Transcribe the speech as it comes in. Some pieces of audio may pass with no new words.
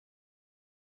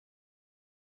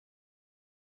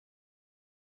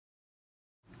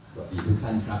วัสดีทุกท่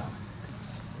านครับ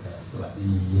สวัส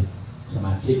ดีสม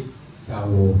าชิกชาว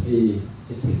โลที่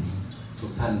คิดถึงทุ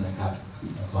กท่านนะครับ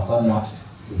ขอต้อนรับ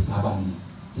สู่สถาบัน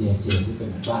TNJ ที่เป็น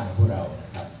เหมือนบ้านของพวกเราน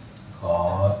ะครับขอ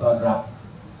ต้อนรับ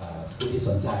ผู้ที่ส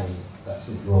นใจกับ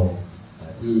สู่โล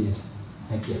ที่ใ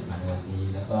ห้เกียรติมาในวันนี้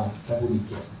แล้วก็ท่านผู้มีเ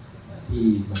กียรติที่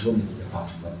มาร่วมในกิจกรรม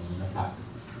วันนี้นะครับ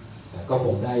ก็ผ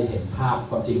มได้เห็นภาพ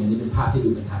ความจริงอันนี้เป็นภาพที่ดู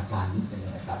เป็นทางการนิดนึง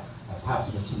นะครับภาพส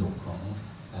นุกของ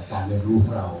การเรียนรู้ข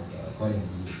องเราก็ยัง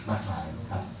มีมากมายนะ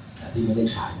ครับที่ไม่ได้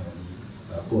ฉายในวันนี้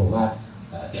กลัวว่า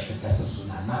จะเป็นการสนุกส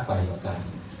นานมากไปกับการ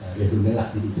เรียนรู้ในหลัก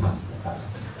วิธีธรรมนะครับ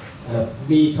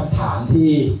มีคำถาม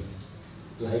ที่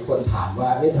หลายคนถามว่า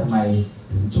ทำไม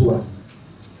ถึงชวน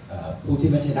ผู้ที่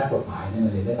ไม่ใช่นักกฎหมายม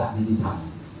าเรียนในหลักนิติธรรม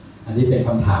อันนี้เป็นค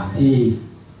ำถามที่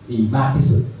ดีมากที่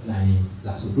สุดในห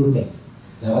ลักสูตรรุ่นเด็ก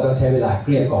แล้วก็ต้องใช้เวลาเก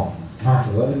ลี้ยกล่อมมากห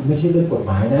รือว่าไม่ใช่เรื่องกฎห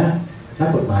มายนะนัก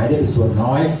กฎหมายได้เป็นส่วน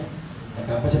น้อยนะค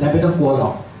รับเพราะฉะนั้นไม่ต้องกลัวหร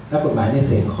อกนักกฎหมายในเ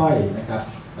สียงค่อยนะครับ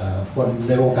คนใ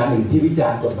นวงการอื่นที่วิจา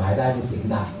รณ์กฎหมายได้มีเสียง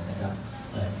ดังนะครับ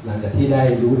หลังจากที่ได้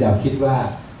รู้แนวคิดว่า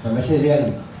มันไม่ใช่เรื่อง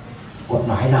กฎ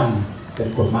หมายนำเป็น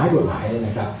กฎหมายน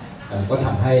ะครับก็ท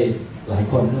ำให้หลาย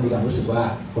คนมีความรู้สึกว่า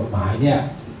กฎหมายเนี่ย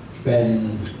เป็น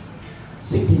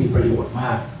สิ่งที่มีประโยชน์ม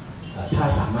ากถ้า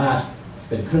สามารถ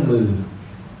เป็นเครื่องมือ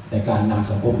ในการนำ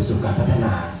สังคมไปสู่การพัฒน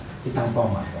าที่ตั้งเป้า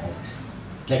หมายไว้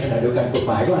ในขณะเดียวกันกฎห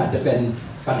มายก็อาจจะเป็น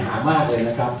ปัญหามากเลย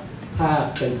นะครับถ้า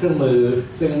เป็นเครื่องมือ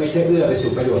ซึ่งไม่ใช่เอื้อไป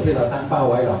สู่ประโยชน์ที่เราตั้งเป้า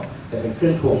ไว้หรอกแต่เป็นเครื่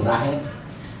องถ่วงรั้ง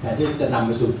แทนที่จะนำไ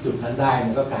ปสู่จุดนั้นได้มั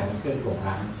นก็กลายเป็นเครื่องถ่วง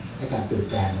รั้งให้การเปลี่ยน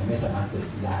แปลงมันไม่สามารถเกิด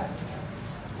ขึ้นได้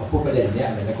พอพูดประเด็นนี้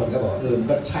หลายคนก็บอกมัน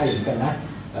ก็ใช่เหมือนกันนะ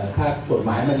ถ้ากฎห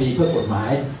มายมันมีเพื่อกฎหมา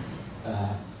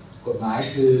ย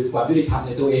คือความยุติธรรมใ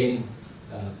นตัวเอง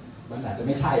มันอาจจะไ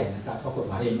ม่ใช่นะครับเพราะกฎ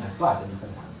หมายเองก็อาจจะมีปั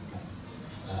ญหา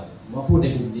เมื่อพูดใน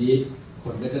มุมนี้ค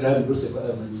นก็จะเริ่มรู้สึกว่า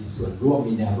มันมีส่วนร่วม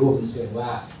มีแนวร่วมที่เชื่อว่า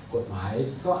กฎหมาย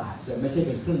ก็อาจจะไม่ใช่เ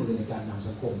ป็นเครื่องมือในการนำ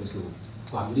สังคมไปสู่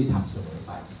ความยุติธรรมเสมอไ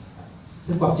ป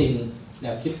ซึ่งความจริงแน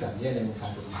วคิดแบบนี้ในวงกา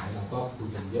รกฎหมายเราก็คุย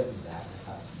กันเยอะอยู่แล้วนะค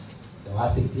รับแต่ว่า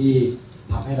สิ่งที่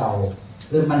ทำให้เรา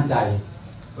เริ่มมั่นใจ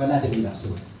ว่าน่าจะมีหลัก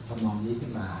สูตรทำนองนี้ขึ้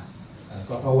นมา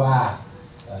ก็เพราะว่า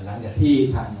หลังจากที่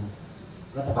ทาง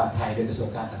รัฐบาลไทยโดยกระทรวง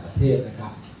การต่างประเทศนะครั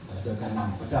บโดยการนำ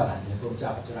ของพระเจ้าหลานเธอพระเจ้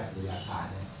าพัชรกิติยาภา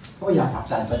เนี่ยก็พยายามผลัก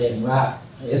ดันประเด็นว่า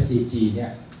SDG เนี่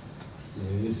ยหรื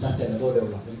อ Sustainable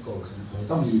Development Goals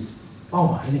ต้องมีเป้า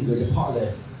หมายหนึ่งโดยเฉพาะเลย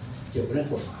เกี่ยวกับเรื่อง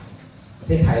กฎหมายประเ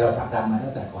ทศไทยเราผลักดันมา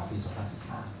ตั้งแต่ก่อนปี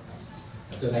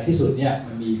 2015 จนในที่สุดเนี่ย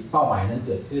มันมีเป้าหมายนั้นเ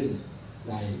กิดขึ้น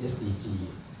ใน SDG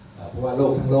เพราะว่าโล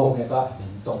กทั้งโลกเนี่ยก็เห็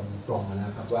นตรงมาแล้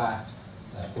วครับว่า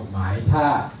กฎหมายถ้า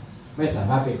ไม่สา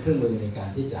มารถเป็นเครื่องมือในการ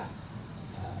ที่จะ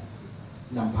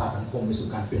นำพาสังคมไปสู่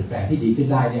การเปลี่ยนแปลงที่ดีขึ้น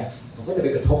ได้เนี่ยมันก็จะไป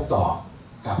กระทบต่อ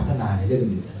การพัฒนาในเรื่อง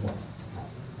อื่นทั้งหมด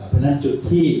เพราะฉะนั้นจุด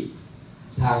ที่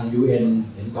ทาง UN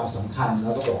เห็นความสำคัญแล้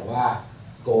วก็บอกว่า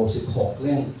Goal 16 เ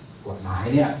รื่องกฎหมาย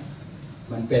เนี่ย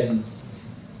มันเป็น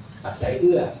ปัจจัยเ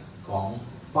อื้อของ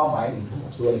เป้าหมายอื่นทั้งหม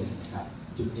ดด้วยนะครับ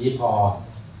จุดนี้พอ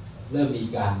เริ่มมี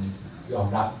การยอม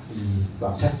รับมีควา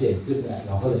มชัดเจนขึ้นเนี่ยเ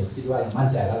ราก็เลยคิดว่าเรามั่น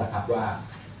ใจแล้วล่ะครับว่า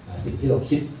สิ่งที่เรา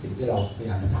คิดสิ่งที่เราพยา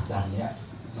ยามจะผลักดันเนี่ย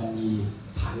มันมี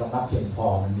ฐานรองรับเพียงพอ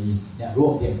มันมีเนี่ยร่ว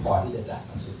มเพียงพอที่จะจัดห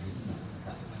ลักสูตรนี้นะค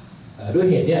รับด้วย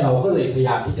เหตุนี้เราก็เลยพยาย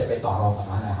ามที่จะไปต่อรองกับ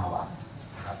มหาวิทยาลัยฮาร์วาร์ด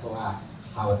นะครับเพราะว่า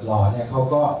ฮาร์วาร์ดลอเนี่ยเขา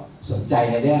ก็สนใจ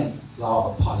ในเรื่อง law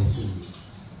กับ policy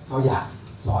เขาอยาก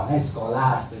สอนให้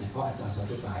scholars โดยเฉพาะอาจารย์สอน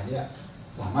กฎหมายเนี่ย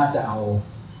สามารถจะเอา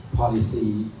policy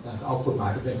เอากฎหมาย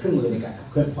เป็นเครื่องมือในการขับ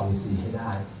เคลื่อน policy ให้ไ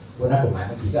ด้เพราะนักกฎหมาย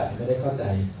บางทีก็อาจจะไม่ได้เข้าใจ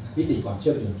มิติความเ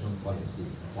ชื่อมโยงของ policy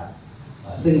นะครับ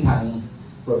ซึ่งทาง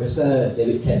Professor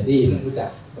David Kennedy ซึ่งรู้จัก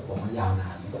กับผมมายาวนา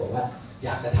นก็บอกว่าอย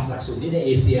ากจะทำหลักสูตรนี้ในเ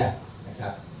อเชียนะครั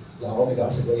บเราก็มีความ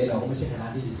รู้สึกว่าเราก็ไม่ใช่คณะ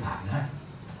นิติศาสตร์นะ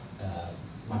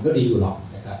มันก็ดีอยู่หรอก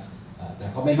นะครับแต่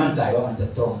เขาไม่มั่นใจว่ามันจะ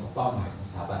ตรงกับเป้าหมายของ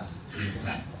สถาบันนี้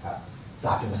นะครับตร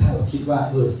าบจนกระทั่งเราคิดว่า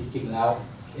จริงๆแล้ว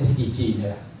SDG เนี่ย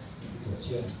แหละตัวเ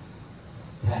ชื่อม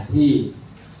แทนที่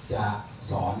จะ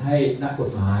สอนให้นักกฎ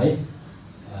หมาย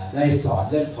ได้สอน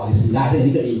เรื่อง policy ได้ที่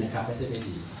นี้ก็ดีนะครับไม่ใช่ไม่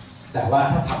ดีแต่ว่า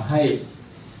ถ้าทำให้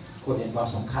คนเห็นความ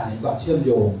สำคัญเห็นความเชื่อมโ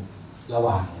ยงระห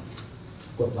ว่าง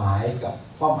กฎหมายกับ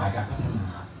เป้าหมายการพัฒนา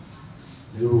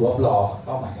หรือrule of lawกับเ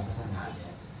ป้าหมายการพัฒนาเนี่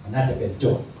ยมันน่าจะเป็นโจ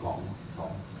ทย์ของ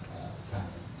ทาง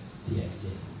TNJ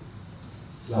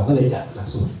เราก็เลยจัดหลัก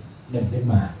สูตรหนึ่งขึ้น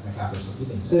มานะครับหลักสูตรที่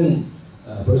หนึ่งซึ่ง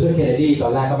Professor Kennedy ตอ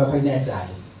นแรกก็ไม่ค่อยแน่ใจ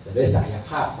แต่ด้วยศักย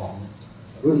ภาพของ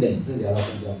รุ่นหนึ่งซึ่งเดี๋ยวเราค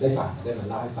งจะได้ฟังได้มา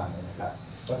เล่าให้ฟังเลยนะครับ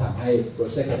ก็ทำให้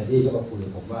Professor Kennedy ก็มาคุยกั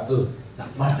บผมว่า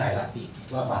มั่นใจแล้ว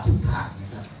ว่ามาถึงทางน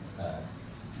ะครับ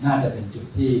น่าจะเป็นจุด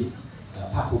ที่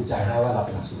ภาคภูมิใจได้ว่าเราเ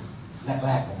ป็นหลักสูตรแร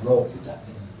กๆของโลกที่จัด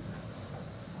ขึ้น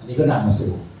อันนี้ก็นำมา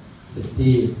สู่สิ่ง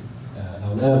ที่เรา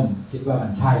เริ่มคิดว่ามั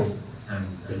นใช่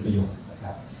เป็นประโยชน์นะค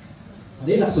รับอัน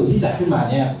นี้หลักสูตรที่จัดขึ้นมา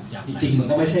เนี่ยจริงๆมัน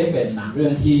ก็ไม่ใช่เป็นเรื่อ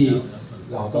งที่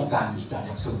เราต้องการจัดห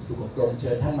ลักสูตรฝึกอบรมเ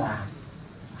ชิญท่านมา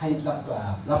ให้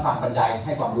รับฟังบรรยายใ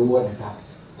ห้ความรู้นะครับ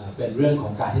เป็นเรื่องขอ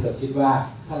งการที่เราคิดว่า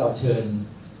ถ้าเราเชิญ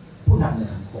ผู้นำใน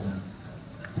สังคม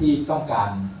ที่ต้องการ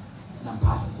นำพ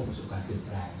าสังคมสู่การเปลี่ยนแ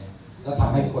ปลงเนี่ยแล้วท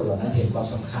ำให้คนเหล่านั้นเห็นความ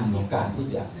สำคัญของการที่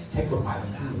จะใช้กฎหมายเป็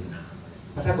นเครื่องมือ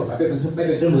เพราะถ้ากฎหมายไม่เป็นเครื่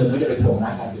องมือไม่ได้ไปถ่วงน้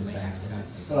าการเปลี่ยนแปลงนะครับ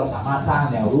ถ้าเราสามารถสร้าง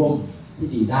แนวร่วมที่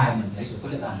ดีได้เนี่ยในสุดก็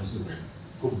จะนำไปสู่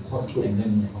กลุ่มคนกลุ่มหนึ่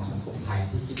งของสังคมไทย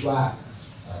ที่คิดว่า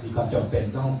มีความจำเป็น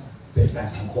ต้องเปลี่ยนแปลง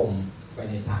สังคมไป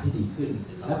ในทางที่ดีขึ้น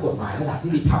และกฎหมายระดับ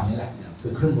ที่ดีทำนี่แหละคื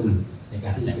อเครื่องมือในกา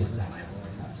รที่จะเปลี่ยนแปลง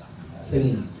ซึ่ง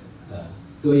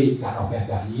ด้วยการออกแ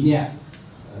บบนี้เนี่ย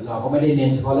เราก็ไม่ได้เน้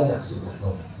นเฉพาะเรื่องหลักสูตรอบร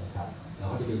มนะครับเรา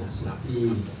ก็จะมีหลักสูตรที่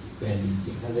เป็น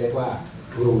สิ่งที่เรียกว่า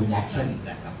rule in action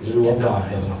หรือ rule of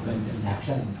development in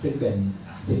action ซึ่งเป็น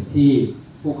สิ่งที่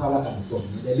ผู้เข้ารับการอบรม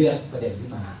ได้เลือกประเด็นขึ้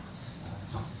นมา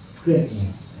เคลื่อนเอง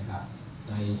นะครับ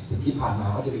ในสิ่งที่ผ่านมา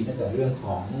ก็จะมีตั้งแต่เรื่องข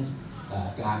อง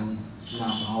การน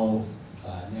ำเอา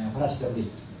แนวพระราชดำริ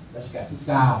รัชกาลที่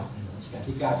9ในหลวงรัชกาล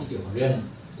ที่9ที่เกี่ยวกับเรื่อง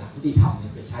หลักนิติธรรม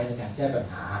ไปใช้ในการแก้ปัญ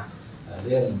หาเ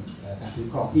รื่องการถือ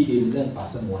ครองที่ดินเรื่องป่า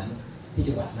สงวนที่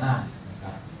จังหวัดน่านนะค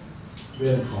รับเ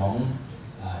รื่องของ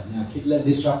แนวคิดเรื่อง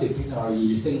disruptive technology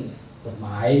ซึ่งกฎหม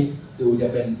ายดูจะ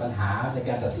เป็นปัญหาในก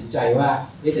ารตัดสินใจว่า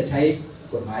จะใช้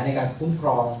กฎหมายในการคุ้มคร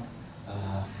อง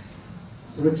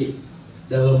ธุรกิจ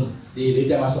เดิมดีหรือ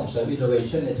จะมาส่งเสริม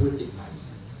innovation ในธุรกิจใหม่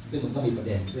ซึ่งมันก็มีประเ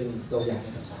ด็นซึ่งตัวอย่างใน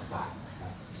ทั้งสองฝ่ายนะครั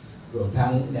บรวมทั้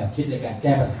งแนวคิดในการแ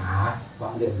ก้ปัญหาควา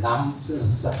มเหลื่อมล้ำซึ่ง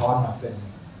สะท้อนมาเป็น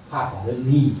ภาพของเรื่องห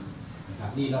นี้นะครับ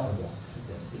หนี้นอกระบบ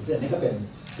ซึ่งนี้ก็เป็น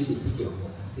วิธีที่เกี่ยวโย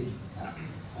งทั้งสิ้นนะครับ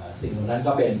สิ่งเหล่านั้น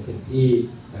ก็เป็นสิ่งที่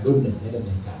รุ่นหนึ่งได้ดำเ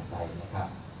นินการไปนะครับ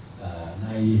ใน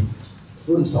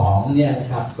รุ่น2เนี่ยนะ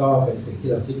ครับก็เป็นสิ่ง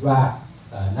ที่เราคิดว่า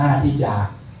น่าที่จะ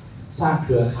สร้างเค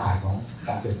รือข่ายของก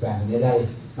ารเปลี่ยนแปลงนี้ได้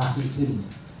มากยิ่งขึ้น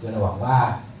โดยระหวังว่า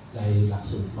ในหลัก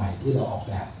สูตรใหม่ที่เราออก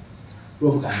แบบร่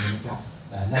วมกันนี้นะครับ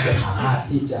น่าจะสามารถ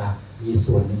ที่จะมี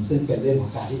ส่วนหนึ่งซึ่งเป็นเรื่องขอ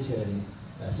งการที่เชิญ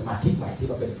สมาชิกใหม่ที่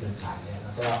มาเป็นเครือข่ายเนี่ยแ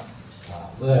ล้วก็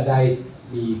เมื่อได้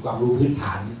มีความรู้พื้นฐ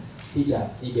านที่จะ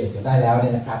ดีเบตกันได้แล้วเ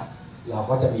นี่ยนะครับเรา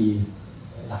ก็จะมี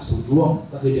หลักสูตรร่วม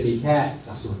ก็คือจะมีแค่ห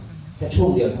ลักสูตรแค่ช่วง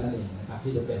เดียวเท่านั้นเองนะครับ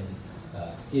ที่จะเป็น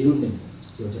ที่รุ่น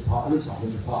1โดยเฉพาะรุ่น2โด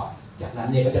ยเฉพาะจากนั้น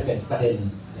เนี่ยก็จะเป็นประเด็น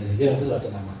ในเรื่องที่เราจะ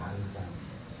นำมาหารือกัน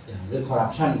อย่างเรื่องคอร์รั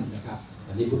ปชันนะครับ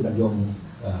วันนี้คุณบรรยง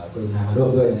กรุณามาร่วม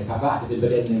ด้วยนะครับก็อาจจะเป็นปร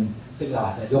ะเด็นหนึ่งซึ่งเราอ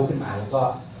าจจะยกขึ้นมาแล้วก็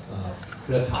เค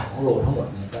รือข่ายของโลทั้งหมด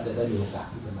เนี่ยก็จะได้มีโอกาส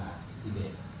ที่จะมาดีเบ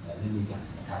ตเรื่องนี้กัน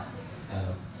นะครับ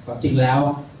ความจริงแล้ว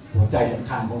หัวใจสำ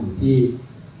คัญคงอยู่ที่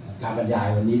การบรรยาย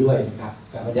วันนี้ด้วยนะครับ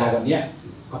การบรรยายวันนี้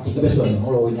ความจริงก็เป็นส่วนหนึ่งขอ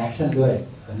ง RoLD in Action ด้วย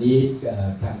วันนี้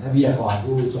ทางท่านวิทยากร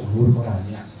ผู้ทรงรู้ของเรา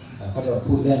เนี่ยก็จะมา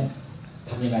พูดเรื่อง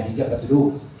ทำยังไงถึงจะปฏิรูป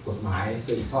กฎหมายโด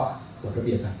ยเฉพาะกฎระเ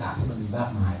บียบต่างๆที่มันมีมาก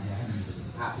มายให้มีประสิท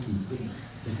ธิภาพที่ดีขึ้น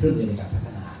เป็นเครื่องมือในการพัฒ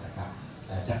นานะครับ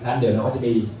จากนั้นเดี๋ยวเราก็จะ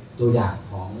มีตัวอย่าง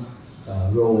ของ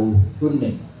RoLDรุ่น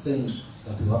1ซึ่งเร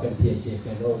าถือว่าเป็น TJ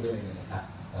Fellow ด้วยนะครับ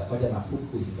ก็จะมาพูด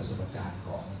คุยประสบการณ์ข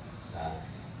อง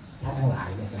ท่านทั้งหลาย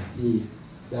ในการที่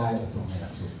ได้อบรมในหลั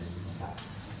กสูตรนี้นะครับ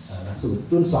หลักสูตร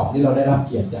รุ่น2ที่เราได้รับเ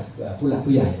กียรติจากผู้หลัก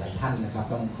ผู้ใหญ่หลายท่านนะครับ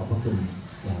ต้องขอบพระคุณ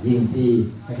อย่างยิ่งที่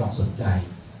ให้ความสนใจ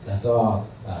แล้วก็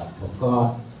ผมก็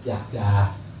อยากจะ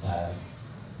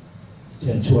เ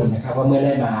ชิญชวนนะครับว่าเมื่อไ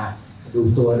ด้มาดู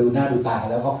ตัวดูหน้าดูตา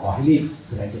แล้วก็ขอให้รีบแ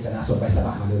สดงเจตนาส่งใบส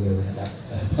มัครมาเร็วๆนะครับ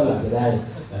เพื่อเราจะได้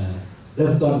เริ่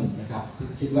มต้นนะครับ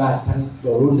คิดว่าทั้ง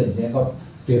ตัวรุ่น1เนี่ยก็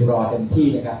เตรียมรอเต็มที่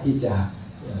นะครับที่จะ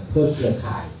เพิ่มเครือ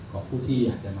ข่ายของผู้ที่อ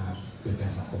ยากจะมาเปลี่ยนแปล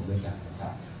งสังคมด้วยกันนะครั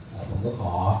บผมก็ข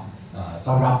อ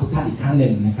ต้อนรับทุกท่านอีกครั้งห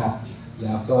นึ่งนะครับแ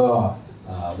ล้วก็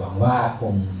หวังว่าค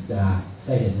งจะไ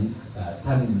ด้เห็น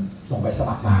ท่านส่งไปส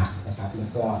มัครมานะครับแล้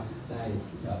วก็ได้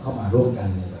เข้ามาร่วมกัน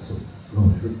ในหลักสูตร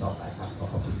รุ่นต่อไปครับขอ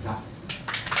บคุณครับ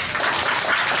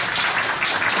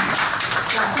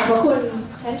ขอบพระคุณ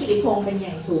ท่านกิติพงศ์เป็นอ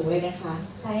ย่างสูงเลยนะคะ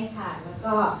ใช่ค่ะแล้ว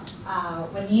ก็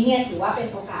วันนี้เนี่ยถือว่าเป็น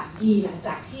โอกาสดีหลังจ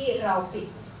ากที่เราปิด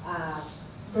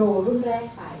โรรุ่นแรก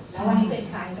ไปแล้ววันนี้เป็น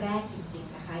ครั้งแรกจริง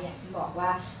ๆนะคะอย่างที่บอกว่า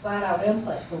เราเริ่มเ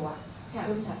ปิดตัว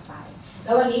รุ่นถัดไปแ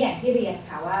ล้ววันนี้อย่างที่เรียน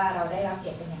ค่ะว่าเราได้รับเกี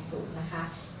ยรติเป็นอย่างสูงนะคะ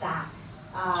จาก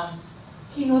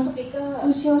keynote speaker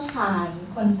ผู้เชี่ยวชาญ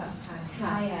คนสำคัญใ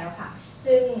ช่แล้วค่ะ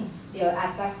ซึ่งเดี๋ยวอา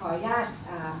จจะขออนุญาต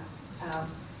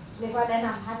เรียกว่าแนะน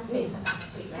ำท่านเป็นภาษาอัง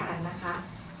กฤษกันนะคะ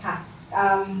ค่ะ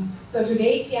so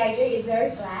today TIJ is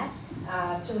very glad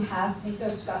to have Mr.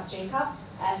 Scott Jacobs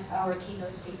as our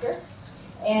keynote speaker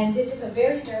and this is a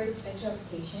very special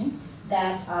occasion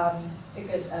that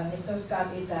because Mr. Scott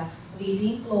is a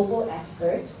leading global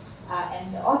expert and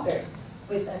author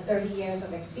with 30 years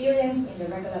of experience in the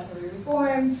regulatory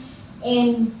reform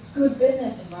in good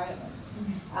business environments.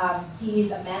 He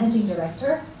is a managing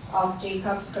director of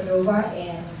Jacobs, Cordova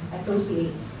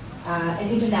Associate, an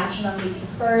international leading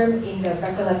firm in the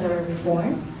regulatory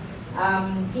reform.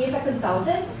 He is a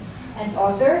consultant and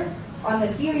author on a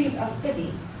series of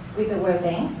studies with the World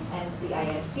Bank and the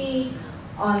IFC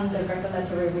on the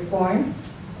regulatory reform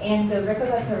and the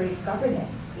regulatory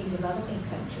governance in developing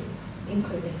countries,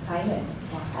 including Thailand.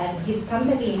 And his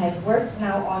company has worked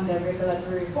now on the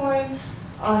regulatory reform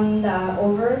on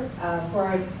over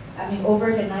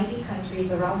the 90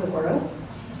 countries around the world.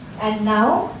 And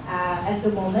now, at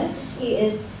the moment, he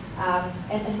is an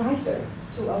advisor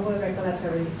to our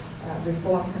regulatory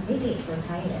reform committee for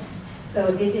Thailand. So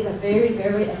this is a very,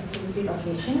 very exclusive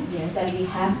occasion that we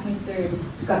have Mr.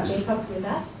 Scott Jacobs with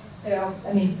us. So,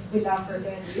 without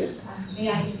further ado, may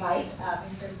I invite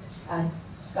Mr.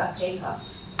 Scott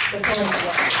Jacobs. The floor is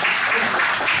yours.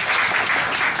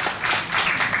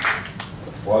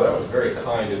 Well, that was a very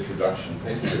kind introduction.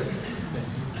 Thank you.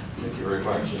 Thank you very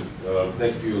much. And,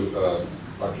 thank you,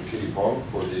 Dr. Kitty Pong,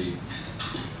 for the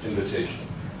invitation.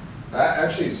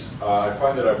 Actually, I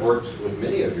find that I've worked with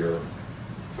many of your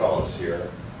fellows here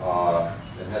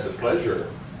and had the pleasure.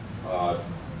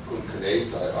 Kun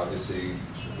Kanate, obviously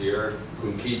here,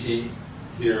 Kun Kiti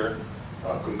here,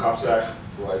 Kun Kapsak,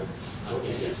 who I don't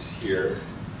think is here.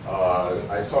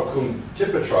 I saw Kun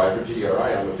Tipatrai for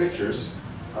TDRI on the pictures.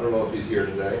 I don't know if he's here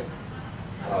today.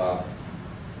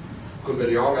 Kun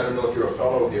Minyong, I don't know if you're a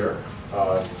fellow here,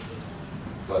 but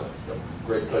a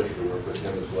great pleasure to work with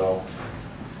him as well.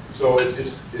 So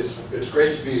it's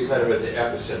great to be kind of at the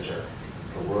epicenter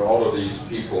where all of these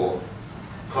people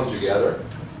come together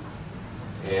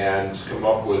and come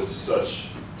up with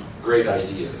such great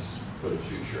ideas for the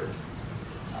future.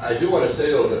 I do want to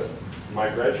say though that my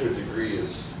graduate degree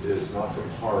is not from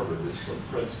Harvard, it's from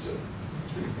Princeton.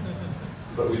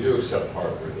 But we do accept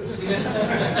Harvard as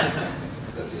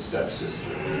a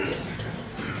stepsister.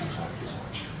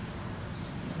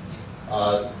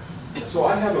 So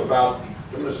I have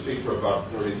I'm going to speak for about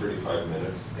 30-35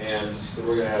 minutes, and then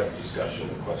we're going to have discussion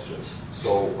and questions.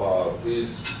 So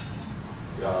please,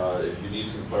 if you need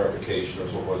some clarification or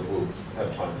so forth, we'll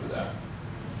have time for that.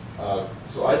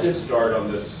 So I did start on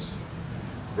this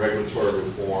regulatory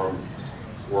reform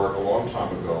work a long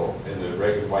time ago in the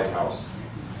Reagan White House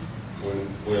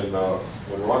when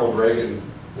Ronald Reagan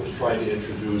was trying to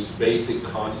introduce basic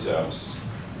concepts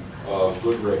of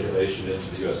good regulation into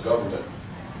the U.S. government.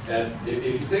 And if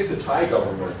you think the Thai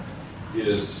government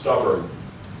is stubborn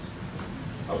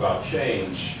about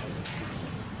change,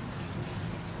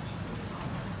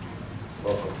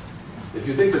 welcome. If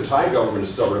you think the Thai government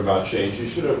is stubborn about change, you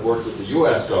should have worked with the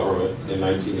U.S. government in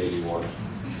 1981.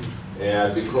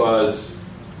 And because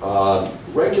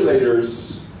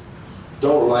regulators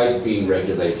don't like being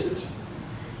regulated.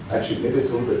 Actually, maybe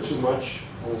it's a little bit too much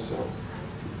also.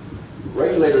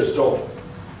 Regulators don't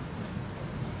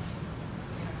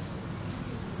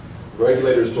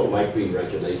like being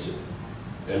regulated.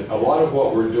 And a lot of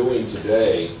what we're doing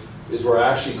today is we're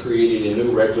actually creating a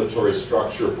new regulatory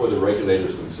structure for the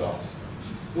regulators themselves,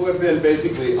 who have been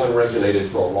basically unregulated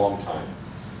for a long time.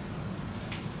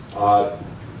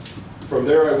 From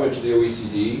there I went to the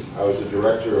OECD. I was a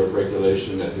director of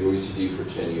regulation at the OECD for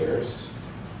 10 years,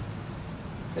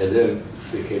 and then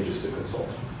became just a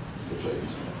consultant, which I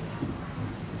used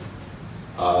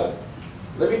to.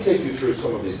 Let me take you through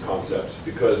some of these concepts,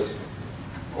 because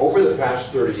over the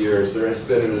past 30 years, there has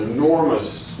been an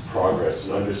enormous progress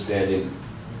in understanding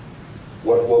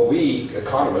what we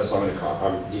economists, I'm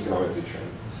economically trained,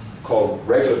 call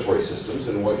regulatory systems,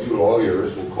 and what you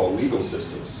lawyers will call legal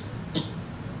systems.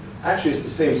 Actually, it's the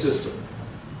same system,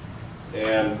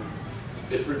 and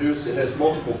it has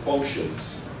multiple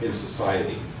functions in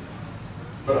society.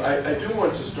 But I do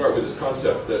want to start with this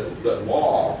concept that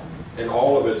law and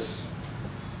all of its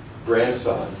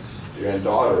grandsons,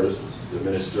 granddaughters, the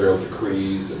ministerial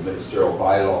decrees and ministerial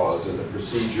bylaws and the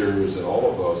procedures and all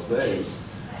of those things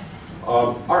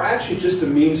are actually just a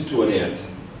means to an end.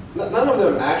 None of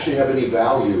them actually have any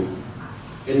value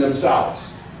in themselves.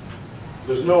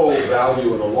 There's no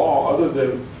value in a law other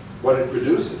than what it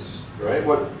produces, right?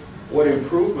 What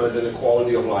improvement in the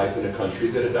quality of life in a country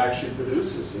that it actually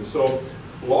produces. And so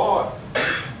law,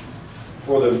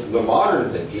 for the modern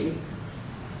thinking,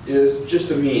 is just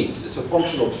a means. It's a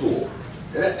functional tool.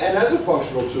 And as a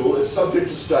functional tool, it's subject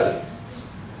to study,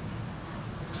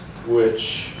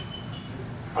 which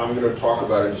I'm going to talk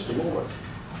about in just a moment.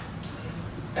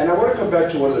 And I want to come back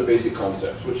to one of the basic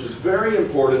concepts, which is very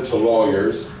important to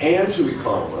lawyers and to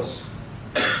economists,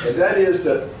 and that is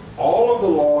that all of the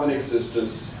law in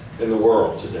existence in the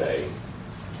world today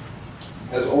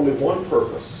has only one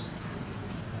purpose,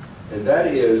 and that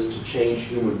is to change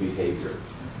human behavior.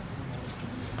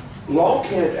 Law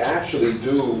can't actually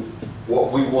do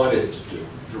what we want it to do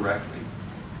directly.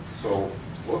 So,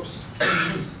 whoops,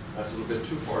 that's a little bit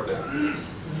too far down.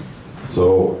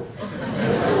 So,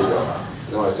 there we go.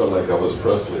 Now I sound like Elvis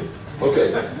Presley.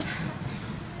 Okay.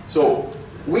 So,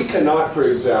 we cannot, for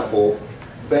example,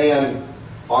 ban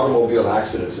automobile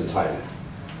accidents in Thailand,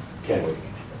 can we?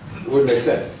 It wouldn't make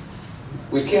sense.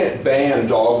 We can't ban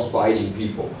dogs biting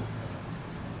people.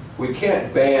 We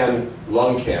can't ban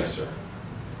lung cancer.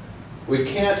 We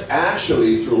can't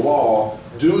actually, through law,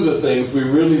 do the things we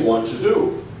really want to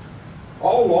do.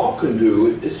 All law can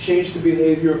do is change the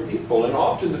behavior of people, and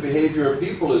often the behavior of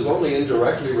people is only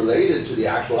indirectly related to the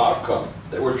actual outcome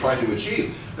that we're trying to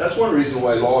achieve. That's one reason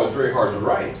why law is very hard to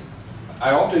write.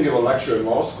 I often give a lecture in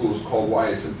law schools called Why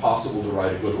It's Impossible to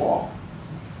Write a Good Law.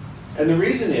 And the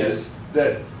reason is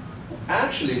that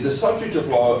actually the subject of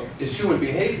law is human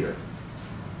behavior,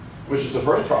 which is the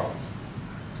first problem.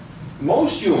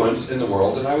 Most humans in the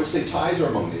world, and I would say Thais are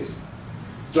among these,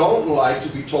 don't like to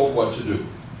be told what to do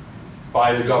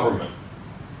by the government,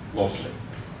 mostly.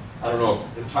 I don't know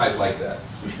if Thais like that.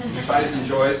 Do Thais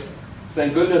enjoy it?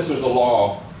 Thank goodness there's a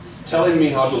law telling me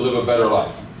how to live a better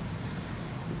life.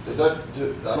 I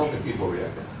don't think people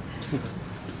react to that.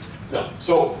 No.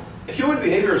 So human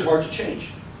behavior is hard to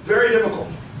change. Very difficult.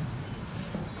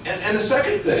 And the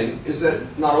second thing is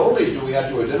that not only do we have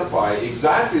to identify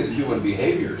exactly the human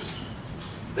behaviors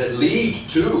that lead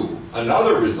to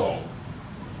another result,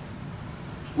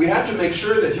 we have to make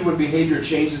sure that human behavior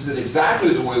changes in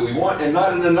exactly the way we want and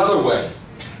not in another way.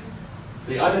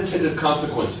 The unintended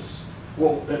consequences.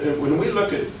 Well, when we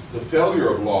look at the failure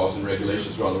of laws and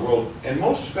regulations around the world, and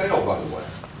most fail, by the way,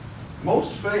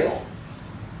 most fail,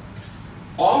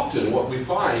 often what we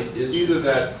find is either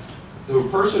that the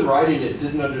person writing it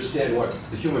didn't understand what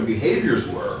the human behaviors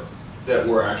were that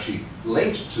were actually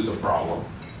linked to the problem,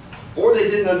 or they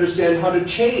didn't understand how to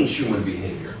change human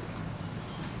behavior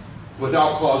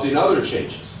without causing other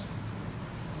changes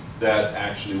that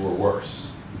actually were worse.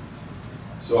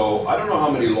 So I don't know how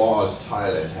many laws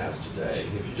Thailand has today.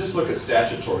 If you just look at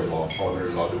statutory law,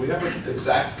 parliamentary law, do we have an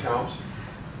exact count?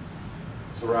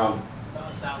 It's around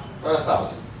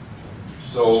 1,000.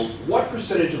 So what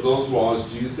percentage of those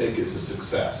laws do you think is a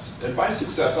success? And by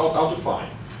success, I'll define.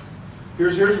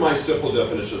 Here's my simple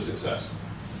definition of success.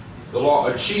 The law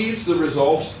achieves the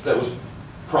result that was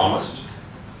promised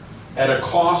at a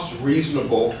cost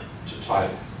reasonable to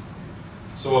Thailand.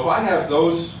 So if I have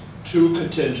those two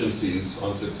contingencies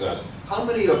on success, how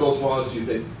many of those laws do you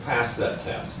think pass that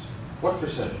test? What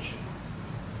percentage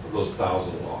of those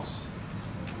 1,000 laws?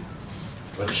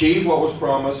 Achieve what was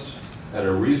promised at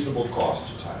a reasonable cost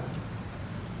to Thailand.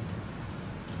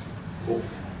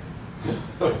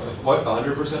 What,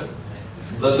 100%?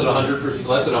 Less than 100%,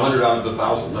 less than 100 out of the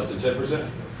 1,000, less than 10%?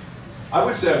 I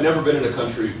would say I've never been in a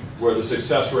country where the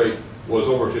success rate was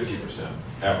over 50%,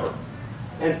 ever.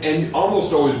 And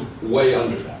almost always way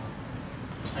under that.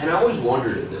 And I always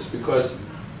wondered at this because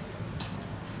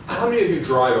how many of you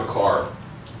drive a car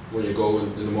when you go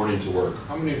in the morning to work?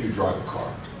 How many of you drive a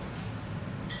car?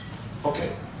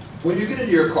 Okay. When you get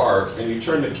into your car and you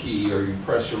turn the key or you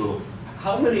press your little,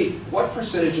 what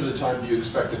percentage of the time do you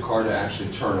expect the car to actually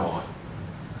turn on?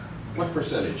 What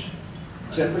percentage?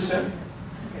 10%?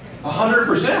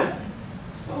 100%?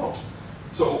 Oh.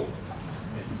 So,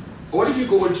 what if you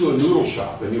go into a noodle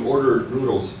shop and you order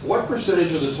noodles? What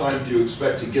percentage of the time do you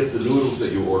expect to get the noodles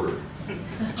that you ordered?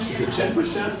 Is it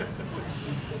 10%?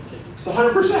 It's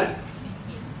 100%.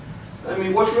 I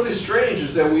mean, what's really strange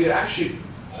is that we actually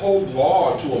hold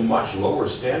law to a much lower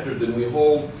standard than we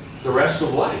hold the rest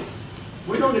of life.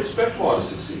 We don't expect law to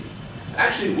succeed.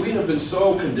 Actually, we have been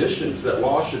so conditioned that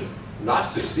law should not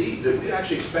succeed that we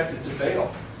actually expect it to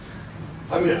fail.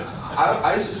 I mean,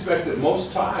 I suspect that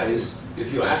most Thais,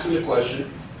 if you ask them the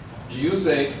question, do you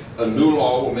think a new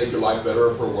law will make your life better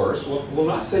or for worse? Well, will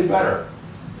not say better.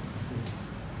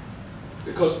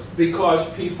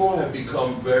 Because people have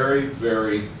become very,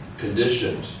 very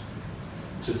conditioned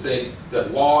to think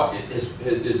that law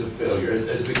is a failure,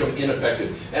 has become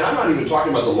ineffective. And I'm not even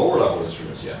talking about the lower level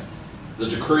instruments yet. The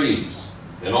decrees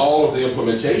and all of the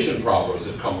implementation problems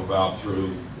that come about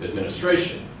through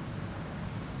administration.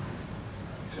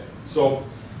 Okay. So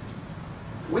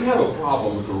we have a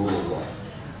problem with the rule of law,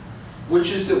 which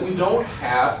is that we don't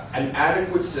have an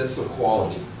adequate sense of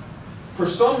quality. For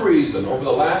some reason, over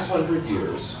the last 100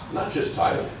 years, not just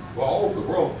Thailand, but all over the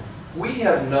world, we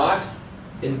have not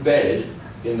embedded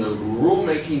in the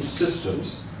rulemaking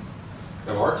systems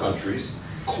of our countries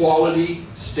quality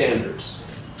standards.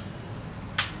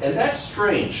 And that's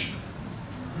strange.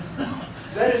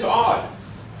 That is odd.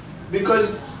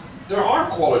 Because there are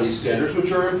quality standards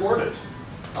which are important.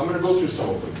 I'm going to go through some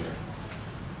of them here.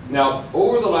 Now,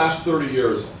 over the last 30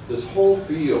 years, this whole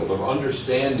field of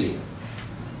understanding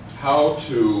how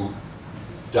to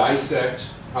dissect,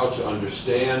 how to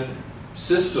understand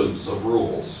systems of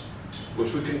rules,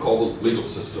 which we can call the legal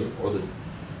system or the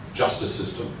justice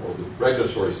system or the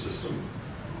regulatory system,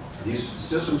 these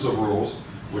systems of rules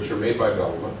which are made by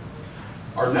government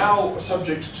are now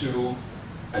subject to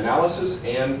analysis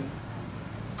and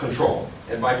control.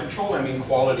 And by control, I mean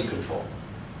quality control.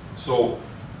 So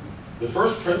the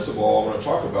first principle I want to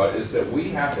talk about is that we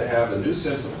have to have a new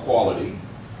sense of quality.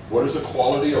 What does a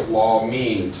quality of law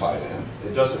mean in Thailand?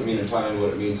 It doesn't mean in Thailand what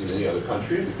it means in any other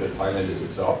country, because Thailand is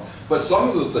itself. But some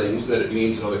of the things that it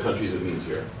means in other countries, it means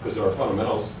here, because there are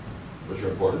fundamentals which are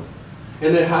important.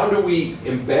 And then how do we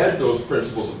embed those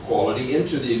principles of quality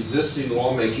into the existing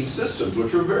lawmaking systems,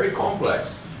 which are very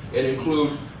complex and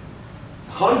include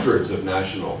hundreds of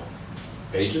national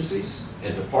agencies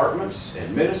and departments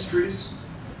and ministries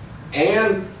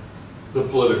and the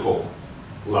political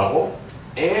level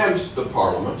and the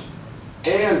parliament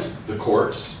and the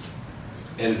courts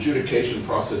and adjudication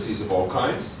processes of all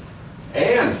kinds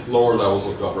and lower levels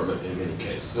of government in many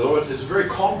cases. So it's a very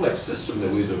complex system that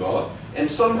we develop,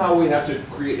 and somehow we have to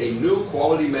create a new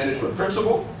quality management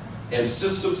principle and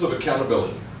systems of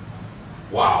accountability.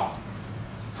 Wow.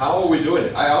 How are we doing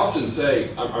it? I often say,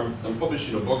 I'm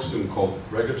publishing a book soon called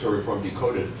Regulatory Reform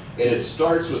Decoded, and it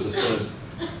starts with the sentence,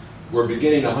 we're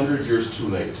beginning 100 years too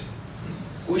late.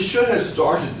 We should have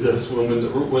started this when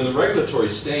the regulatory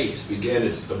state began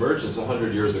its emergence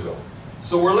 100 years ago.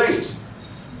 So we're late.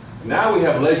 Now we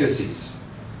have legacies.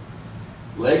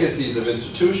 Legacies of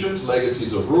institutions,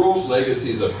 legacies of rules,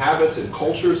 legacies of habits and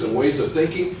cultures and ways of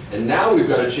thinking, and now we've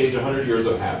got to change 100 years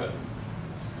of habit.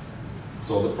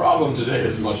 So the problem today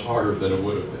is much harder than it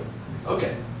would have been.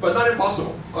 Okay, but not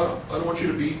impossible. I don't want you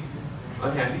to be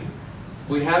unhappy.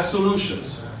 We have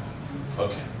solutions.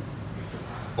 Okay.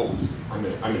 Oops, I'm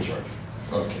in charge.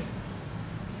 Okay.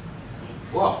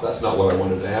 Well, that's not what I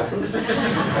wanted to happen.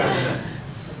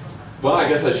 Well, I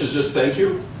guess I should just thank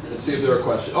you and see if there are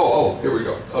questions. Oh, here we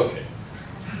go. Okay.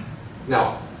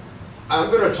 Now, I'm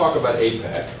going to talk about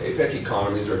APEC. APEC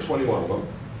economies, there are 21 of them.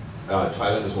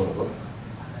 Thailand is one of them.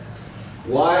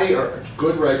 Why are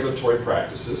good regulatory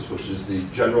practices, which is the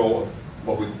general,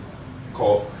 what we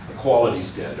call the quality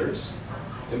standards,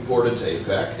 important to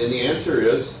APEC? And the answer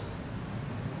is,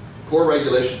 poor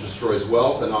regulation destroys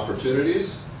wealth and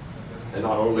opportunities, and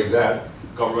not only that,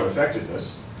 government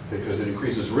effectiveness, because it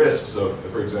increases risks of,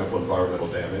 for example, environmental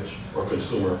damage or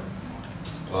consumer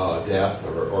death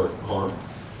or harm.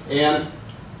 And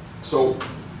so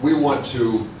we want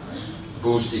to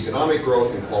boost economic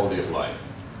growth and quality of life.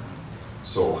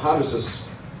 So how does this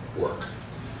work?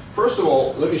 First of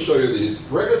all, let me show you these.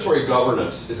 Regulatory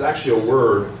governance is actually a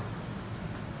word,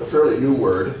 a fairly new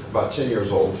word, about 10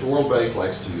 years old. The World Bank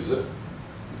likes to use it.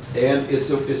 And it's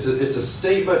a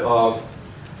statement of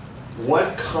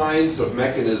what kinds of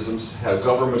mechanisms have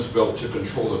governments built to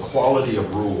control the quality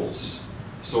of rules.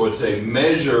 So it's a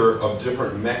measure of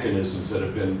different mechanisms that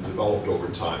have been developed over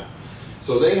time.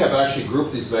 So they have actually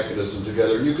grouped these mechanisms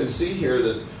together. And you can see here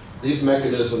that these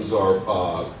mechanisms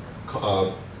are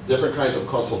different kinds of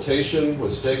consultation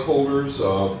with stakeholders,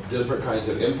 different kinds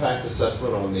of impact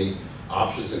assessment on the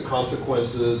options and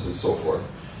consequences, and so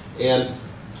forth. And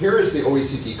here is the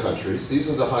OECD countries.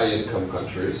 These are the high-income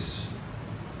countries,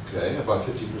 okay, about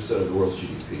 50% of the world's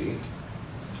GDP.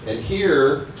 And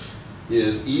here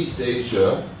is East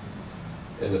Asia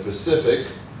and the Pacific,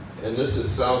 and this is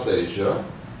South Asia.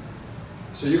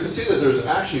 So you can see that there's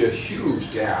actually a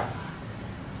huge gap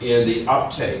in the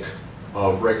uptake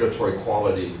of regulatory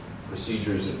quality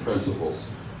procedures and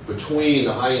principles between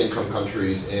the high-income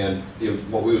countries and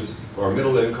what we would are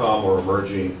middle income or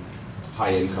emerging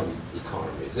high-income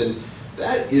economies. And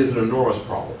that is an enormous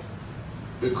problem,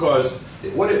 because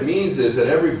what it means is that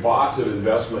every baht of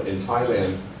investment in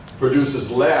Thailand produces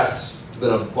less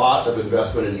than a baht of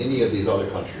investment in any of these other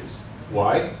countries.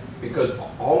 Why? Because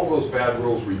all of those bad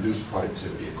rules reduce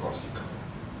productivity across the economy.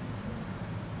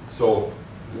 So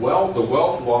the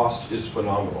wealth lost is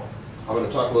phenomenal. I'm going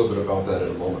to talk a little bit about that in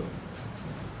a moment.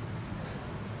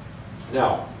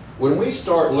 Now, when we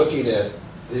start looking at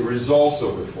the results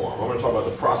of reform, I'm going to talk about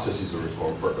the processes of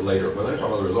reform for later, but let me talk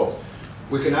about the results.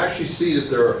 We can actually see that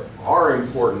there are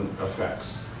important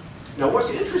effects. Now,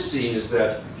 what's interesting is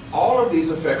that all of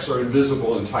these effects are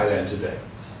invisible in Thailand today,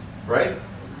 right?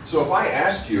 So if I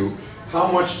ask you,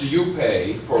 how much do you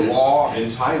pay for law in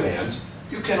Thailand,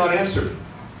 you cannot answer me,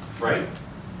 right?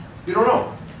 You don't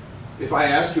know. If I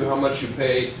ask you how much you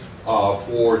pay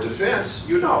for defense,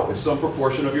 you know it's some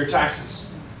proportion of your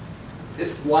taxes.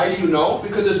 Why do you know?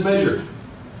 Because it's measured.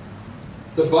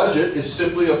 The budget is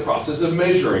simply a process of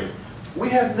measuring. We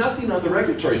have nothing on the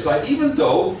regulatory side, even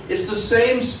though it's the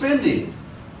same spending.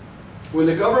 When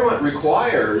the government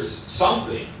requires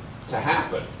something to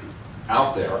happen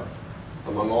out there,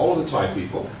 among all of the Thai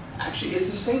people, actually it's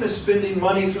the same as spending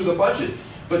money through the budget.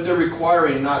 But they're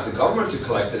requiring not the government to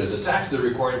collect it as a tax, they're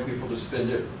requiring people to spend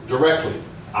it directly,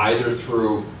 either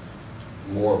through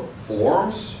more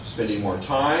forms, spending more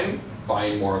time,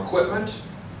 buying more equipment,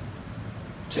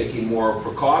 taking more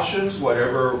precautions,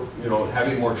 whatever,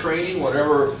 having more training,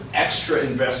 whatever extra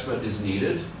investment is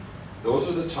needed. Those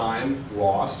are the time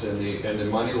lost and the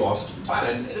money lost in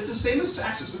Thailand. And it's the same as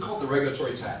taxes. We call it the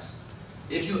regulatory tax.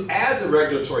 If you add the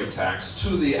regulatory tax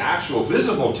to the actual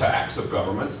visible tax of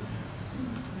governments,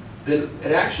 then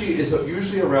it actually is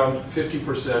usually around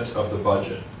 50% of the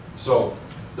budget. So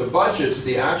the budget,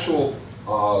 the actual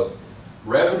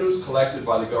revenues collected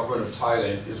by the government of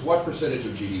Thailand is what percentage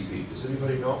of GDP? Does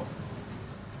anybody know?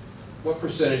 What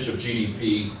percentage of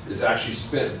GDP is actually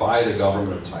spent by the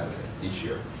government of Thailand each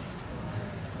year?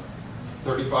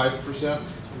 35%?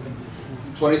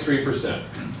 23%.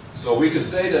 So we could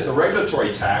say that the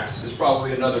regulatory tax is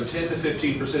probably another 10 to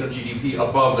 15% of GDP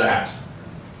above that.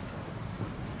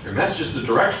 And that's just the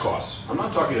direct costs. I'm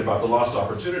not talking about the lost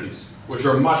opportunities, which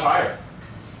are much higher.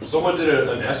 Someone did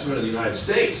an estimate in the United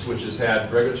States, which has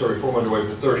had regulatory reform underway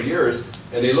for 30 years,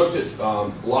 and they looked at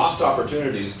lost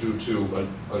opportunities due to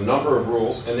a number of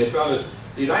rules, and they found that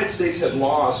the United States had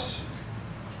lost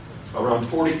around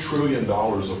 $40 trillion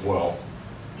of wealth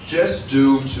just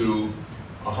due to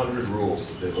 100 rules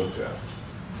that they looked at.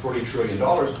 $40 trillion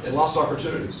in lost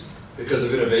opportunities because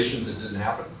of innovations that didn't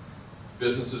happen,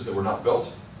 businesses that were not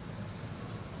built,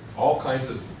 all kinds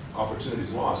of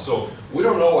opportunities lost. So we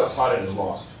don't know what Thailand has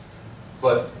lost.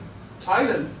 But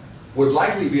Thailand would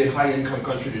likely be a high-income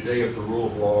country today if the rule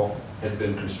of law had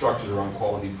been constructed around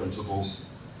quality principles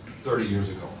 30 years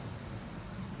ago.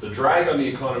 The drag on the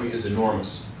economy is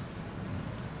enormous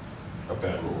of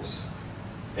bad rules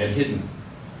and hidden.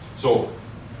 So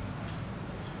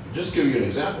just give you an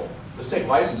example. Let's take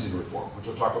licensing reform, which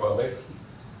we'll talk about later.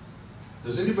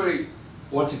 Does anybody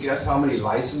want to guess how many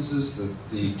licenses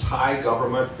the Thai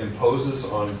government imposes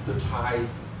on the Thai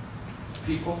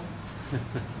people?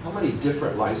 How many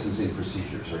different licensing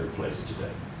procedures are in place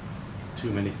today? Too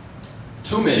many.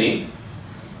 Too many?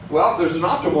 Well, there's an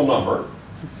optimal number,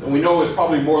 and we know it's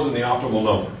probably more than the optimal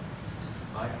number.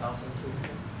 5,300.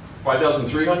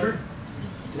 5,300?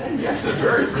 Yes, it's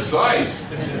very precise.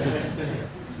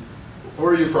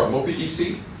 Where are you from?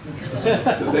 OPDC?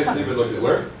 They've been looking at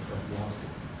where?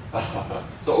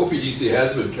 So OPDC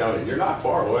has been counting. You're not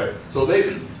far away. So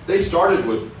they started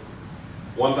with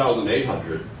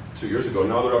 1,800 2 years ago.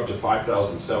 Now they're up to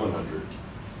 5,700,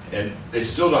 and they're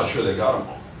still not sure they got them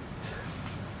all.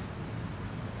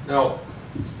 Now,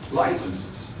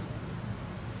 licenses.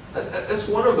 That's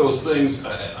one of those things.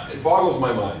 It boggles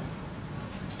my mind.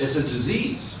 It's a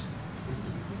disease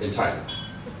in Thailand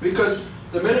because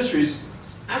the ministries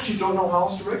actually don't know how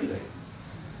else to regulate.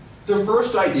 Their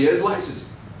first idea is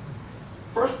licensing.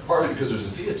 First, partly because there's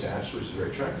a fee attached, which is very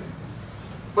attractive.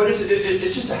 But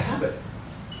it's just a habit.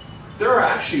 There are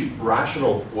actually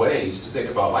rational ways to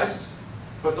think about licensing,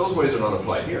 but those ways are not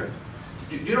applied here.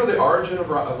 Do you know the origin of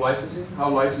licensing? How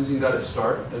licensing got its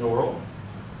start in the world?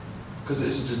 Because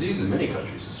it's a disease in many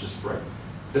countries, it's just spread.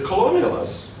 The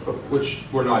colonialists, which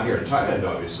were not here in Thailand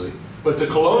obviously, but the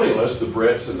colonialists, the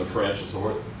Brits and the French and so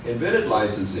forth, invented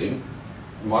licensing,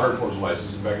 modern forms of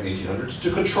licensing back in the 1800s,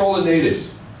 to control the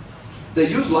natives. They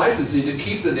used licensing to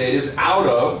keep the natives out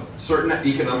of certain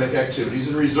economic activities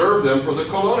and reserve them for the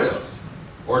colonialists,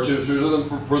 or to reserve them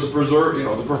for the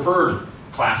the preferred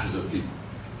classes of people.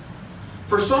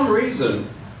 For some reason,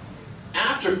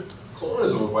 after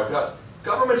colonialism was wiped out,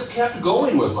 governments kept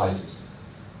going with licensing.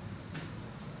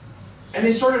 And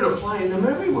they started applying them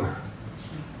everywhere.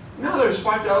 Now there's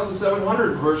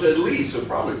 5,700 at least, so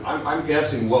probably, I'm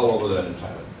guessing well over that in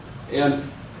Thailand.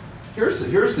 And here's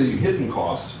the hidden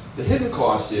cost. The hidden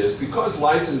cost is because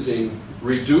licensing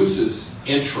reduces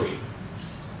entry,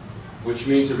 which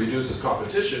means it reduces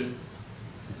competition,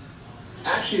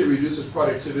 actually it reduces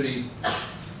productivity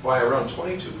by around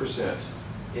 22%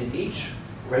 in each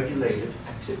regulated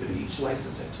activity, each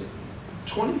licensed activity.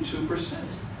 22%.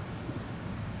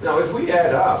 Now if we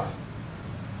add up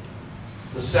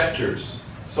the sectors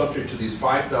subject to these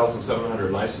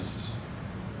 5,700 licenses,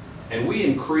 and we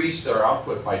increased our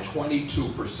output by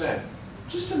 22%,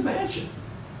 just imagine.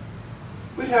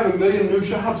 We'd have 1 million new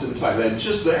jobs in Thailand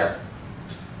just there.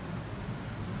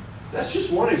 That's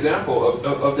just one example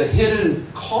of the hidden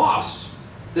cost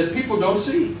that people don't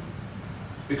see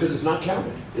because it's not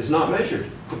counted, it's not measured,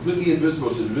 completely invisible.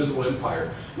 It's an invisible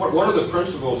empire. One of the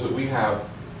principles that we have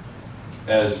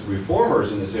as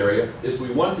reformers in this area is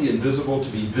we want the invisible to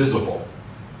be visible.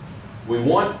 We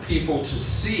want people to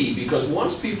see, because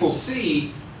once people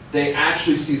see, they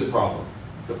actually see the problem.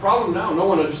 The problem now, no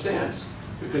one understands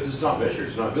because it's not measured,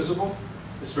 it's not visible.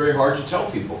 It's very hard to tell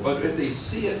people, but if they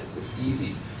see it, it's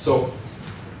easy. So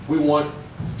we want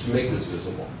to make this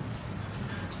visible.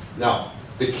 Now,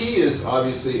 the key is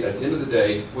obviously at the end of the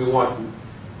day, we're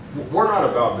not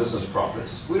about business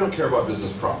profits. We don't care about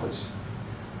business profits.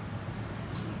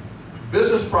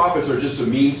 Business profits are just a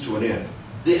means to an end.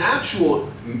 The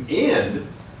actual end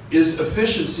is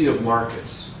efficiency of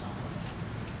markets,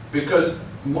 because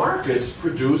markets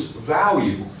produce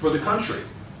value for the country.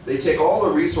 They take all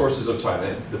the resources of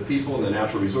Thailand, the people and the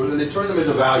natural resources, and they turn them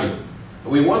into value.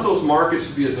 And we want those markets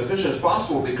to be as efficient as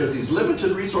possible because these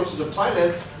limited resources of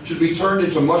Thailand should be turned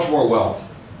into much more wealth.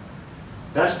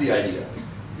 That's the idea.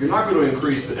 You're not going to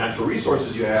increase the natural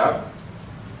resources you have.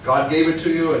 God gave it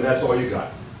to you and that's all you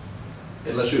got.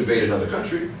 Unless you invade another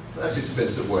country, that's an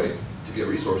expensive way to get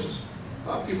resources.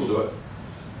 People do it.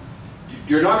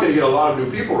 You're not going to get a lot of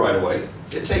new people right away.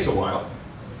 It takes a while.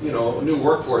 You know, a new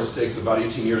workforce takes about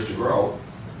 18 years to grow,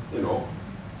 you know.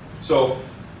 So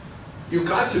you've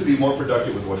got to be more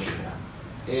productive with what you have.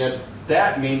 And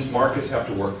that means markets have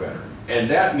to work better. And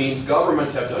that means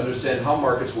governments have to understand how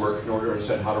markets work in order to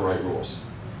understand how to write rules.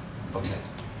 Okay.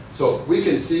 So we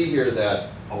can see here that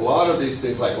a lot of these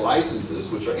things like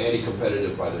licenses, which are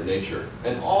anti-competitive by their nature,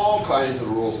 and all kinds of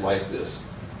rules like this,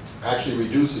 actually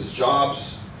reduces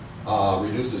jobs,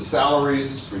 reduces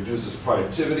salaries, reduces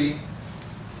productivity.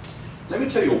 Let me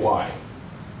tell you why,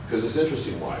 because it's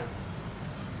interesting why.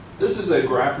 This is a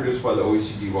graph produced by the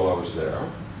OECD while I was there,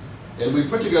 and we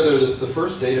put together the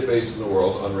first database in the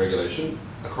world on regulation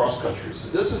across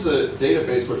countries. This is a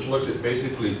database which looked at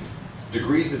basically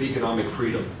degrees of economic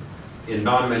freedom in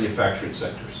non-manufacturing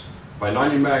sectors. By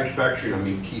non-manufacturing, I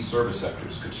mean key service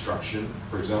sectors, construction,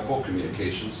 for example,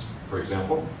 communications, for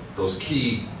example, those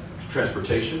key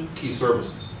transportation, key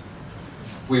services.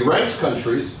 We ranked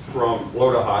countries from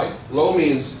low to high. Low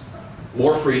means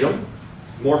more freedom.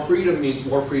 More freedom means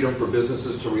more freedom for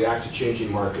businesses to react to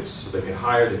changing markets. So they can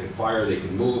hire, they can fire, they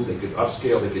can move, they could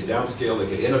upscale, they could downscale, they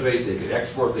could innovate, they could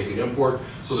export, they could import.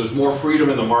 So there's more freedom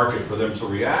in the market for them to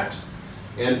react.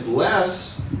 And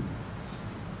less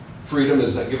freedom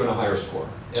is given a higher score.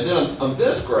 And then on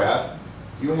this graph,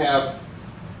 you have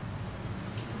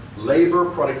labor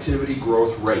productivity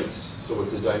growth rates. So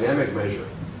it's a dynamic measure.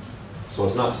 So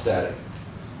it's not static.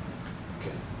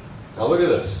 Okay. Now look at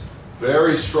this.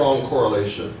 Very strong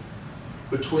correlation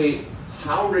between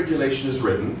how regulation is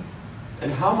written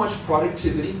and how much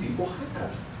productivity people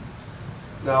have.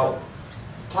 Now,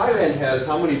 Thailand has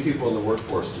how many people in the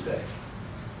workforce today?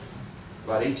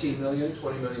 About 18 million,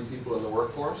 20 million people in the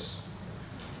workforce.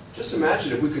 Just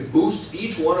imagine if we could boost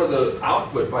each one of the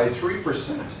output by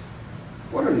 3%.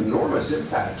 What an enormous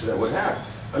impact that would have.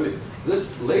 I mean,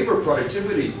 this labor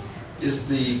productivity is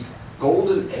the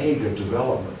golden egg of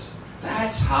development.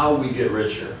 That's how we get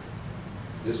richer,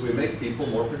 is we make people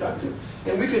more productive.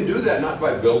 And we can do that not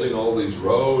by building all these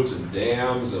roads and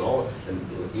dams and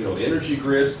you know, energy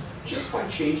grids, just by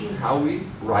changing how we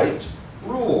write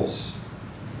rules.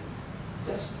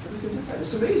 We can do that.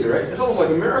 It's amazing, right? It's almost like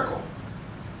a miracle.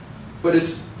 But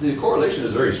the correlation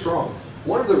is very strong.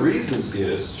 One of the reasons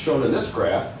is shown in this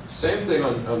graph, same thing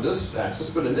on this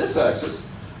axis, but in this axis,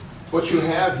 what you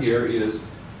have here is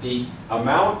the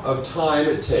amount of time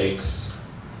it takes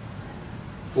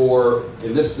for,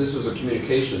 and this was a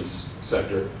communications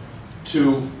sector,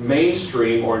 to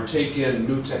mainstream or take in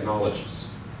new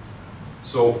technologies.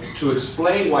 So to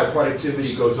explain why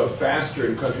productivity goes up faster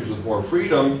in countries with more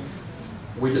freedom,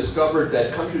 we discovered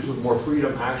that countries with more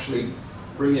freedom actually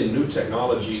bring in new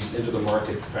technologies into the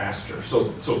market faster.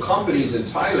 So companies in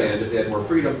Thailand, if they had more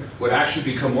freedom, would actually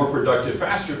become more productive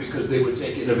faster because they would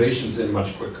take innovations in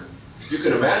much quicker. You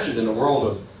can imagine in a world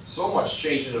of so much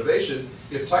change and innovation,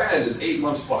 if Thailand is 8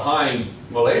 months behind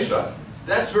Malaysia,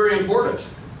 that's very important.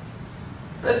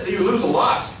 You lose a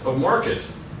lot of market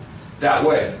that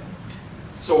way.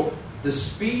 So the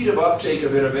speed of uptake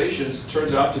of innovations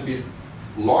turns out to be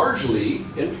largely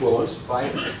influenced by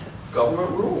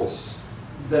government rules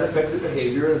that affect the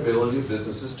behavior and ability of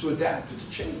businesses to adapt and to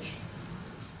change.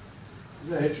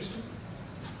 Isn't that interesting?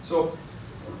 So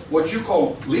what you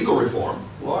call legal reform,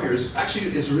 lawyers, actually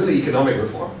is really economic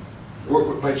reform.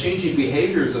 By changing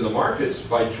behaviors in the markets,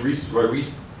 by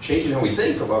changing how we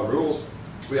think about rules,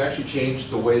 we actually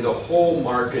changed the way the whole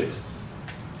market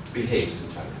behaves in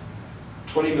Thailand.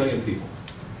 20 million people.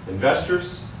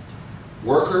 Investors,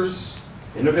 workers,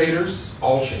 innovators,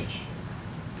 all change.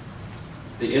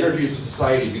 The energies of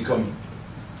society become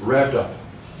revved up.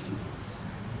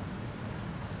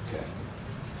 Okay.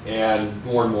 And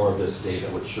more of this data,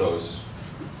 which shows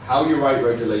how you write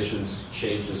regulations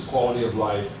changes quality of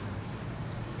life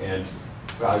and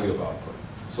value of output.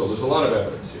 So there's a lot of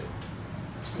evidence here.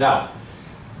 Now,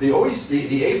 the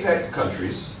APEC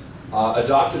countries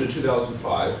adopted in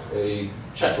 2005 a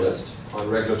checklist on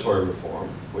regulatory reform,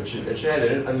 which had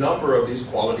in it a number of these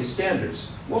quality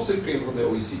standards, mostly came from the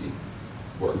OECD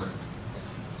work.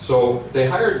 So they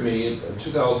hired me in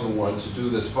 2001 to do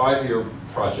this 5-year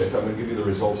project. I'm going to give you the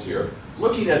results here.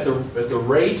 Looking at the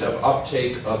rate of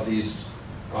uptake of these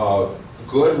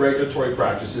good regulatory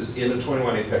practices in the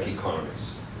 21 APEC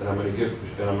economies. And I'm going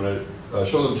to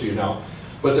show them to you now.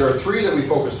 But there are 3 that we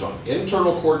focused on.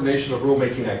 Internal coordination of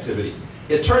rulemaking activity.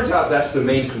 It turns out that's the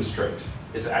main constraint.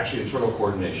 It's actually internal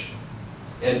coordination.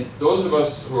 And those of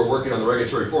us who are working on the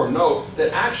regulatory reform know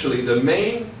that actually the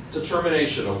main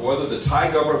determination of whether the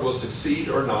Thai government will succeed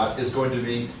or not is going to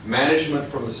be management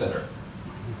from the center.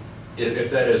 If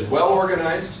that is well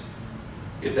organized,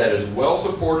 if that is well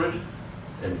supported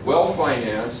and well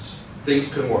financed,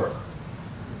 things can work.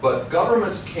 But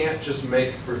governments can't just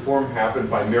make reform happen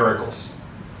by miracles.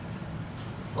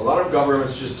 A lot of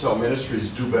governments just tell ministries,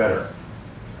 do better.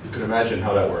 You can imagine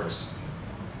how that works.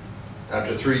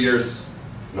 After 3 years,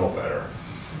 no better.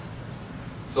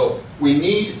 So we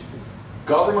need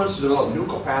governments to develop new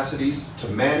capacities to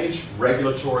manage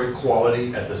regulatory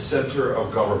quality at the center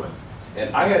of government.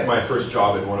 And I had my first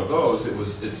job in one of those.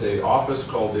 It's an office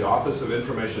called the Office of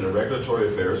Information and Regulatory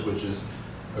Affairs, which is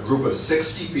a group of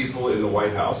 60 people in the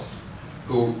White House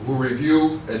who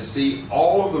review and see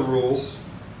all of the rules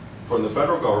from the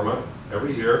federal government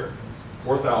every year,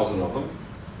 4,000 of them,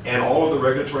 and all of the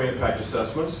regulatory impact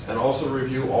assessments, and also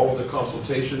review all of the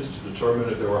consultations to determine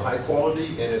if they were high quality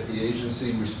and if the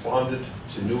agency responded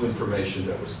to new information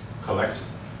that was collected.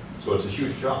 So it's a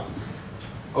huge job.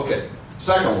 Okay,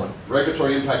 second one,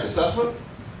 regulatory impact assessment.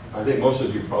 I think most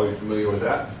of you are probably familiar with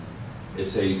that.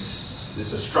 It's a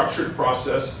structured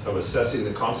process of assessing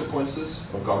the consequences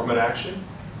of government action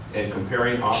and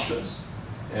comparing options.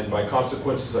 And by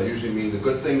consequences, I usually mean the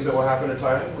good things that will happen in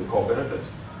Thailand, we call benefits,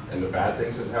 and the bad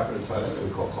things that happen in Thailand that we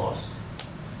call costs.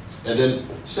 And then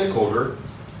stakeholder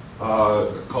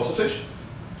consultation.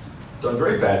 Done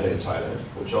very badly in Thailand,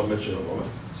 which I'll mention in a moment.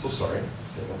 So sorry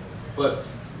to say that. But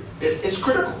it's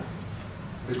critical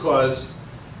because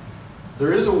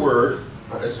there is a word,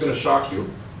 it's going to shock you,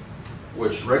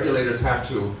 which regulators have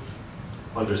to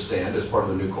understand as part of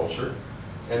the new culture,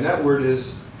 and that word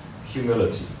is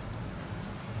humility.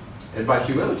 And by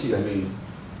humility, I mean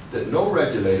that no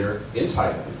regulator in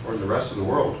Thailand or in the rest of the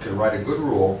world can write a good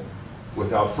rule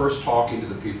without first talking to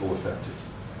the people affected.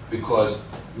 Because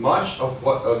much of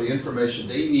the information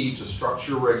they need to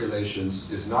structure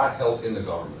regulations is not held in the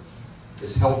government.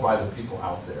 It's held by the people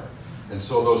out there. And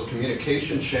so those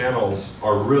communication channels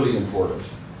are really important.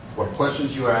 What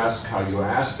questions you ask, how you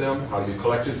ask them, how you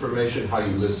collect information, how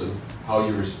you listen, how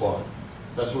you respond.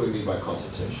 That's what we mean by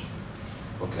consultation.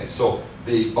 Okay, so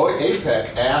the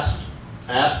APEC asked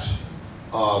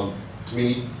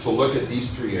me to look at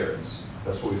these 3 areas.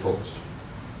 That's what we focused on.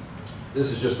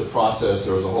 This is just the process.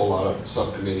 There was a whole lot of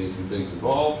subcommittees and things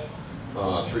involved.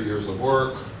 3 years of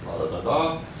work,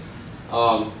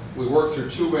 we worked through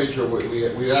 2 major,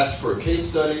 we asked for case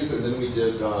studies, and then we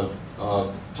did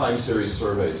time series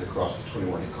surveys across the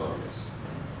 21 economies.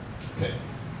 Okay,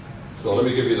 so let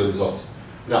me give you the results.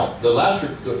 Now, the last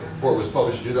report was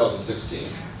published in 2016,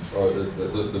 or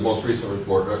the most recent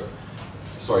report,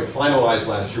 sorry, finalized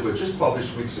last year, but just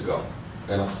published weeks ago.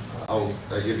 And I'll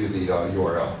give you the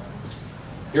URL.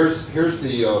 Here's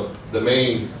the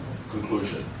main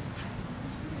conclusion.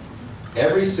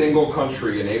 Every single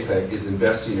country in APEC is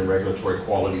investing in regulatory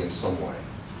quality in some way.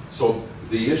 So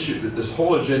the issue, this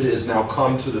whole agenda is now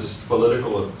come to this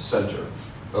political center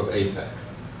of APEC.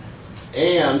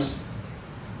 And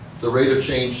the rate of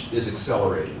change is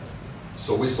accelerating.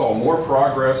 So we saw more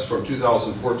progress from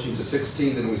 2014 to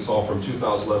 16 than we saw from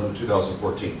 2011 to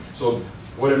 2014. So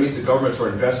what it means is governments are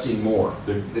investing more.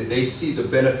 They see the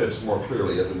benefits more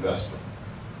clearly of investment.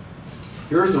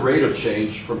 Here's the rate of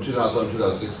change from 2011 to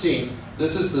 2016.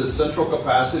 This is the central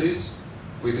capacities.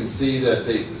 We can see that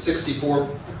the 64%,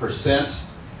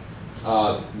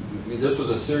 this was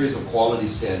a series of quality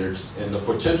standards, and the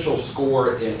potential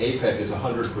score in APEC is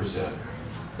 100%.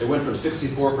 They went from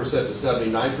 64% to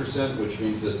 79%, which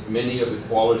means that many of the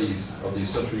qualities of these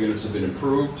central units have been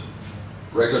improved.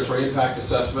 Regulatory impact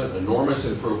assessment, enormous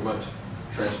improvement.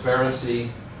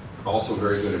 Transparency, also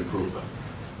very good improvement.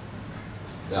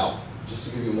 Now, just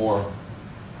to give you more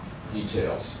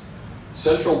details.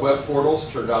 Central web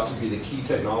portals turned out to be the key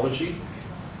technology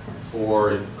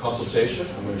for consultation.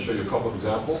 I'm going to show you a couple of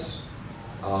examples.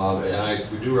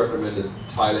 We do recommend that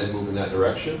Thailand move in that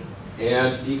direction.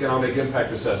 And economic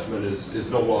impact assessment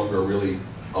is no longer really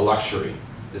a luxury.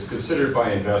 It's considered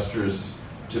by investors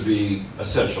to be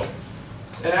essential.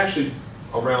 And actually,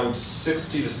 around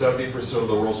 60 to 70% of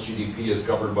the world's GDP is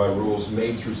governed by rules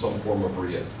made through some form of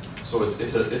RIA. So it's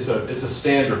a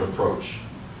standard approach.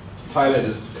 Thailand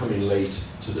is coming late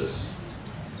to this.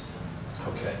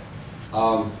 Okay.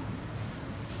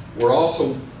 We're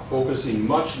also focusing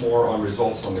much more on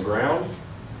results on the ground.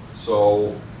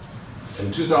 So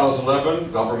in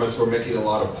 2011, governments were making a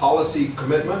lot of policy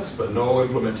commitments, but no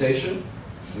implementation.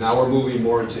 Now we're moving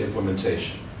more into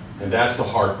implementation. And that's the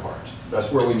hard part.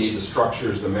 That's where we need the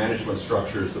structures, the management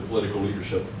structures, the political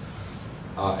leadership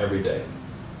every day.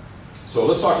 So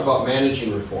let's talk about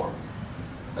managing reform.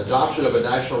 Adoption of a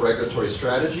national regulatory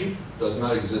strategy does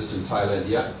not exist in Thailand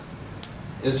yet.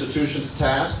 Institutions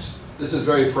tasked. This is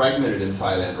very fragmented in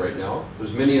Thailand right now.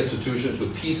 There's many institutions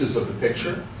with pieces of the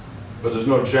picture, but there's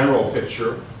no general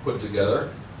picture put together.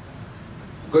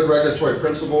 Good regulatory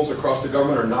principles across the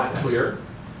government are not clear.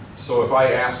 So if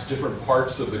I ask different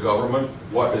parts of the government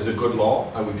what is a good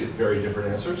law, I would get very different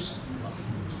answers.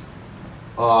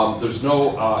 There's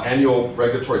no annual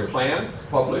regulatory plan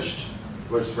published,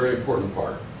 which is a very important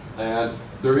part. And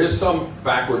there is some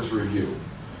backwards review.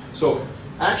 So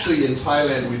actually in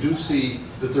Thailand we do see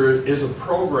that there is a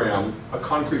program, a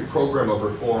concrete program of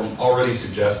reform already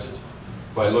suggested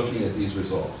by looking at these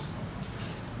results.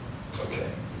 Okay.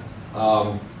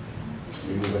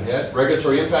 We move ahead.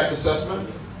 Regulatory impact assessment.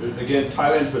 Again,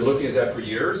 Thailand's been looking at that for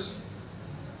years,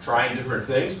 trying different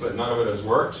things, but none of it has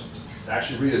worked.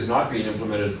 Actually, RIA is not being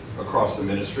implemented across the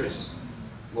ministries.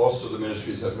 Most of the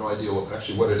ministries have no idea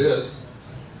what it is.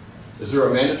 Is there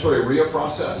a mandatory RIA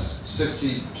process?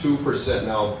 62%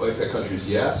 now, APEC countries,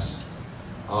 yes,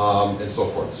 and so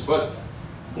forth. But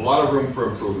a lot of room for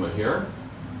improvement here.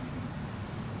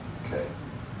 Okay.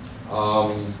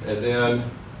 And then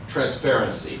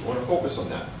transparency. I want to focus on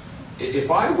that.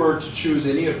 If I were to choose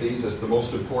any of these as the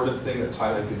most important thing that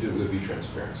Thailand could do, it would be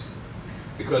transparency.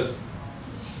 Because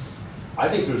I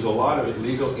think there's a lot of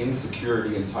legal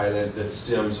insecurity in Thailand that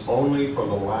stems only from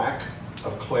the lack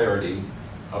of clarity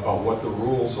about what the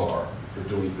rules are for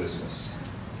doing business.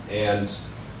 And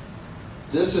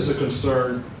this is a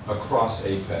concern across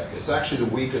APEC. It's actually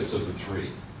the weakest of the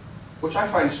three, which I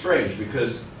find strange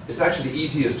because it's actually the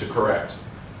easiest to correct.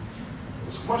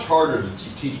 It's much harder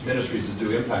to teach ministries to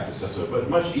do impact assessment, but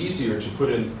much easier to put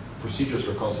in procedures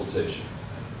for consultation.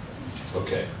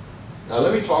 Okay. Now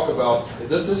let me talk about,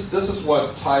 this is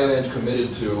what Thailand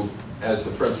committed to as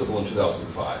the principle in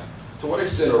 2005. To what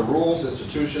extent are rules,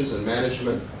 institutions, and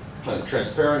management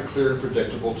transparent, clear, and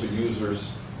predictable to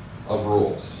users of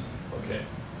rules? Okay.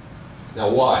 Now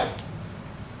why?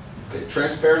 Okay,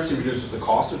 transparency reduces the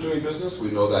cost of doing business.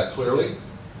 We know that clearly.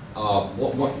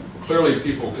 Clearly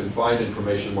people can find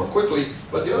information more quickly,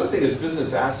 but the other thing is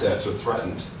business assets are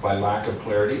threatened by lack of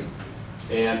clarity,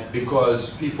 and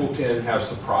because people can have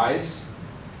surprise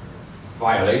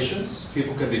violations,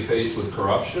 people can be faced with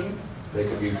corruption, they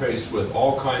can be faced with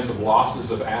all kinds of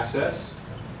losses of assets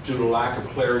due to lack of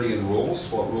clarity in rules,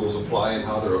 what rules apply and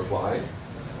how they're applied.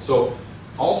 So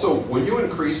also, when you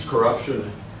increase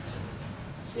corruption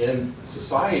in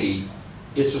society,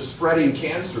 it's a spreading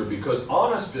cancer because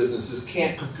honest businesses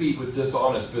can't compete with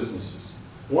dishonest businesses.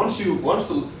 Once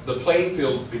the playing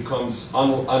field becomes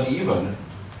uneven,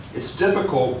 it's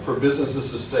difficult for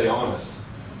businesses to stay honest.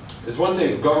 It's one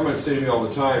thing governments say to me all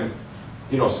the time,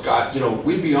 you know, Scott, you know,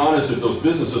 we'd be honest if those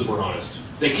businesses were honest.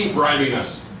 They keep bribing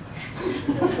us.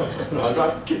 No, I'm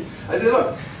not kidding. I say,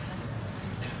 look,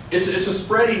 it's a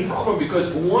spreading problem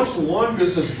because once one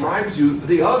business bribes you,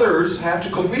 the others have to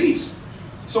compete.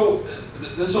 So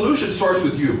the solution starts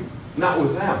with you, not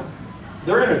with them.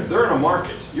 They're in a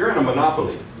market. You're in a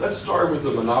monopoly. Let's start with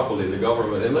the monopoly, the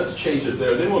government, and let's change it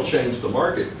there. Then we'll change the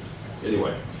market.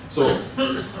 Anyway, so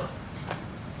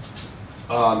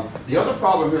the other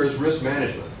problem here is risk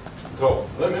management. So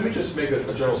let me just make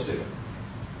a general statement.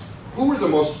 Who are the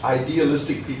most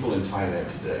idealistic people in Thailand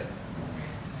today?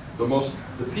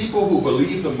 The people who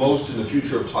believe the most in the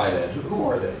future of Thailand, who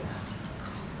are they?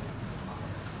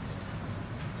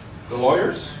 The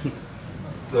lawyers?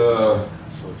 The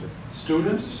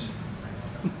students?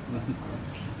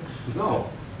 No,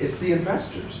 it's the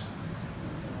investors.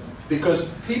 Because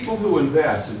people who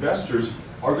invest, investors,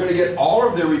 are going to get all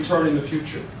of their return in the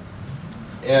future.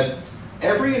 And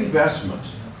every investment,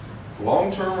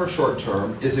 long-term or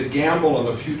short-term, is a gamble on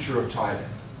the future of Thailand.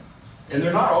 And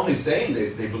they're not only saying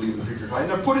they believe in the future of Thailand,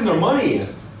 they're putting their money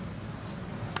in.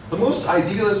 The most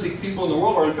idealistic people in the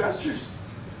world are investors.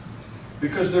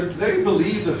 Because they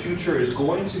believe the future is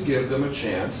going to give them a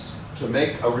chance to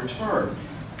make a return.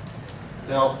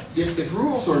 Now, if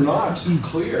rules are not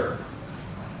clear,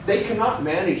 they cannot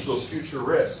manage those future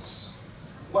risks.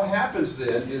 What happens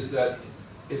then is that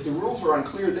if the rules are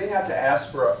unclear, they have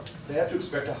to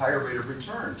expect a higher rate of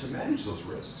return to manage those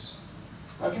risks.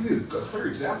 I'll give you a clear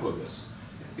example of this.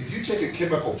 If you take a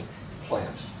chemical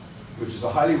plant, which is a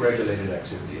highly regulated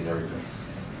activity and everything,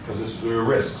 because there are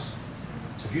risks.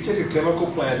 If you take a chemical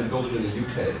plant and build it in the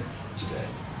UK today,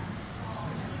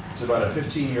 it's about a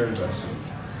 15-year investment,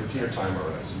 15-year time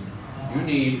horizon. You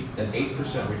need an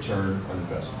 8% return on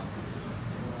investment.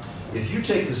 If you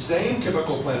take the same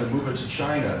chemical plant and move it to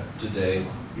China today,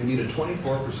 you need a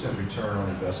 24% return on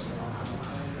investment.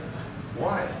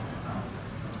 Why?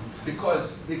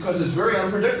 Because it's very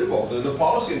unpredictable. The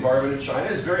policy environment in China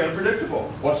is very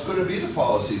unpredictable. What's going to be the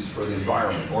policies for the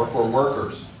environment, or for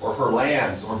workers, or for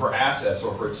lands, or for assets,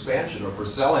 or for expansion, or for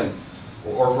selling,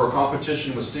 or for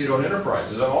competition with state-owned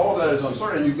enterprises? And all of that is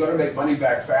uncertain, and you've got to make money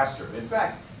back faster. In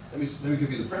fact, let me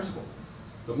give you the principle.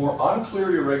 The more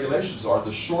unclear your regulations are,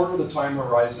 the shorter the time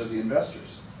horizon of the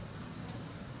investors,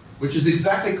 which is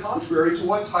exactly contrary to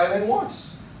what Thailand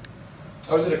wants.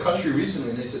 I was in a country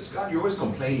recently and they said, Scott, you're always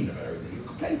complaining about everything. You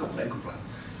complain.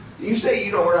 And you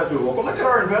say, we're not doing well, but look at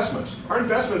our investment. Our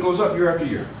investment goes up year after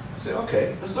year. I said,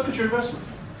 okay, let's look at your investment.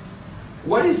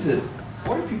 What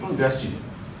are people investing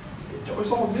in? It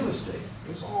was all real estate.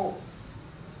 It was all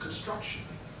construction.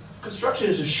 Construction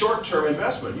is a short-term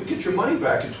investment. You get your money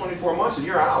back in 24 months and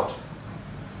you're out.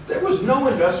 There was no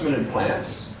investment in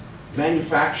plants,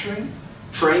 manufacturing,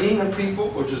 training of people,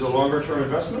 which is a longer-term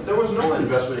investment. There was no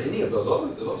investment in any of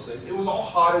those things. It was all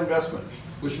hot investment,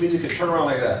 which means you could turn around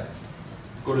like that,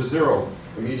 go to zero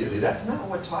immediately. That's not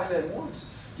what Thailand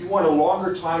wants. You want a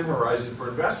longer time horizon for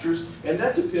investors, and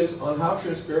that depends on how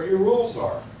transparent your rules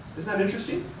are. Isn't that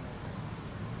interesting?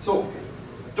 So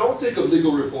don't think of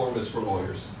legal reform as for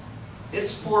lawyers.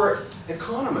 It's for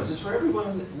economists. It's for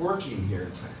everyone working here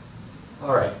in Thailand.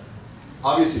 All right.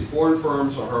 Obviously, foreign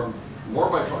firms are harmed more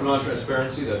by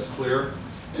non-transparency, that's clear.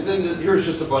 And then here's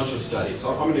just a bunch of studies.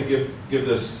 I'm going to give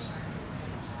this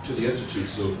to the Institute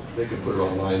so they can put it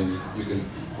online. You can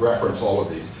reference all of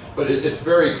these. But it's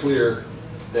very clear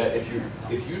that if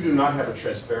you do not have a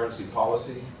transparency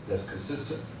policy that's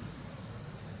consistent,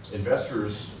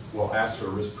 investors will ask for a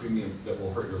risk premium that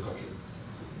will hurt your country.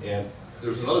 And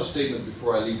there's another statement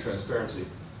before I leave transparency.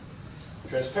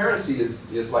 Transparency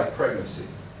is like pregnancy,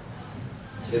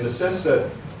 in the sense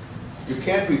that you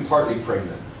can't be partly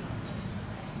pregnant.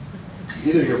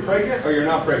 Either you're pregnant or you're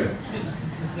not pregnant.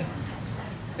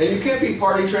 And you can't be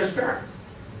partly transparent.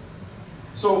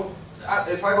 So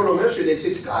if I go to a ministry, they say,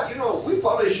 Scott, we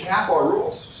publish half our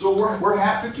rules. So we're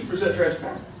 50%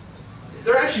 transparent.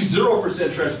 They're actually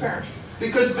 0% transparent.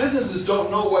 Because businesses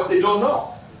don't know what they don't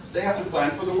know. They have to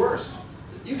plan for the worst.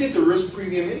 You get the risk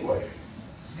premium anyway.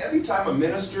 Every time a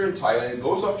minister in Thailand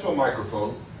goes up to a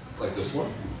microphone, like this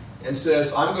one, and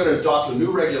says, I'm going to adopt a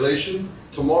new regulation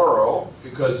tomorrow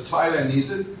because Thailand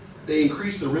needs it, they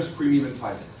increase the risk premium in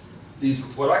Thailand. These,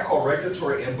 what I call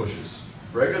regulatory ambushes,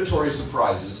 regulatory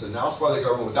surprises announced by the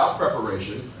government without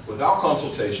preparation, without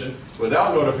consultation,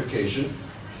 without notification,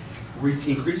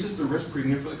 increases the risk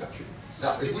premium for the country.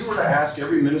 Now, if we were to ask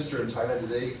every minister in Thailand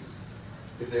today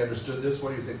if they understood this, what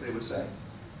do you think they would say?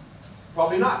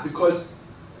 Probably not, because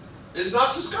it's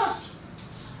not discussed.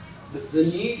 The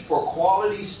need for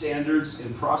quality standards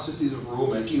in processes of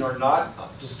rulemaking are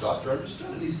not discussed or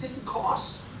understood, and these hidden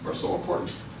costs are so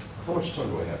important. How much time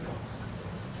do I have now?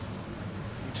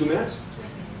 2 minutes?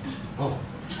 Oh.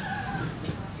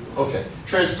 Okay,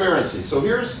 transparency. So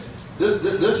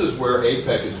this is where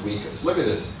APEC is weakest. Look at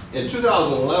this. In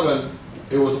 2011,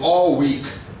 it was all weak,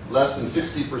 less than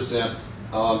 60%.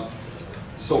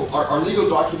 So are legal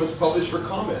documents published for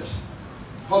comment?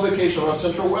 Publication on a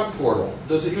central web portal?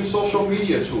 Does it use social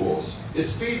media tools?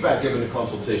 Is feedback given to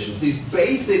consultations? These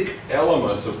basic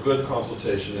elements of good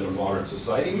consultation in a modern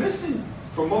society missing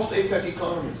from most APEC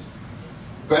economies.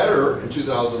 Better in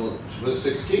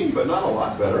 2016, but not a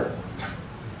lot better.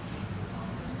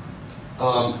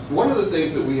 One of the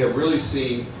things that we have really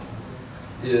seen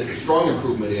strong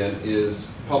improvement in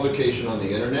is publication on the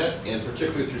internet, and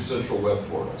particularly through central web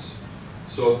portals.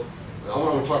 So I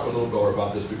want to talk a little more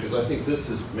about this because I think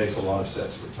this makes a lot of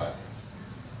sense for Thailand.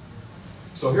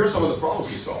 So here are some of the problems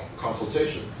we saw.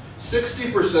 Consultation.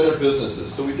 60% of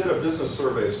businesses, so we did a business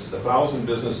survey of 1,000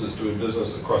 businesses doing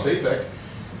business across APEC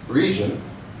region,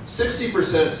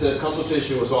 60% said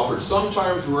consultation was offered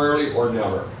sometimes, rarely, or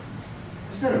never.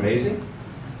 Isn't that amazing?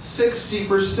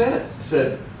 60%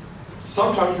 said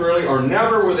sometimes, rarely, or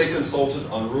never were they consulted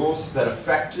on rules that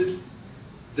affected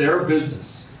their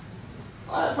business.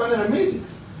 I find that amazing.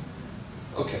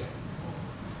 Okay.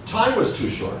 Time was too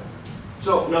short.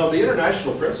 So now the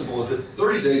international principle is that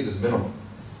 30 days is minimum.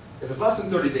 If it's less than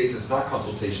 30 days, it's not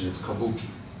consultation, it's kabuki.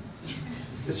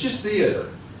 It's just theater.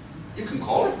 You can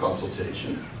call it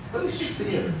consultation, but it's just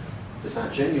theater. It's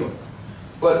not genuine.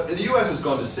 But the US has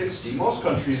gone to 60. Most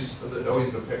countries, the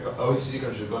OECD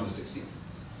countries have gone to 60.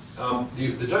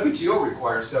 The WTO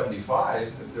requires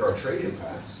 75 if there are trade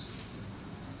impacts.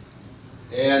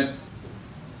 And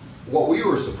what we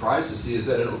were surprised to see is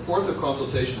that in a fourth of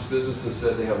consultations, businesses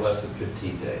said they have less than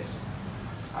 15 days.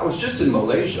 I was just in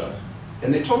Malaysia,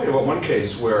 and they told me about one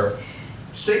case where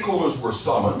stakeholders were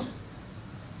summoned,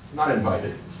 not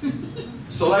invited,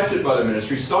 selected by the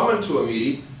ministry, summoned to a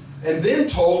meeting, and then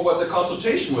told what the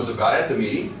consultation was about at the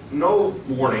meeting, no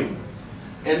warning,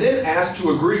 and then asked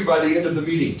to agree by the end of the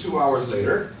meeting, 2 hours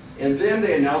later, and then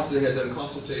they announced they had done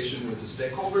consultation with the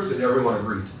stakeholders and everyone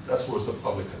agreed. That's what was the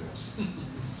public announcement.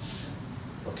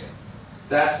 Okay,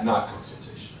 that's not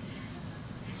consultation.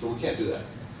 So we can't do that.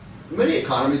 Many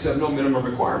economies have no minimum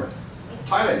requirement.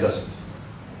 Thailand doesn't.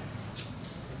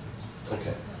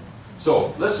 Okay,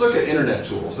 so let's look at internet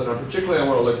tools, and particularly I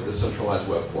want to look at the centralized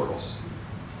web portals.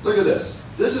 Look at this.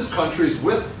 This is countries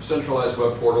with centralized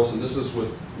web portals, and this is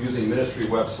with using ministry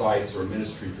websites or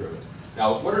ministry-driven.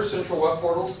 Now, what are central web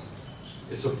portals?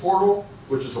 It's a portal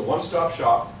which is a one-stop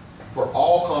shop for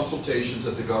all consultations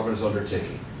that the government is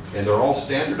undertaking. And they're all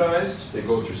standardized. They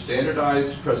go through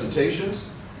standardized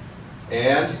presentations,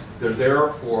 and they're there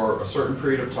for a certain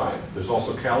period of time. There's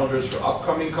also calendars for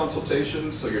upcoming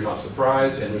consultations, so you're not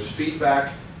surprised, and there's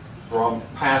feedback from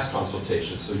past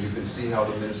consultations, so you can see how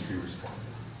the ministry responded.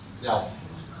 Now,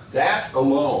 that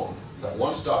alone, that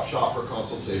one-stop shop for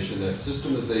consultation, that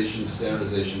systemization,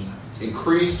 standardization,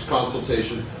 increased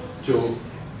consultation to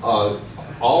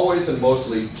always and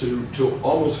mostly to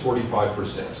almost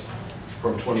 45%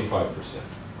 from 25%.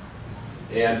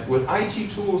 And with IT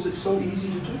tools, it's so easy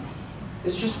to do.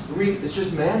 It's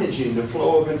just managing the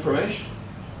flow of information,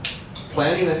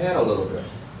 planning ahead a little bit.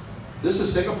 This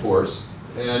is Singapore's,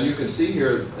 and you can see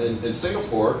here in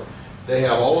Singapore, they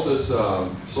have all of this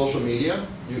social media,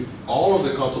 all of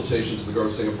the consultations of the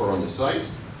government of Singapore on the site,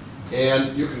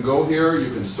 and you can go here,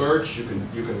 you can search, you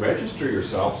can register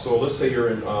yourself. So let's say you're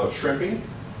in shrimping.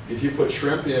 If you put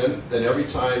shrimp in, then every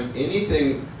time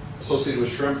anything associated with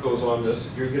shrimp goes on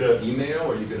this, you get an email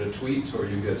or you get a tweet or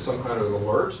you get some kind of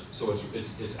alert, so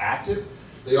it's active.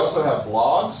 They also have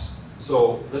blogs.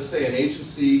 So let's say an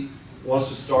agency wants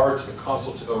to start a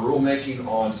rulemaking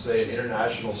on, say, an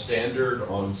international standard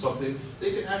on something,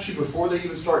 they can actually, before they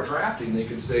even start drafting, they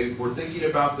can say, we're thinking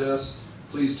about this,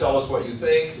 please tell us what you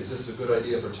think. Is this a good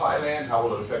idea for Thailand? How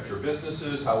will it affect your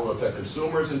businesses? How will it affect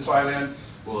consumers in Thailand?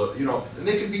 Will it, and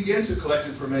they can begin to collect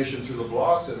information through the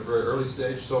blogs at a very early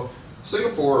stage. So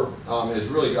Singapore has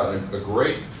really gotten a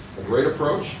great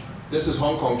approach. This is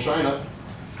Hong Kong, China,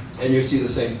 and you see the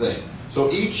same thing.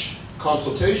 So each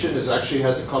consultation actually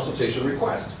has a consultation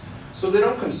request. So they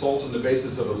don't consult on the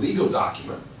basis of a legal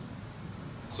document.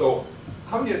 So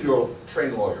how many of you are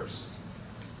trained lawyers?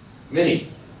 Many.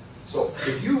 So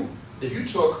if you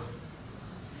took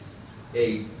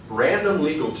a random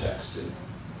legal text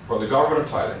from the government of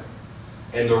Thailand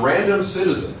and the random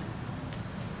citizen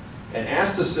and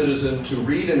asked the citizen to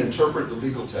read and interpret the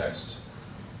legal text,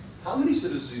 how many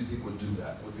citizens do you think would do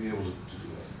that, would be able to do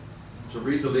that? To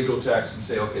read the legal text and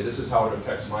say, okay, this is how it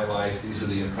affects my life, these are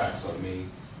the impacts on me,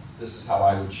 this is how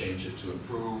I would change it to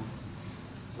improve.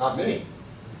 Not many.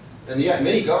 And yet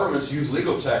many governments use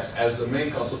legal text as the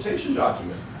main consultation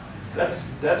document.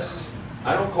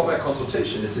 I don't call that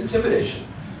consultation, it's intimidation.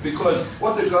 Because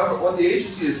what the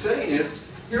agency is saying is,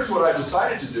 here's what I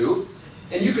decided to do,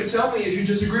 and you can tell me if you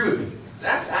disagree with me.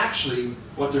 That's actually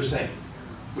what they're saying.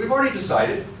 We've already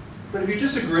decided, but if you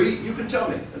disagree, you can tell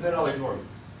me, and then I'll ignore you.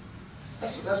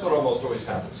 That's what almost always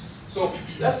happens. So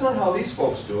that's not how these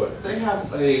folks do it. They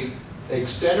have a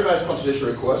standardized consultation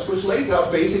request which lays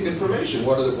out basic information.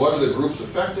 What are the groups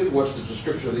affected? What's the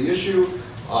description of the issue?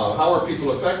 How are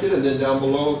people affected? And then down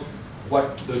below,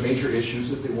 what the major issues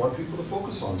that they want people to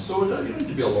focus on. So you don't need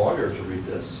to be a lawyer to read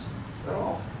this at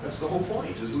all. That's the whole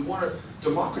point, is we want to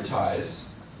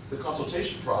democratize the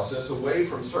consultation process away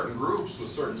from certain groups with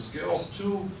certain skills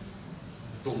to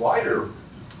the wider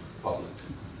public.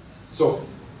 So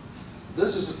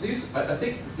I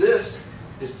think this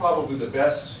is probably the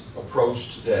best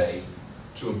approach today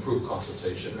to improve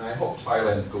consultation, and I hope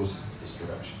Thailand goes this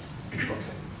direction.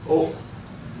 Okay. Oh,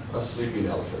 a sleeping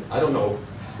elephant. I don't know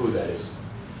who that is.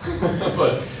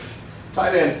 But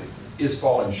Thailand is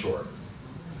falling short.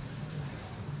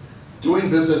 Doing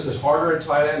business is harder in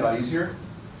Thailand, not easier.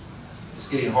 It's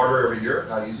getting harder every year,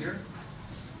 not easier.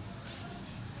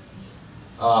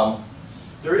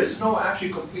 There is no actually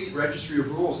complete registry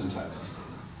of rules in Thailand.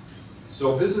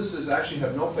 So businesses actually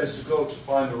have no place to go to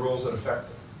find the rules that affect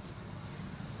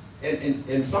them.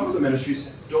 And some of the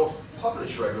ministries don't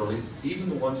publish regularly, even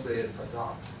the ones they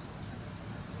adopt.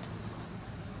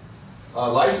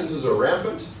 Licenses are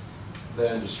rampant,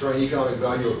 then destroying economic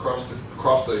value across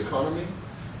the economy.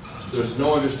 There's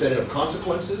no understanding of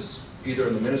consequences, either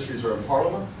in the ministries or in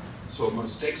Parliament, so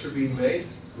mistakes are being made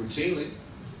routinely.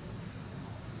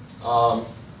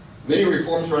 Many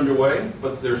reforms are underway,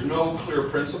 but there's no clear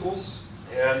principles,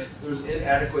 and there's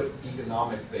inadequate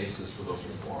economic basis for those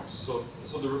reforms. So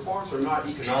the reforms are not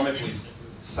economically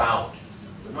sound.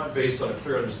 They're not based on a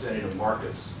clear understanding of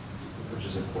markets, which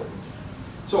is important.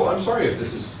 So I'm sorry if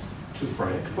this is too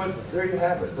frank, but there you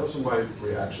have it. Those are my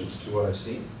reactions to what I've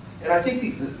seen. And I think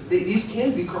these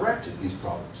can be corrected, these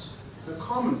problems. They're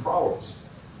common problems.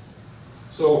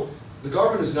 So the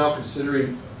government is now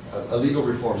considering a legal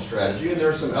reform strategy, and there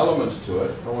are some elements to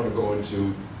it. I want to go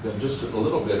into them just a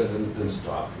little bit and then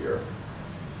stop here.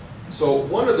 So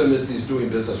one of them is these doing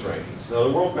business rankings. Now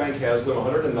the World Bank has them.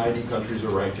 190 countries are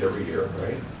ranked every year,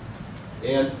 right?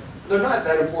 And they're not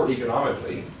that important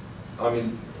economically. I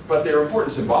mean, but they're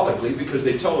important symbolically because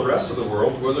they tell the rest of the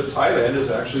world whether Thailand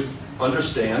actually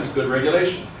understands good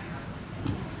regulation.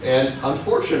 And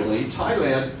unfortunately,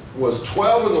 Thailand was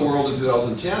 12 in the world in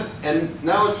 2010, and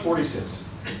now it's 46.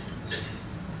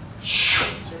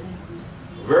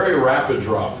 Very rapid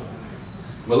drop.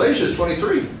 Malaysia is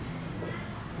 23.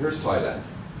 Here's Thailand,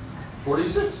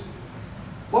 46.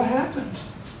 What happened?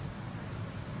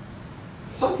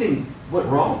 Something went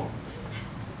wrong.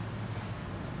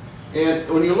 And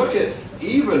when you look at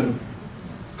even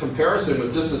comparison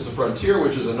with Distance to Frontier,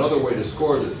 which is another way to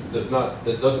score this,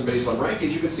 that doesn't based on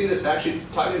rankings, you can see that actually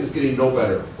Thailand is getting no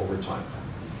better over time,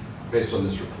 based on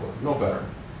this report. No better.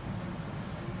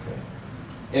 Okay.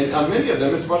 And on many of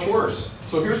them, it's much worse.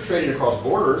 So here's trading across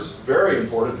borders, very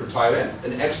important for Thailand,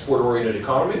 an export-oriented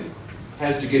economy,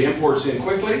 has to get imports in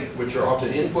quickly, which are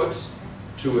often inputs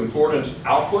to important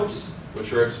outputs,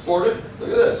 which are exported. Look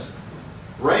at this.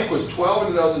 Rank was 12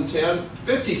 in 2010,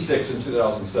 56 in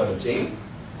 2017,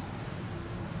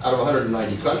 out of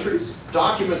 190 countries.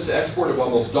 Documents to export have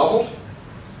almost doubled.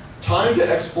 Time to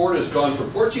export has gone from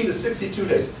 14 to 62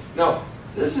 days. Now,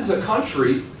 this is a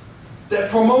country that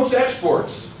promotes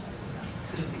exports.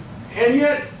 And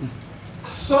yet,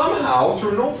 somehow,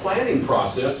 through no planning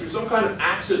process, through some kind of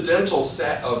accidental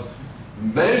set of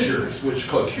measures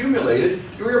which accumulated,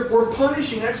 we're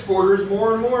punishing exporters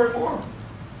more and more and more.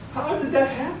 How did that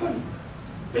happen?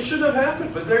 It shouldn't have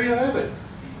happened, but there you have it.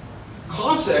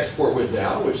 Cost to export went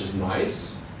down, which is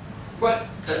nice, but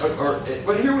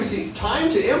here we see time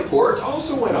to import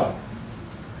also went up.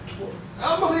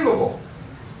 Unbelievable.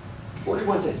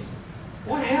 41 days.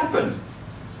 What happened?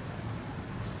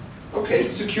 Okay,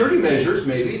 security measures,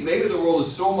 maybe the world is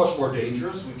so much more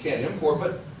dangerous we can't import,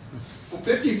 but for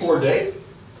 54 days?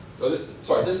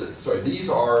 These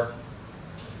are,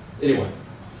 anyway,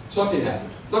 something happened.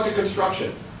 Look at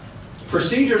construction.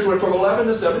 Procedures went from 11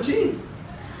 to 17.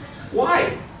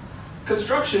 Why?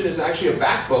 Construction is actually a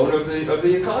backbone of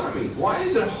the economy. Why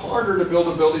is it harder to build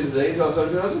a building today than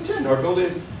 2010?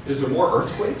 Is there more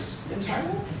earthquakes in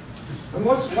Thailand? And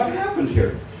what happened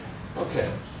here?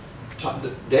 Okay.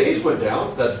 Days went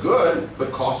down, that's good,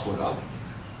 but costs went up.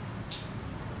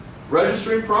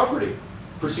 Registering property.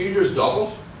 Procedures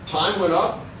doubled, time went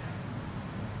up,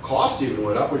 cost even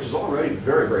went up, which is already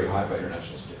very, very high by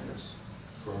international standards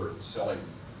for selling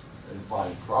and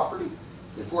buying property.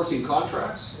 Enforcing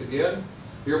contracts, again,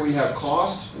 here we have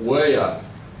cost way up.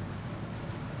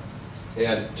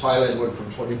 And Thailand went from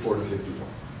 24 to 51.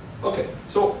 Okay,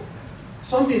 so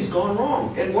something's gone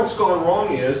wrong. And what's gone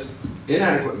wrong is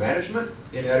inadequate management,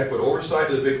 inadequate oversight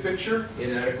of the big picture,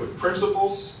 inadequate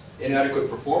principles, inadequate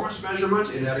performance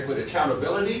measurement, inadequate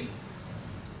accountability.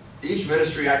 Each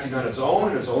ministry acting on its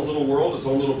own, in its own little world, its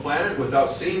own little planet, without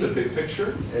seeing the big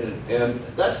picture, and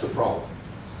that's the problem.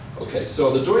 Okay,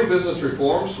 so the doing business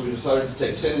reforms, we decided to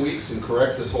take 10 weeks and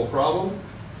correct this whole problem.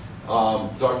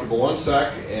 Dr.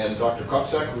 Bawansak and Dr.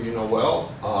 Kopsak, who you know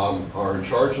well, are in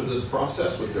charge of this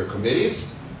process with their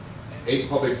committees. 8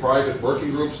 public-private working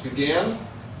groups began,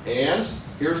 and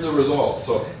Here's the result.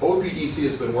 So OPDC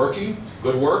has been working.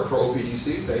 Good work for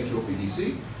OPDC. Thank you,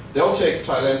 OPDC. They'll take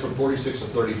Thailand from 46 to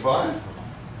 35.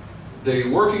 The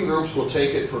working groups will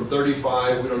take it from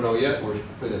 35, we don't know yet, we're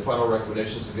putting the final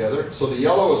recommendations together. So the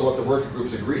yellow is what the working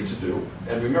groups agreed to do,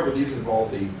 and remember these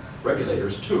involve the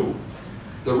regulators too.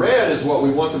 The red is what we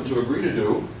want them to agree to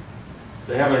do.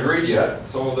 They haven't agreed yet.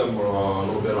 Some of them are a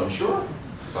little bit unsure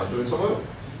about doing some of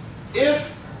it.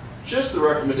 If just the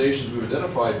recommendations we've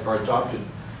identified are adopted,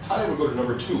 Thailand would go to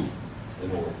number 2 in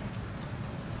the world.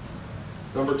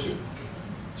 Number 2.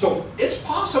 So it's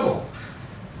possible.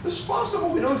 It's possible.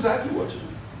 We know exactly what to do.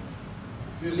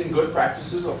 Using good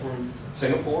practices from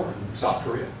Singapore and South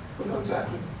Korea. We know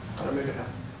exactly how to make it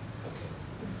happen.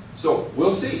 Okay. So we'll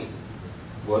see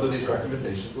whether these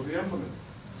recommendations will be implemented.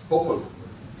 Hopefully.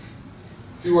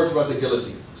 A few words about the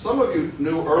guillotine. Some of you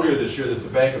knew earlier this year that the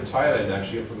Bank of Thailand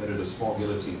actually implemented a small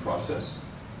guillotine process,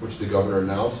 which the governor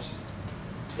announced,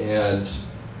 and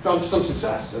found some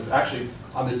success. And actually,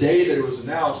 on the day that it was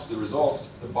announced, the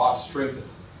results, the baht strengthened.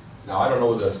 Now, I don't know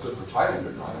whether that's good for Thailand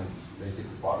or not. I may think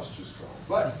the baht is too strong.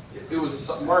 But it was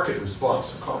a market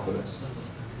response of confidence.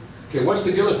 Okay, what's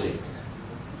the guillotine?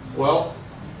 Well,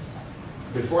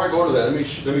 before I go to that, let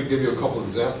me give you a couple of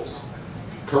examples.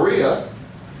 Korea,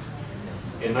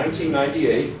 in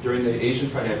 1998, during the Asian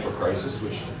financial crisis,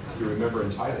 which you remember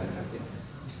in Thailand,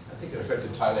 I think it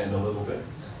affected Thailand a little bit.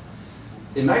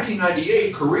 In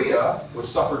 1998, Korea, which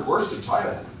suffered worse than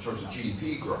Thailand in terms of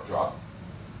GDP drop,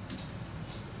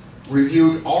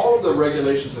 reviewed all of the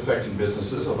regulations affecting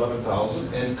businesses,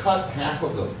 11,000, and cut half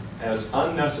of them as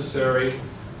unnecessary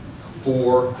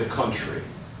for the country,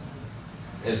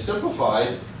 and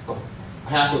simplified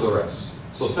half of the rest.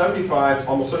 So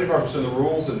almost 75% of the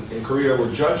rules in Korea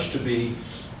were judged to be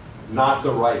not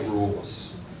the right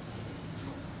rules.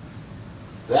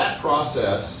 That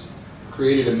process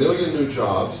created 1 million new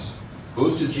jobs,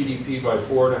 boosted GDP by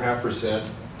 4.5%,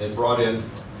 and brought in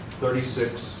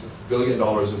 $36 billion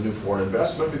of new foreign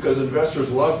investment because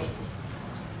investors loved it.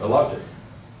 They loved it.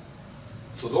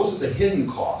 So those are the hidden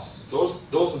costs. Those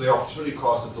are the opportunity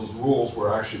costs that those rules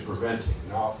were actually preventing.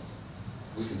 Now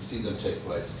we can see them take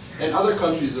place. And other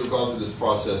countries that have gone through this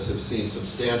process have seen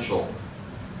substantial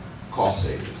cost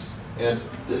savings. And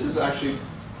this is actually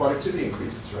productivity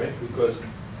increases, right? Because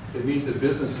it means that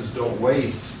businesses don't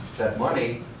waste that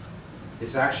money.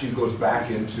 It actually goes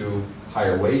back into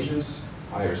higher wages,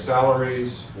 higher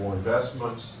salaries, more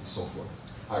investment, and so forth.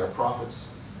 Higher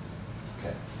profits.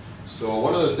 Okay. So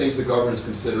one of the things the government is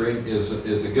considering is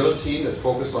a guillotine that's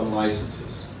focused on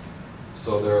licenses.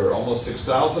 So there are almost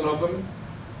 6,000 of them.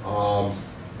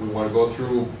 We want to go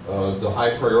through the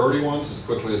high priority ones as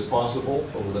quickly as possible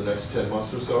over the next 10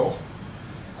 months or so,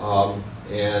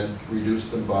 and reduce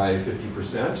them by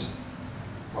 50%.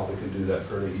 Probably can do that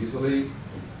fairly easily,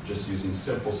 just using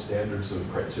simple standards of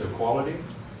criteria quality,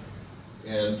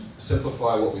 and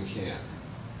simplify what we can.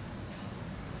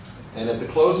 And at the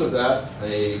close of that,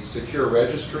 a secure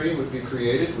registry would be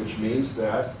created, which means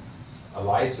that a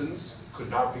license could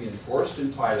not be enforced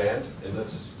in Thailand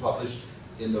unless it's published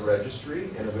in the registry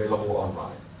and available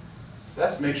online.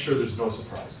 That makes sure there's no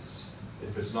surprises.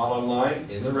 If it's not online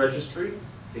in the registry,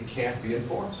 it can't be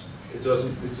enforced. It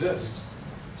doesn't exist.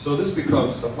 So this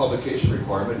becomes a publication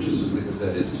requirement, just as the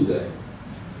Gazette is today.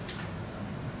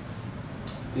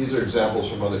 These are examples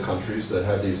from other countries that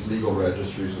have these legal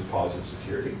registries with positive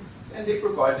security, and they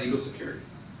provide legal security.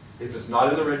 If it's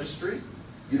not in the registry,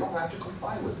 you don't have to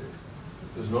comply with it.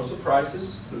 There's no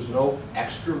surprises, there's no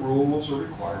extra rules or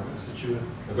requirements that you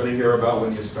are going to hear about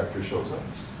when the inspector shows up.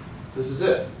 This is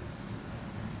it.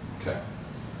 Okay.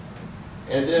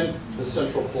 And then the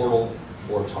central portal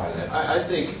for Thailand. I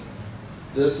think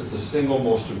this is the single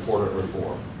most important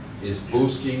reform, is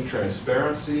boosting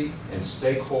transparency and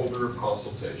stakeholder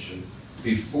consultation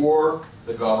before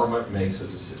the government makes a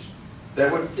decision.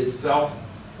 That would itself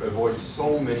avoid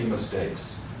so many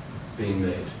mistakes being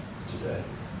made today.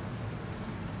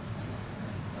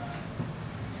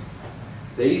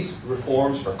 These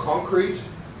reforms are concrete,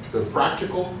 they're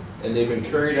practical, and they've been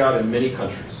carried out in many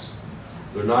countries.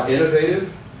 They're not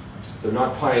innovative, they're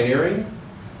not pioneering,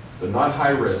 they're not high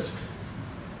risk.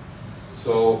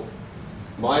 So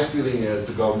my feeling is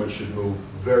the government should move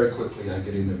very quickly on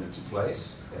getting them into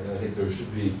place, and I think there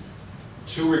should be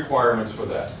 2 requirements for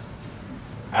that.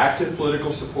 Active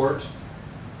political support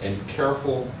and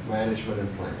careful management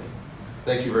and planning.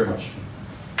 Thank you very much.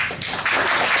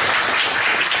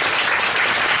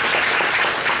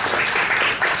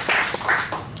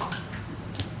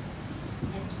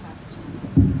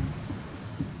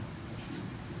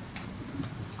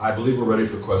 I believe we're ready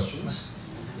for questions.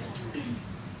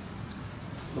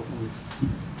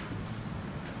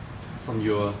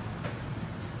 your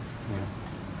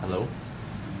hello.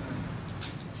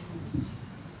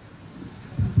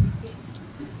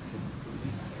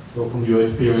 So from your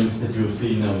experience that you've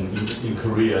seen in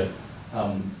Korea,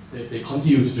 they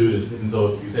continue to do this, even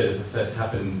though you said the success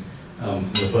happened from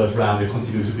the first round. They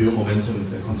continue to build momentum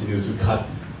and continue to cut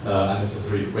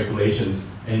unnecessary regulations.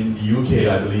 In the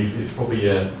UK, I believe it's probably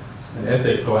an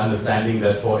ethics or understanding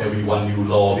that for every one new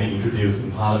law being introduced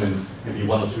in Parliament, maybe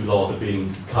one or two laws are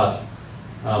being cut.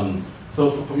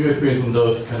 So from your experience from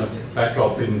those kind of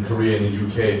backdrops in Korea and the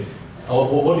UK,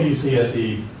 what do you see as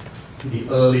the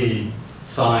early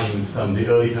signs, the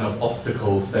early kind of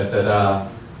obstacles that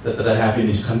have in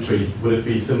each country? Would it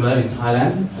be similar in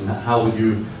Thailand? And how would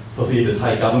you foresee the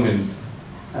Thai government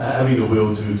having the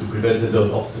will to prevent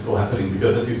those obstacles happening?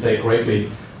 Because as you say correctly,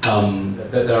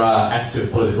 that there are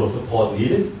active political support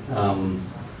needed,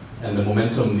 and the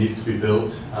momentum needs to be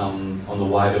built on the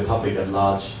wider public at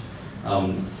large.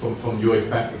 From your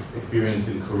experience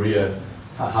in Korea,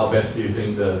 how best do you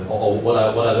think or what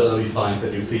are the early signs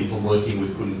that you've seen from working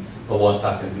with Kun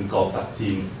Pawansak and Gopsak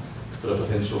team for the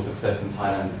potential success in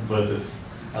Thailand versus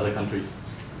other countries?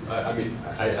 I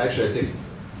think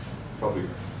probably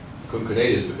Kun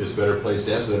Kunade is better placed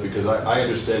to answer that, because I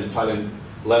understand Thailand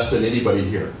less than anybody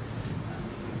here.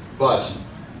 But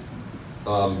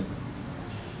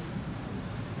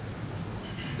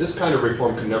this kind of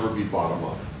reform can never be bottom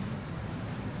up.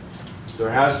 There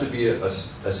has to be a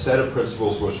set of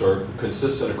principles which are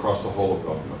consistent across the whole of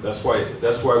government. That's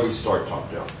why we start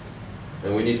top down,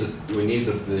 and we need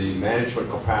the management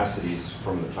capacities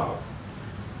from the top.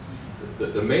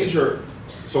 The major,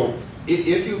 so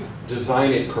if you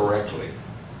design it correctly,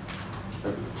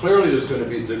 clearly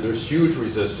there's huge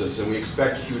resistance, and we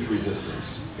expect huge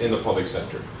resistance in the public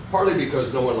sector. Partly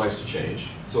because no one likes to change,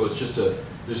 so there's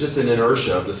just an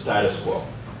inertia of the status quo,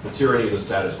 the tyranny of the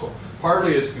status quo.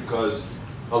 Partly it's because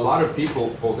a lot of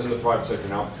people, both in the private sector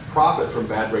now, profit from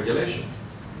bad regulation.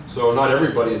 So not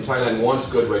everybody in Thailand wants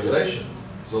good regulation.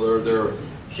 So there are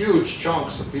huge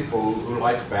chunks of people who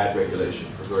like bad regulation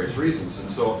for various reasons, and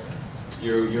so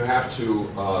you have to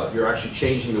you're actually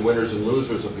changing the winners and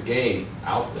losers of the game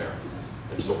out there,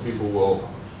 and so people will.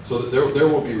 So there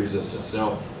will be resistance.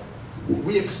 Now,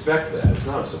 we expect that. It's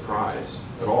not a surprise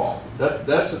at all.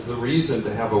 That's the reason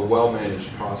to have a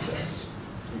well-managed process.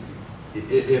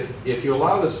 If you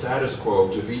allow the status quo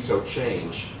to veto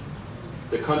change,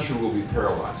 the country will be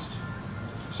paralyzed.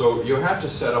 So you have to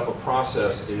set up a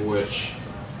process in which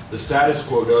the status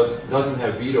quo doesn't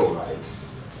have veto rights.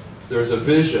 There's a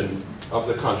vision of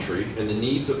the country and the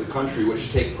needs of the country which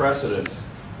take precedence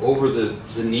over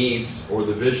the needs or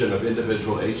the vision of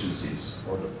individual agencies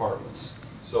or departments.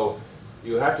 So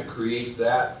you have to create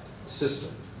that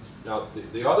system. Now,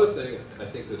 the other thing I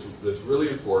think that's really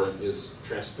important is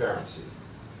transparency.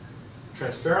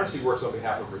 Transparency works on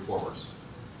behalf of reformers.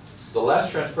 The less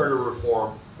transparent a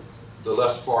reform, the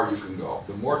less far you can go.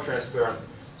 The more transparent.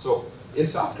 So in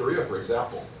South Korea, for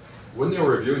example, when they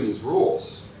were reviewing these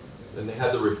rules, and they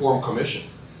had the Reform Commission,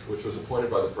 which was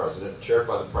appointed by the president, chaired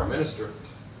by the prime minister,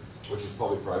 which was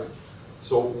public-private.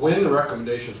 So when the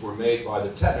recommendations were made by the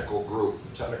technical group,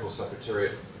 the technical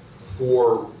secretariat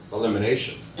for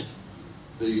elimination,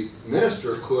 the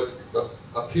minister could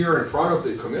appear in front of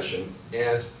the commission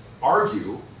and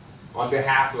argue on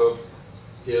behalf of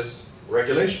his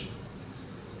regulation.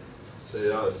 Say,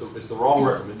 it's the wrong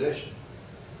recommendation.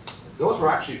 Those were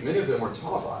actually, many of them were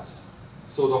televised.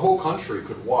 So the whole country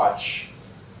could watch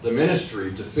the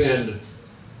ministry defend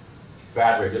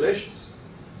bad regulations.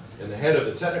 And the head of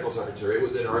the technical secretariat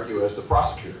would then argue as the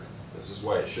prosecutor. This is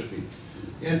why it should be.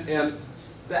 And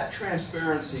that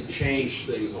transparency changed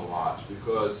things a lot,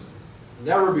 because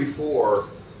never before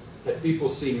had people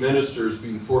seen ministers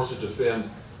being forced to defend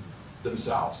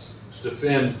themselves,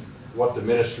 defend what the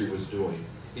ministry was doing,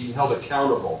 being held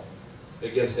accountable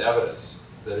against evidence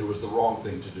that it was the wrong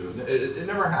thing to do. It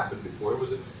never happened before. It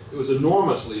was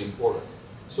enormously important.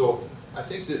 So I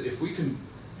think that if we can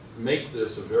make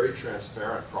this a very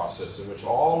transparent process in which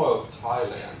all of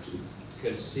Thailand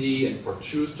can see and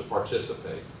choose to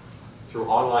participate through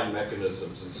online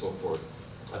mechanisms and so forth,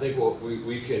 I think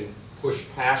we can push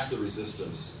past the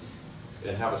resistance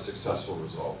and have a successful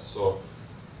result. So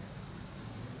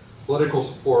political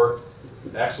support,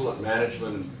 excellent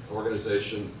management,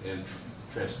 organization, and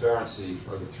transparency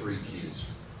are the three keys.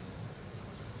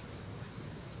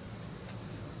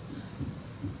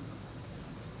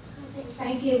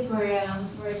 Thank you for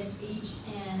the speech,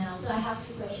 and so I have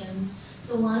two questions.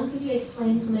 So one, could you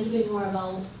explain a little bit more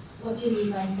about what you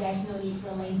mean by there's no need for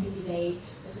a lengthy debate?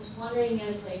 I was just wondering,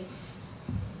 as like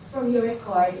from your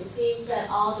record, it seems that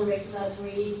all the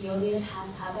regulatory deal that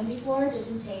has happened before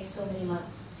doesn't take so many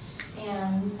months.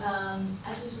 And I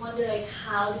just wonder, like,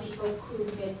 how do people cope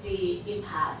with the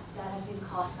impact that has been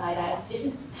caused by that? Does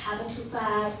it happen too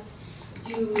fast?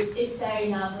 Is there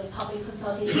enough like public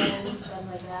consultations, stuff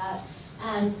like that?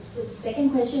 And so the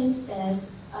second question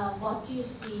is, what do you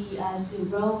see as the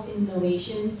role of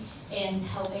innovation in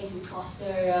helping to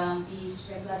foster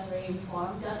these regulatory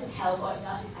reform? Does it help or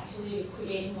does it actually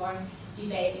create more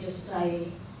debate in the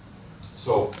society?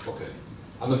 So, okay,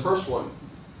 on the first one,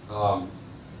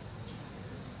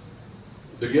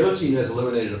 the guillotine has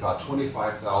eliminated about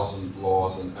 25,000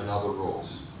 laws and other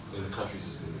rules in the countries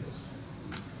as big as.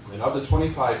 And of the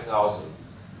 25,000,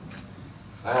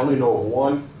 I only know of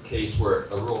one case where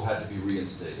a rule had to be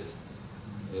reinstated.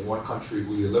 In one country,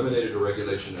 we eliminated a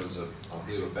regulation that was I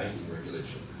believe, a banking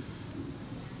regulation,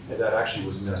 and that actually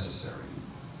was necessary.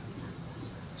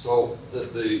 So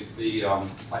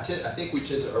I think we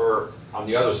tend to err on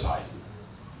the other side.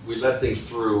 We let things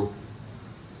through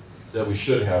that we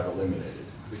should have eliminated,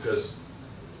 because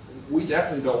we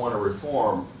definitely don't want to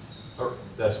reform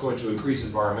that's going to increase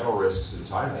environmental risks in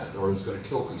Thailand or is going to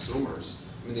kill consumers.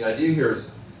 I mean, the idea here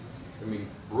is,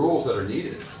 rules that are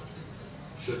needed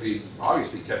should be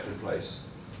obviously kept in place,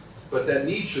 but that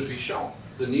need should be shown.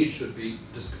 The need should be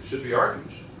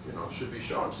argued, should be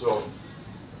shown. So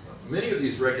many of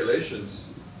these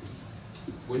regulations,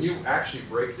 when you actually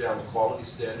break down the quality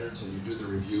standards and you do the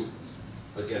review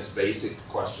against basic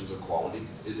questions of quality,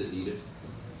 is it needed,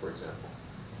 for example,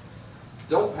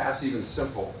 don't pass even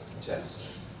simple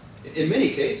tests. In many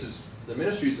cases, the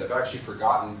ministries have actually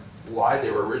forgotten why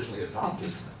they were originally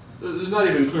adopted. It's not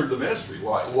even clear to the ministry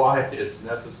why it's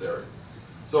necessary.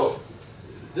 So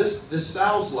this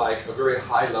sounds like a very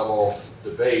high-level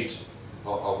debate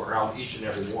around each and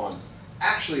every one.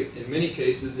 Actually, in many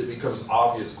cases, it becomes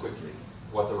obvious quickly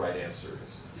what the right answer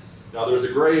is. Now, there's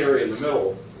a gray area in the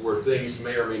middle where things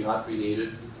may or may not be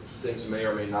needed, things may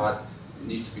or may not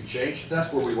need to be changed.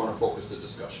 That's where we want to focus the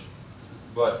discussion.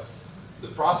 But the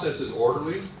process is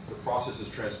orderly, the process is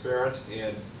transparent,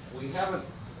 and we haven't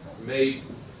made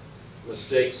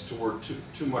mistakes toward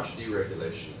too much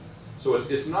deregulation. So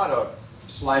it's not a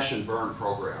slash and burn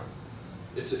program.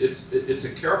 It's a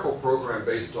careful program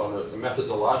based on a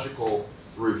methodological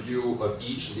review of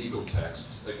each legal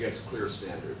text against clear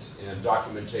standards and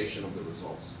documentation of the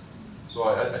results. So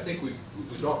I think we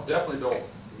definitely don't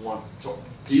want to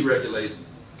deregulate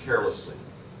carelessly,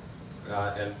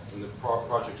 and the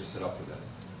project is set up for that.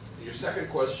 Your second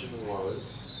question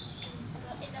was?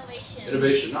 Innovation.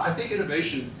 Innovation. Now, I think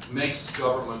innovation makes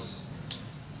governments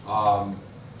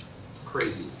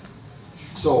crazy.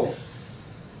 So,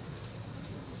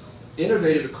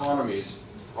 innovative economies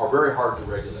are very hard to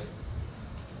regulate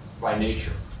by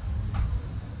nature.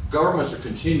 Governments are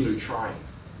continually trying,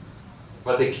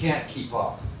 but they can't keep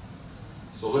up.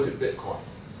 So look at Bitcoin,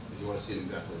 if you want to see an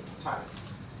example of Thailand.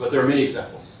 But there are many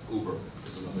examples. Uber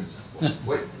is another example.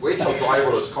 Wait till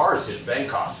driverless cars hit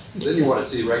Bangkok. Then you want to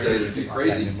see regulators get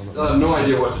crazy. They'll have no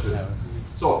idea what to do.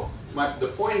 So the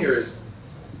point here is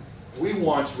we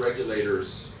want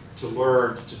regulators to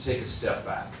learn to take a step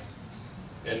back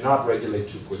and not regulate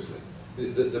too quickly.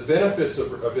 The benefits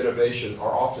of innovation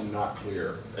are often not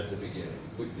clear at the beginning.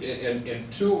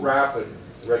 And too rapid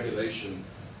regulation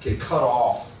can cut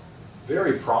off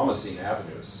very promising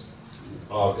avenues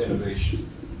of innovation.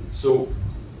 So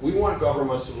we want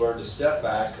governments to learn to step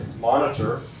back and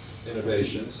monitor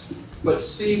innovations, but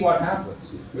see what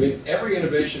happens. I mean, every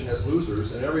innovation has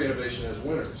losers and every innovation has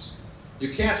winners.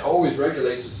 You can't always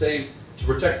regulate to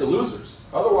protect the losers.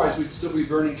 Otherwise, we'd still be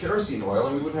burning kerosene oil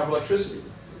and we wouldn't have electricity.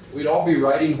 We'd all be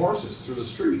riding horses through the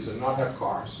streets and not have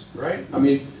cars, right? I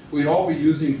mean, we'd all be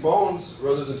using phones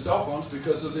rather than cell phones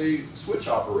because of the switch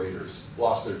operators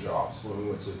lost their jobs when we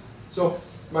went to. So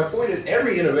my point is,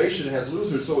 every innovation has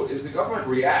losers. So if the government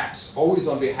reacts always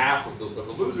on behalf of the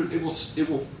losers, it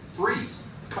will freeze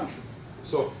the country.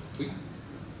 So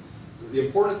the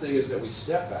important thing is that we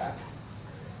step back,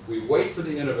 we wait for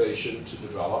the innovation to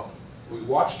develop, we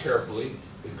watch carefully.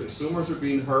 If consumers are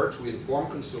being hurt, we inform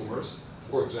consumers.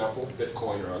 For example,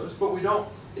 Bitcoin or others, but we don't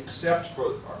accept,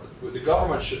 the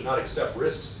government should not accept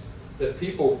risks that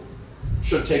people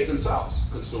should take themselves,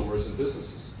 consumers and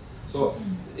businesses. So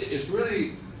it's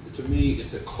really, to me,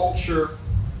 it's a culture,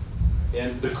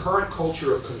 and the current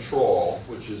culture of control,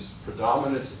 which is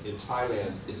predominant in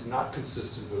Thailand, is not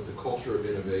consistent with the culture of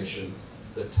innovation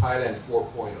that Thailand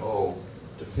 4.0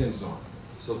 depends on.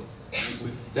 So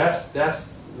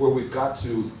that's where we've got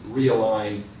to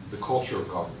realign the culture of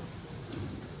government.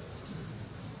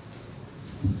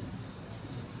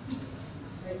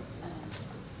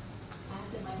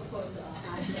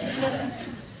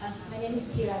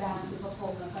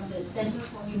 Center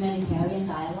for Humanitarian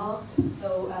Dialogue.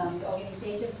 So the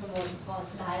organization promotes, of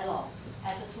course, dialogue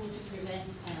as a tool to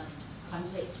prevent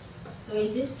conflict. So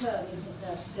in this term, in terms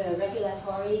of the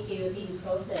regulatory guillotine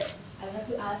process, I would like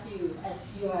to ask you,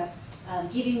 as you are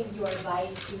giving your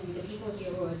advice to the people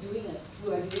here who are doing it,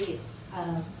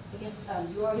 because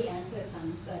you already answered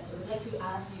some, but I would like to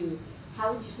ask you,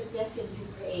 how would you suggest them to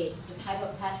create the type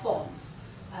of platforms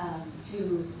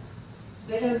to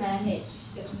better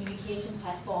manage the communication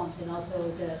platforms and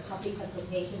also the public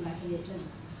consultation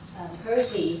mechanisms?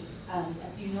 Currently,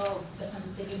 as you know,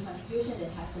 the new constitution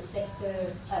that has the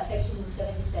section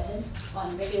 77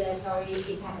 on regulatory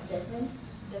impact assessment,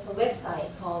 there's a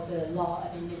website called the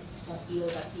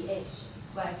lawamendment.go.th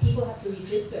where people have to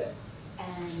register.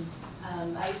 And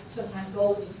I sometimes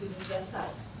go into this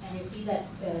website and I see that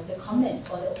the comments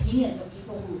or the opinions of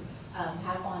people who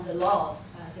have on the laws,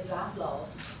 the draft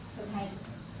laws, sometimes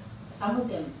some of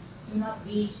them do not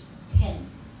reach 10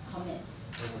 comments.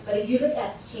 But if you look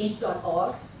at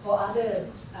change.org or other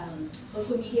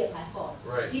social media platforms,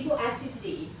 right, people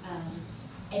actively,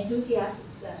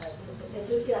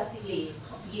 enthusiastically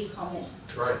give comments.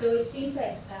 Right. So it seems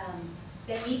like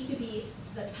there needs to be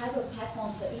the type of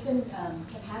platforms or even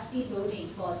capacity building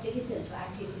for citizens, for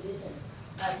active citizens,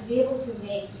 to be able to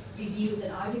make reviews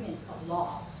and arguments of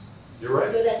laws. You're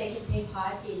right. So that they can take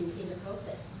part in the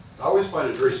process. I always find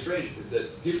it very strange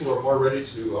that people are more ready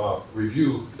to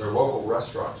review their local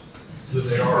restaurant than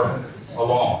they are a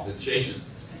law that changes.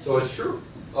 So it's true.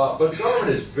 But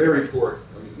government is very poor.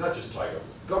 I mean, not just Thai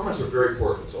government. Governments are very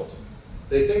poor consulting.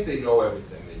 They think they know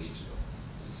everything they need to know.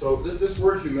 So this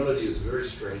word humility is a very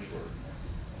strange word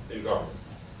in government.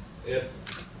 And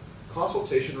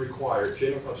consultation requires,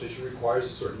 genuine consultation requires a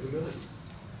certain humility.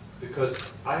 Because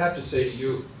I have to say to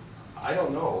you, I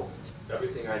don't know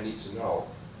everything I need to know.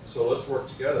 So let's work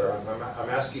together. I'm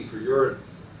asking for your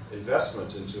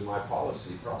investment into my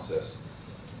policy process.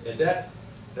 And I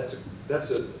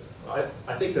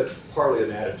think that's partly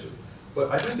an attitude. But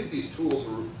I do think these tools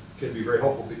can be very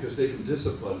helpful because they can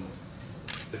discipline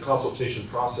the consultation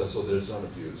process so that it's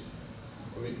unabused.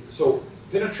 I mean, so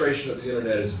penetration of the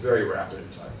internet is very rapid in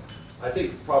Thailand. I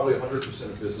think probably 100%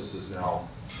 of businesses now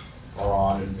are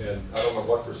on, and I don't know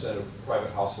what percent of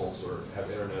private households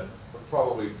have internet, but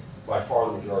probably by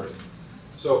far the majority.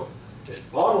 So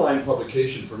online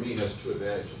publication for me has two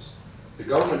advantages. The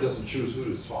government doesn't choose who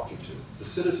it's talking to. The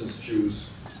citizens choose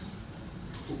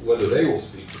whether they will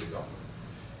speak to the government.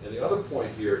 And the other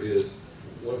point here is,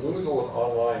 when we go with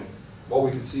online, what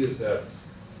we can see is that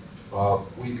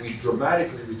we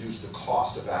dramatically reduce the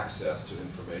cost of access to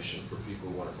information for people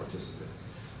who want to participate.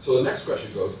 So the next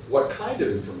question goes, what kind of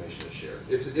information is shared?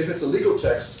 If it's a legal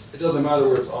text, it doesn't matter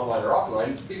whether it's online or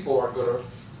offline, people aren't going to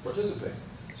participate.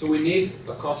 So we need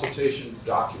a consultation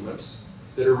documents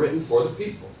that are written for the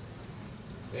people.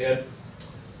 And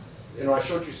I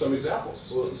showed you some examples.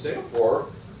 So in Singapore,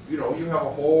 you have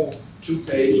a whole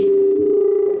 2-page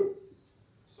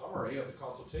summary of the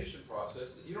consultation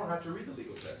process that you don't have to read the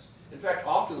legal text. In fact,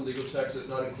 often the legal text is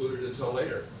not included until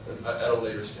later, at a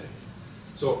later stage.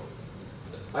 So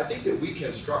I think that we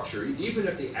can structure, even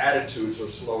if the attitudes are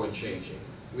slow in changing,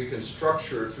 we can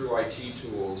structure through IT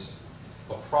tools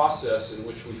a process in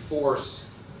which we force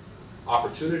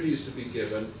opportunities to be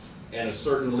given and a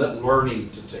certain learning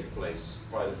to take place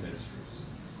by the ministries.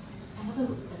 I have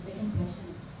a second question.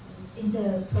 In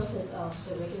the process of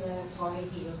the regulatory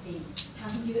guillotine, how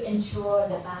do you ensure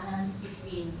the balance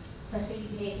between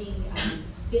facilitating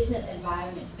business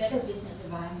environment, better business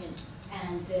environment,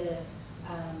 and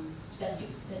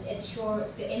ensure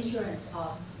the insurance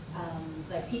of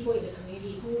like people in the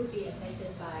community who would be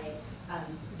affected by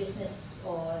business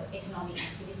or economic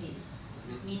activities,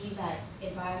 meaning that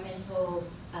environmental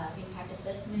impact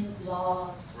assessment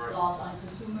laws, right, laws on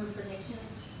consumer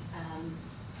protections.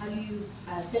 How do you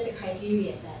set the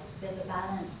criteria that there's a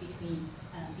balance between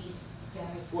these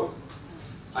various? Well,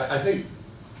 I think,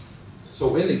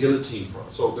 so in the guillotine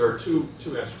process, so there are two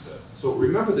answers to that. So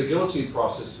remember, the guillotine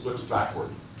process looks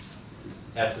backward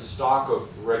at the stock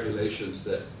of regulations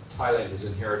that Thailand has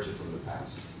inherited from the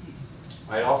past.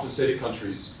 I often say to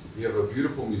countries, you have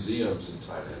beautiful museums in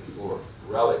Thailand full of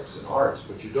relics and art,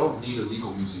 but you don't need a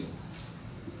legal museum.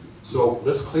 So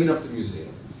let's clean up the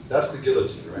museum. That's the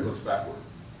guillotine, right? It looks backward.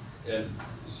 And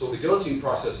so the guillotine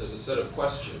process has a set of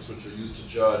questions which are used to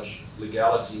judge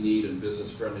legality, need, and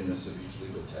business friendliness of each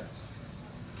legal text.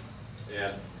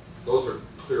 And those are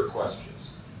clear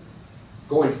questions.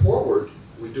 Going forward,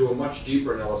 we do a much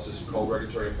deeper analysis called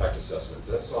regulatory impact assessment.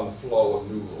 That's on the flow of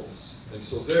new rules. And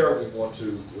so there we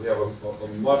have a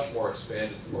much more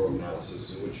expanded flow of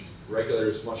analysis in which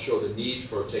regulators must show the need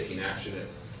for taking action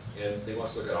and they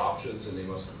must look at options and they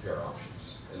must compare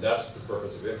options. And that's the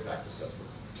purpose of impact assessment.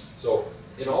 So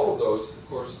in all of those, of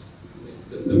course,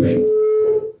 the main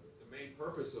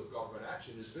purpose of government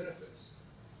action is benefits.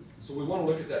 So we want to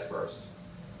look at that first.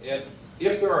 And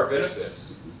if there are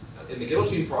benefits, in the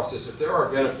guillotine process, if there are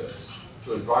benefits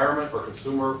to environment or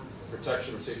consumer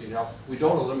protection or safety and health, we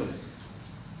don't eliminate.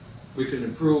 We can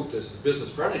improve this business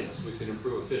friendliness, we can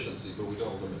improve efficiency, but we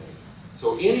don't eliminate.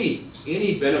 So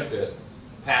any benefit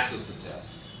passes the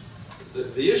test.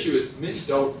 The issue is many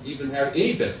don't even have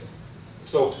any benefit.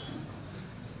 So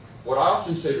what I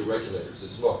often say to regulators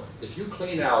is, look, if you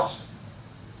clean out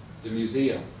the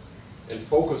museum and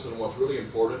focus on what's really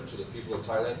important to the people of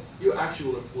Thailand, you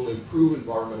actually will improve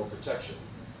environmental protection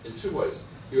in two ways.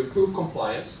 You improve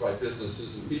compliance by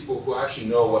businesses and people who actually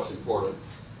know what's important,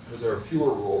 because there are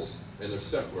fewer rules and they're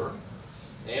simpler.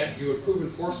 And you improve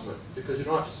enforcement because you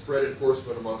don't have to spread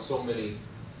enforcement among so many,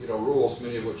 rules,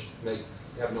 many of which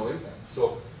have no impact.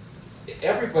 So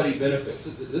everybody benefits.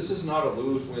 This is not a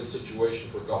lose-win situation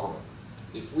for government.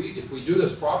 If we do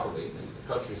this properly, and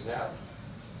the countries have,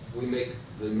 we make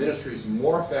the ministries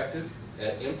more effective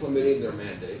at implementing their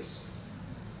mandates,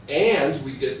 and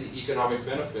we get the economic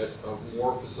benefit of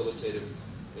more facilitated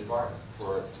environment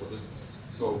for business.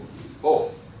 So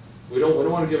both. We don't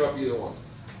want to give up either one.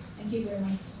 Thank you very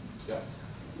much. Yeah.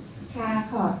 ค่ะ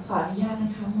ขออนุญาตน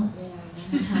ะคะหมดเวลาแล้ว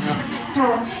นะคะค่ะ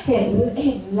เห็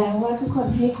นแล้วว่าทุกคน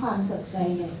ให้ความสนใจ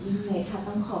อย่างยิ่งเลยค่ะ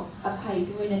ต้องขออภัย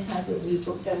ด้วยนะคะเดี๋ยวมีโป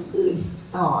รแกรมอื่น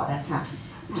ต่อนะคะ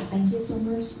Thank you so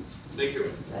much. Thank you.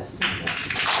 That's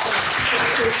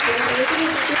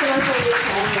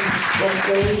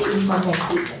very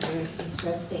informative and very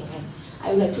interesting. And I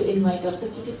would like to invite Dr.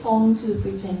 Kittipong to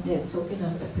present the token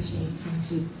of appreciation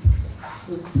to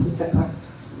Kun Sakot.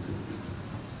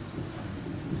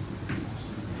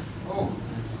 Oh,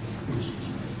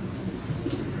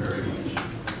 very much.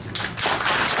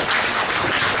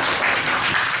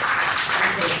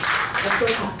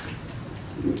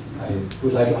 I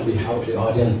would like on behalf of the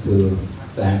audience to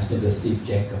thank Mr. Steve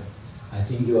Jacob. I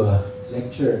think your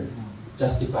lecture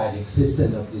justified the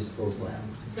existence of this program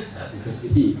because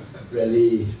we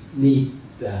really need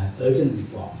urgent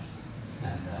reform.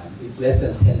 And if less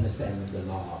than 10% of the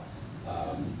law,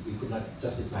 we could not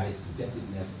justify its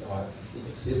effectiveness or its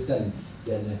existence,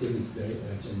 then I think it's very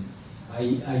urgent.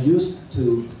 I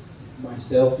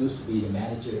myself used to be the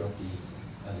manager of the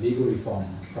legal reform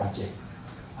project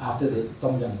after the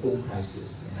Tom Yum Tung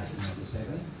crisis in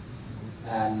 1997.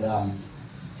 And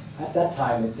at that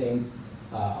time, I think,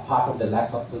 apart from the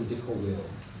lack of political will,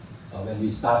 when we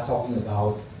start talking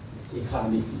about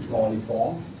economic law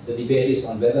reform, the debate is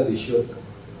on whether we should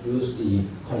use the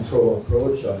control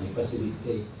approach or the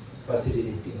facilitating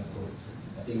approach.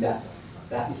 I think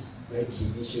that is a very key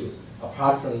issue.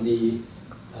 Apart from the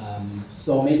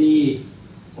so many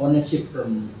ownership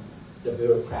from the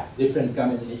bureaucrat, different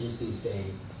government agencies, they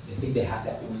think they have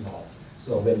their own law.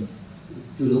 So when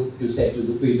when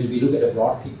we look at the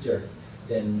broad picture,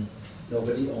 then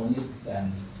nobody owns it,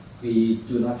 and we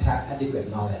do not have adequate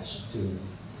knowledge to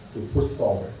put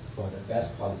forward for the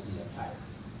best policy of Thailand.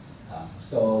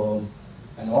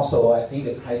 And also I think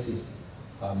the crisis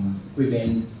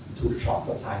remain too short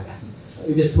for Thailand.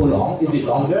 If it's too long, if it's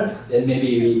longer, then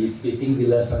maybe we think we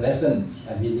learn some lesson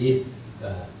and we need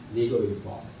legal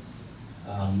reform.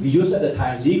 We use at the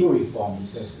time legal reform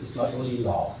because it's not only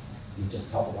law. We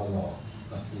just talk about law,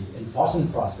 but the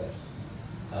enforcement process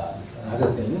is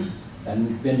another thing.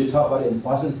 And when you talk about the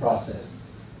enforcement process,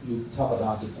 you talk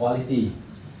about the quality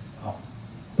of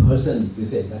person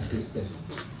within the system.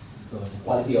 So the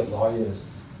quality of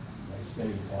lawyers is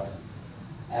very important.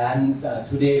 And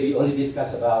today we only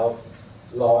discuss about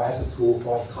law as a tool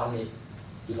for economic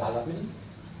development,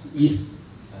 to ease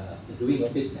the doing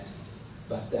of business.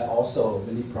 But there are also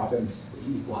many problems with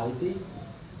inequality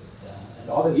and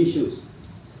other issues.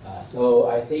 So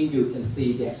I think you can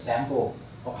see the example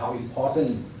of how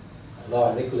important law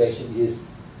and regulation is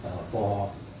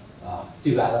for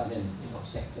development in all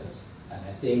sectors. And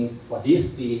I think for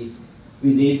this we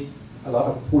need a lot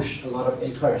of push, a lot of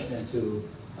encouragement to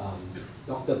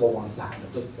Dr. Bowang-sak,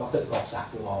 Dr. Gok-sak,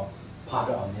 who are part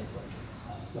of our network.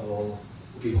 So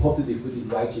we hope that we could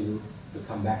invite you to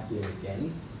come back here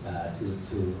again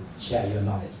to share your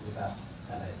knowledge with us.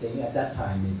 And I think at that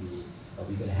time maybe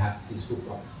we're going to have this group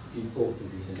of people to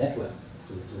be the network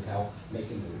to help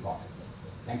making the reform.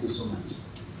 Thank you so much.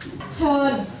 เชิ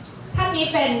ญท่านนี้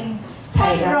เป็นท่า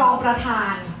นรองประธา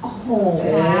นโอ้โห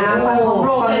ฝั่งของโร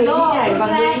เบโลรุ่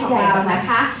นแรกของเรานะ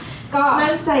คะก็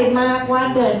มั่นใจมากว่า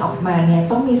เดินออกมาเนี่ย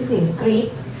ต้องมีเสียงกรี๊ด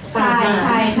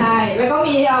ใช่แล้วก็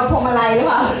มีพวงมาลัยหรือเ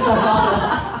ปล่า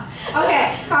โอเค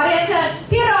ขอเรียนเชิญ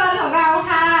พี่รณของเรา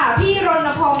ค่ะพี่รณ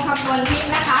พงศ์คำนวณทิพ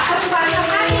ย์นะคะปัจจุบันทำ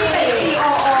หน้าที่เป็น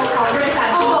COO ของบริษัท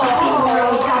COO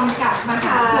จำกัดมห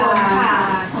าชนค่ะ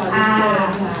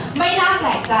ไม่น่าแป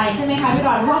ลกใจใช่ไหมคะพี่ร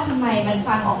ณว่าทำไมมัน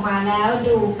ฟังออกมาแล้ว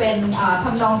ดูเป็นท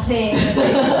ำนองเพลง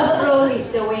RoLD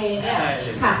the way เนี่ย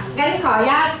ค่ะงั้นขออนุ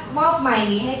ญาตมอบไมค์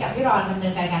นี้ให้กับพี่รณดำเนิ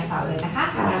นรายการต่อเลยนะคะ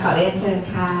ขอเรียนเชิญ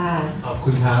ค่ะขอบคุ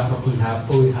ณครับขอบคุณครับ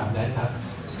ผู้ถามได้ครับ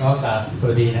ก็กราบส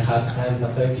วัสดีนะครับท่านด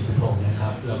ร.กิติพงศ์นะครั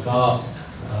บแล้วก็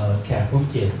แขกผู้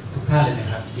เกียรติทุกท่านเลยนะ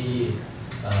ครับที่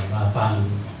มาฟัง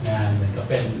งานเหมือนกับ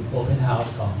เป็น Open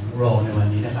House ของ RoLD ในวัน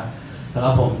นี้นะครับสำห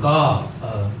รับผมก็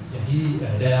อย่างที่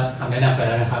ได้รับคำแนะนำไปแ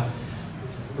ล้วนะครับ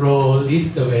RoLD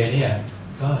the way เนี่ย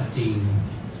ก็จริง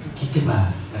คิดขึ้นมา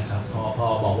นะครับพอ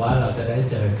บอกว่าเราจะได้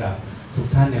เจอกับทุก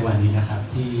ท่านในวันนี้นะครับ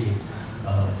ที่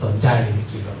สนใจ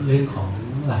เกี่ยวกับเรื่องของ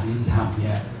หลักนิติธรรมเ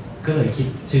นี่ยก็เลยคิด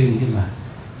ชื่อนี้ขึ้นมา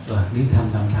หลักนิติธรรม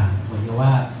นำทางเหมือนกับว่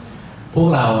าพวก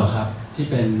เราครับที่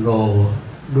เป็นโร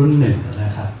รุ่นหนึ่งน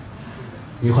ะครับ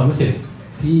มีความรู้สึก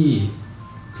ที่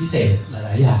พิเศษหล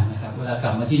ายๆอย่างนะครับเวลาก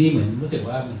ลับมาที่นี่เหมือนรู้สึก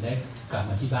ว่าเหมือนได้กลับ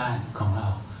มาที่บ้านของเรา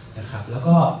นะครับแล้ว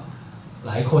ก็ห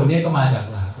ลายคนเนี่ยก็มาจาก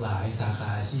หลากหลายสาขา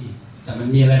อาชีพแต่มัน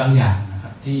มีอะไรบางอย่างนะค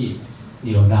รับที่เห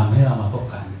นี่ยวนำให้เรามาพบ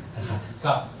กันนะครับ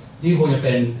ก็นี่คงจะเ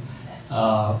ป็น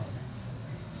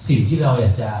สิ่งที่เราอย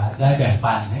ากจะได้แบ่ง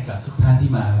ปันให้กับทุกท่านที่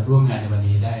มาร่วมงานในวัน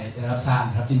นี้ได้รับทราบ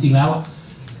นะครับจริงๆแล้ว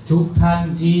ทุกท่าน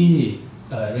ที่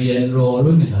เรียนโร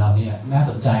รุ่นหนึ่งของเราเนี่ยน่า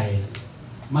สนใจ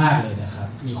มากเลยนะครับ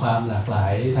มีความหลากหลา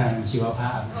ยทางชีวภ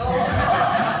าพ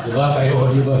หรือว่าไบโอ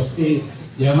ดิเวอร์ซิตี้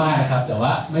เยอะมากนะครับแต่ว่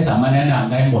าไม่สามารถแนะน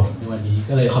ำได้หมดในวันนี้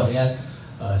ก็เลยขออนุญาต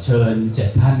เชิญ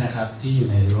7ท่านนะครับที่อยู่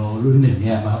ในโรรุ่นหนึ่งเ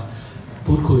นี่ยมา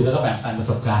พูดคุยแล้วก็แบ่งปันประ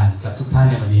สบการณ์กับทุกท่าน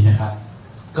ในวันนี้นะครับ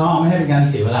ก็ไม่ให้เป็นการ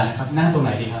เสียเวลานะครับนั่งตรงไหน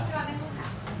ดีครับ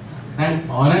นั่ง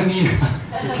นั่งนี่นะ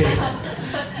โอเค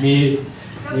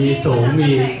มีสูงมี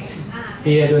เ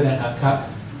ตี้ยด้วยนะครับครับ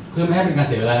เพื่อไม่ให้เป็นการเ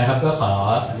สียเวลานะครับก็ขอ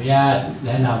อนุญาตแ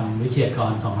นะนำวิทยาก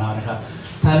รของเรานะครับ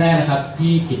ท่านแรกนะครับ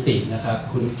พี่กิตินะครับ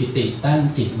คุณกิติตั้ง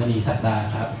จิตมณีศักดา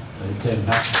ครับเชิญค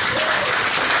รับ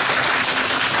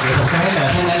เดี๋ยวผมจะให้แต่ล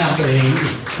ะท่านแนะนำตัวเองอี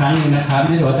กครั้งนึงนะครับเ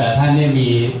นื่องจากว่าแต่ละท่านเนี่ยมี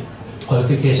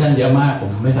qualification เยอะมากผ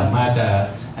มไม่สามารถจะ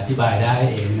อธิบายได้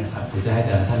เองนะครับเดี๋ยวจะให้แ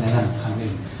ต่ละท่านแนะนำครั้งหนึ่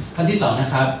งท่านที่2นะ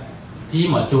ครับพี่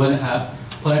หมอจวนนะครับ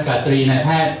พลอากาศตรีนายแพ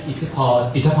ทย์อิทธิ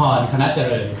พรคณะเจ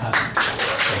ริญครับ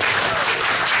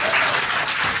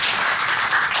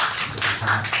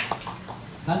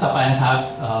ท่านต่อไปนะครับ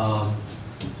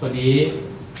คนนี้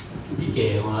พี่เก๋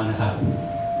ของเรานะครับ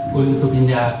คุณสุพิญ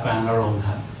ญากลางนรงค์ค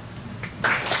รับ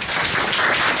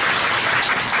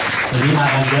วันนี้มา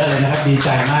กันเยอะเลยนะครับดีใจ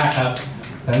มากครับ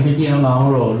ทั้งพี่ๆน้องๆ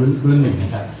โรรุ่นหนึ่งน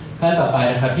ะครับท่านต่อไป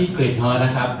นะครับพี่กฤษของเราน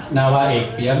ะครับนาวาเอก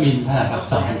ปิยมินทร์ถนัดอัก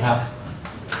ษรครับ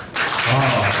ก็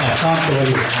แอบซ่อนตัวอ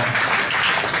ยู่ครับ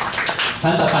ท่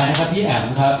านต่อไปนะครับพี่แอม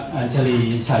ครับอัญชลี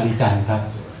ชาลีจันทร์ครับ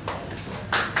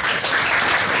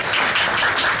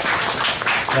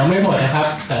ยังไม่หมดนะครับ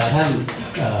แต่ท่าน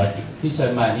ที่เชิ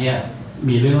ญมาเนี่ย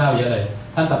มีเรื่องเล่าเยอะเลย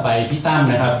ท่านต่อไปพี่ตั้ม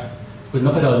นะครับคุณน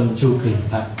พดลชูกลิ่น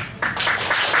ครับ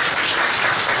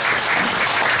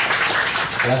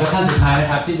แล้วก็ท่านสุดท้ายนะ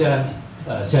ครับที่จะ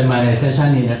เชิญมาในเซสชัน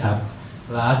นี้นะครับ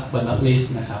last but not least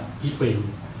นะครับพี่ปริม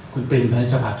คุณปริมพัน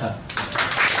ชภักครับ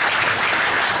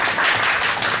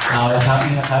เอาละครับ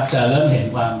นี่นะครับจะเริ่มเห็น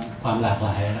ความหลากหล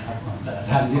ายนะครับของแต่ละ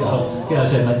ท่านที่เรา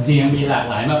เชิญมาจริงมีหลาก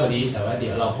หลายมากกว่านี้แต่ว่าเดี๋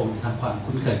ยวเราคงจะทำความ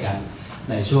คุ้นเคยกัน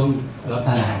ในช่วงรับท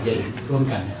านอาหารเย็นร่วม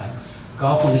กันนะครับก็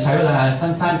คงจะใช้เวลา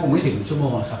สั้นๆคงไม่ถึงชั่วโม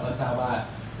งครับก็ทราบว่า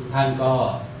ทุกท่านก็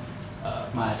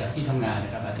มาจากที่ทำงานน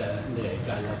ะครับอาจจะเหนื่อย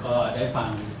กันแล้วก็ได้ฟัง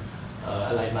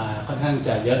อะไรมาค่อนข้างจ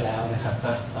ะเยอะแล้วนะครับก็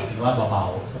เอาเป็นว่าเบา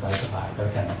ๆสบายๆก็แ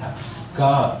ล้วกันนะครับ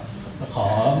ก็ขอ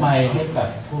ไมค์ให้กับ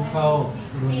ผู้เข้า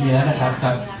ร่วมนี้นะครับค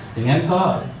รับอย่างนั้นก็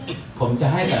ผมจะ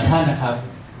ให้แต่ละท่านนะครับ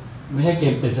ไม่ใช่เก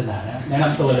มปริศนานะแนะน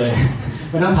ำตัวเลย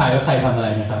ไม่ต้องถ่ายว่าใครทำอะไร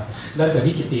นะครับเริ่มจาก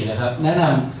พี่กิตินะครับแนะน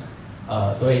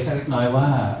ำตัวเองสักเล็กน้อยว่า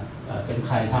เป็นใ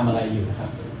ครทำอะไรอยู่นะครับ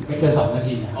ไม่เกิน2 นา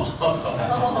ทีนะครับ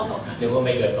เรียกว่าไ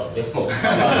ม่เกิน2 ชั่วโมง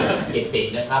กิติ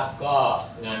นะครับก็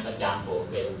งานประจำผม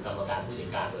เป็นกรรมการผู้จัด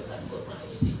การบริษัทกฎหมาย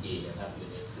SCG นะครับอยู่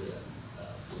ในเครือ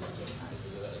ผู้นำคนไทยเ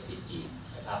รียกว่า SCG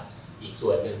นะครับอีกส่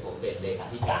วนหนึ่งผมเป็นเลขา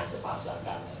ธิการสภาอุตสาหก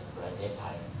รรมแห่งประเทศไท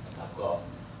ยนะครับ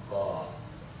ก็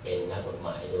เป็นนักกฎหม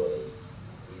ายโดย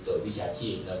วิชาชี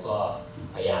พแล้วก็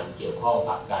พยายามเกี่ยวข้อง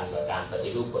ผลักดันกับการปฏิ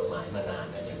รูปกฎหมายมานาน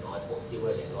นะอย่างน้อยผมคิดว่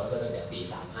าอย่างน้อยก็ตั้งแต่ปี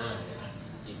35นะครับ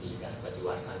ที่มีการปฏิ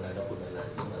วัติครั้งนั้นแล้วคุณอนัน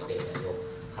ต์ขึ้นมาเป็นนายก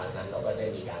ครั้งนั้นเราก็ได้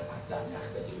มีการผลักดันการ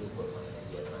ปฏิรูปกฎหมาย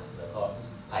เยอะมากแล้วก็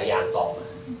พยายามต่อมา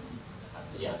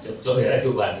พยายามจนในปัจ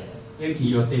จุบันเรื่องกิ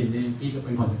โยตินนี่พี่ก็เ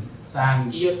ป็นคนสร้าง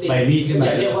กิโยตินใบมีดขึ้นมาอ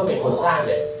ย่าเรียกว่าเป็นคนสร้าง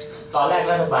เลย ตอนแรก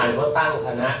รัฐบาลเขาตั้งค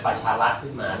ณะประชารัฐ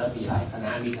ขึ้นมาแล้วมีหลายคณะ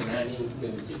มีคณะนี่ห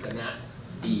นึ่งชื่อคณะ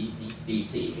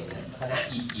D4 เนี่ยนะคณะ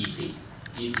E4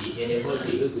 Enable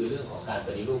 4ก็คือเรื่องของการป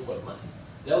ฏิรูปกฎหมาย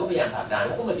แล้วก็พยายามผลักดันแ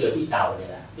ล้วก็มาเจอพี่เตาเนี่ย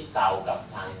แหละพี่เตากับ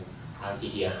ทาง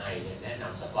GDI เนี่ยแนะน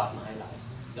ำสกอตมาให้เรา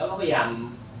แล้วก็พยายาม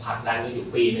ผลักดันกันอยู่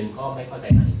ปีหนึ่งก็ไม่ค่อยไป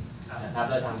ไหนนะครับ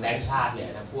แล้วทางแบงค์ชาติเนี่ย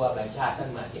นะพวกแบงค์ชาติท่าน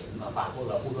มาเห็นมาฟังพวก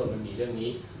เราพูดว่ามันมีเรื่องนี้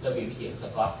แล้วมีวิธีของส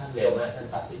กอตท่านเร็วมากท่าน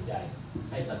ตัดสินใจ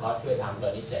ให้สกอตช่วยทำตอ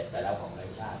นนี้เสร็จไปแล้วของแบง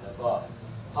ค์ชาติแล้วก็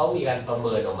เขามีการประเ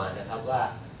มินออกมานะครับว่า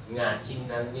งานชิ้น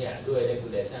นั้นเนี่ยด้วย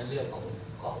regulation เรื่องขอ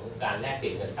งการแลกเป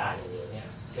ลี่ยนเงินตราอย่างเดียวเนี่ย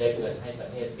เซฟเงินให้ประ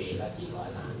เทศปีละกี่ร้อย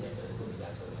ล้านเนี่ยเป็นผู้มีกา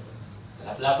รประเมินนะค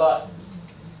รับแล้วก็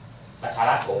ประชา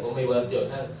รัฐผมก็ไม่เวิร์กจน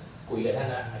ท่านคุยกับท่าน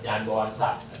อาจารย์บวรศั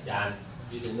กดิ์อาจารย์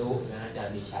วิษณุนะอาจาร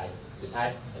ย์มีชัยสุดท้าย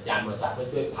อาจารย์บวรศักดิ์ก็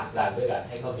ช่วยผลักดันด้วยกัน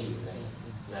ให้เข้าไปอยู่ใน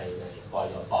ป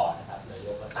ยปนะครับนาย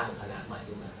กก็ตั้งคณะใหม่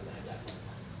ขึ้นมาคณะอาจารย์บวร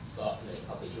ศักดิ์ก็เลยเ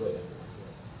ข้าไปช่วยกัน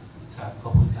ครับขอ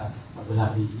บคุณครับหมดเวลา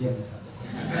ดีเยี่ยมเลยครับ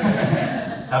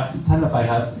ครับท่านต่อไป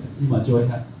ครับพี่หมอจ้วย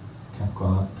ครับครับก็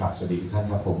กราบสวัสดีทุกท่าน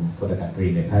ครับผมพลอากาศตรี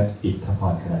ในแพทย์อิทธพ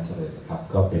ร คณะเจริญนะครับ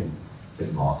ก็เป็น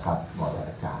หมอครับหมอ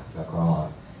อากาศแล้วก็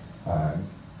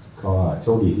โช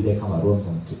คดีที่ได้เข้ามาร่วมต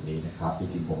รงจุดนี้นะครับจ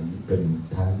ริงๆผมเป็น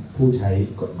ทั้งผู้ใช้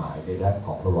กฎหมายในด้านข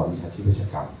องพรบวิชาชีพเวช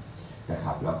กรรมนะค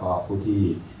รับแล้วก็ผู้ที่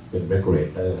เป็น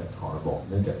regulator ของระบบ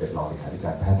เนื่องจากเป็นรองเลขาธิก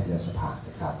ารแพทยสภา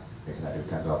นะครับในขณะเดียว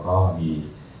กันเราก็มี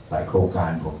หลายโครงกา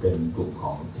รผมเป็นกลุ่มข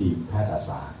องทีมแพทย์อาส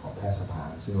าของแพทยสภา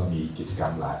ซึ่งเรามีกิจกรร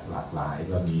มหลากหลาย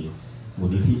เรามีมูล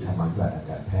นิธิธรรมวิบัติทาง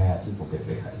การแพทย์ซึ่งผมเป็นเ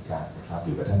ลขาธิการนะครับอ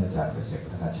ยู่กับท่านอาจารย์เกษตรพั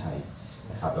ฒนาชัย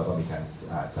นะครับแล้วก็มีการ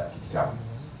จัดกิจกรรม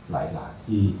หลาย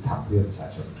ที่ทำเพื่อประชา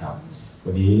ชนครับ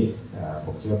วันนี้ผ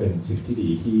มคิดว่าเป็นสิ่งที่ดี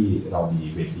ที่เรามี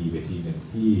เวทีหนึ่ง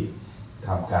ที่ท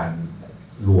ำการ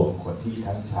รวมคนที่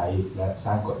ทั้งใช้และส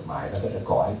ร้างกฎหมายแล้วก็จะ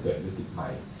ก่อให้เกิดวิกฤตใหม่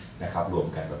นะครับรวม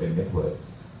กันมาเป็นเน็ตเวิร์ก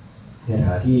ในฐา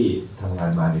นะที่ทำงา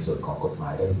นมาในส่วนของกฎหมา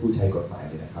ยและเป็นผู้ใช้กฎหมาย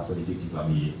เนี่ยนะครับวันนี้จริงๆเรา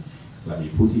มี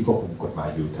ผู้ที่ควบคุมกฎหมาย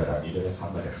อยู่แถวๆนี้ด้วยนะครับ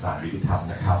มาจากศาลยุติธรรม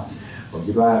นะครับผม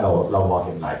คิดว่าเรามองเ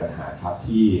ห็นหลายปัญหาครับ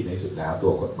ที่ในสุดแล้วตั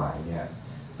วกฎหมายเนี่ย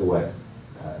ตัว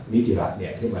นิติรัฐเนี่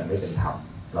ยที่มันไม่เป็นธรรม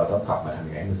เราต้องกลับมาทำ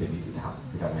ยังไงให้มันเป็นนิติธรรม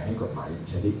ทำยังไงให้กฎหมายมัน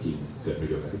ใช้ได้จริงเกิดประ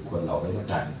โยชน์กับทุกคนเราไม่ต้อง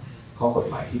การข้อกฎ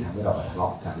หมายที่ทำให้เรามาทะเลา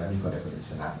ะกันและมีคนใดคนหนึ่ง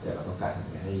ชนะแต่เราต้องการทำ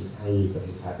ยังไงให้ประเท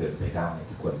ศชาติเดินไปได้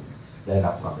ทุกคนได้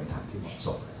รับความเป็นธรรมที่เหมาะส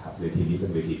มนะครับเวทีนี้เป็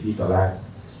นเวทีที่ตอนแรก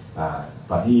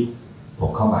ตอนที่ผ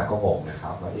มเข้ามาก็งงนะครั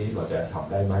บว่าเราจะท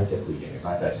ำได้ไหมจะคุยยังไงบ้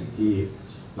างแต่สิ่งที่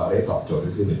เราได้ตอบโจทย์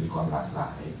ก็คือหนึ่งมีความหลากหล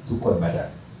ายทุกคนมาจาก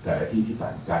แต่ละที่ต่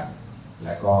างกันแล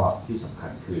ะก็ที่สำคั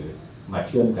ญคือมาเ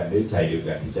ชื่อมกันด้วยใจเดียว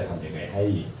กันที่จะทำยังไงใ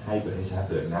ห้ประเทศชาติ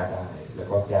เดินหน้าได้แล้ว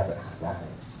ก็แก้ปัญหาได้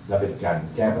และเป็นการ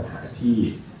แก้ปัญหาที่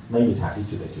ไม่มีทางที่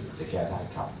จุดใดจุดจะแก้ได้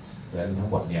ครับดังนั้นทั้ง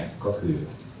หมดเนี่ยก็คือ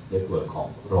เน็ตเวิร์กของ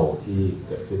โรที่เ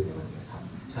กิดขึ้นในวันนี้ครับ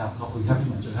ครับขอบคุณครับพี่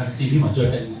หมอจ้วยครับจริงพี่หมอจ้วย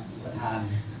เป็นประธาน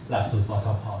หลักสูตรปท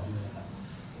พด้วยครับ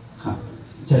ครับ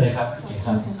เชิญเลยครับขอบคุณ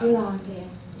ค่ะพี่รอนเรียน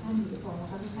ท่านจิตพงศ์แล้ว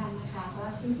ก็ทุกท่านนะคะก็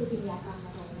ชื่อสุพิญญา ฟังม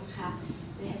าลงนะคะ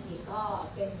ในอดีตก็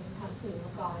เป็นทำสื่อม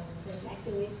าก่อนเป็นแอค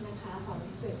ทิวิสต์นะคะของ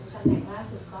สื่อตำแหน่งล่า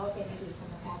สุดก็เป็นอดีตกร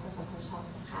รมการกสทช.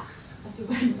นะคะปัจจุ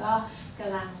บันก็ก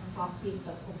ำลังฟอร์มทีม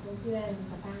กับกลุ่มเพื่อนๆ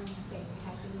จะตั้งเป็นนะค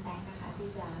ะทีมแบงค์นะคะที่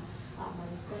จะมอ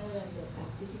นิเตอร์เกี่ยวกับ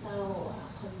ดิจิทัล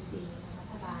พอลิซีของรั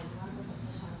ฐบาลหรือว่ากสท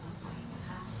ช.ต่อไปนะค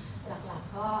ะหลัก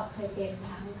ๆก็เคยเป็น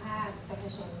ทั้งภาคประชา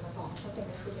ชนมาก่อนก็เป็น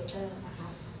regulator นะคะ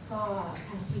ก็ท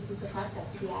างทีมพิสกัสกับ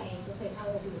TDI ก็เคยเข้า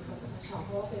ไปดูกสทช.เพ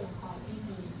ราะว่าเป็นองค์กรที่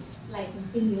มีไลเซน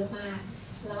ซิ่งเยอะมาก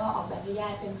แล้วก็ออกแบบอนุญา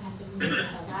ตเป็นพันเป็นหมื่น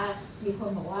แต่ว่ามีคน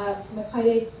บอกว่าไม่ค่อยไ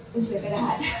ด้เป็นเสือกระดา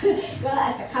ษ ก็อ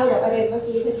าจจะเข้ากับประเด็นเมื่อ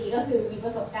กี้พอดีก็คือมีป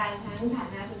ระสบการณ์ทั้งฐา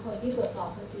นะเป็นคนที่ตรวจสอบ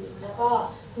คนอื่นแล้วก็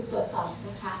ถูกตรวจสอบ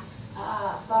นะคะ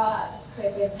ก็เคย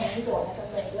เป็นทั้งโจทย์และจำ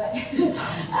เลยด้วย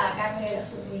การเรียนหลัก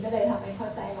สูตรนี้ก็เลยทำให้เข้า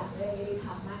ใจหลักเรื่องยุติธร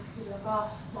รมมากขึ้นแล้วก็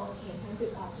มองเห็นทั้งจุด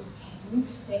อ่อนจุดแข็ง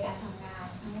ในการทำงาน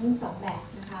ทั้งสองแบบ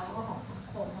นะคะแล้วก็ของสัง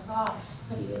คมแล้วก็พ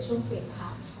อดีเป็นช่วงเปลี่ยนผ่า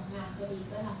นของงานพอดี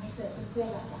ก็ทำให้เจอเพื่อน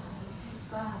ๆหลากหลาย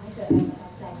ก็ทำให้เกิดแรงบันดา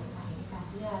ลใจใหม่ในการ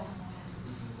ที่จะทำงาน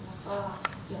แล้วก็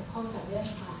เกี่ยวข้องกับเรื่อง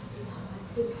ความที่ทำมาก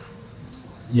ขึ้นค่ะ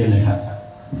เยี่ยมเลยครับ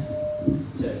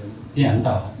เชิญพี่อัน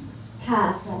ต่อครับค่ะ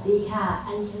สวัสดีค่ะ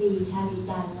อัญชลีชาลี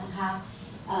จันทร์นะคะ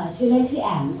ชื่อเล่นชื่อแอ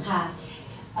มค่ะ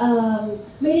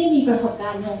ไม่ได้มีประสบกา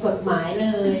รณ์ทางกฎหมายเล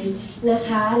ยนะค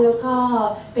ะแล้วก็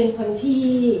เป็นคนที่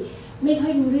ไม่ค่อ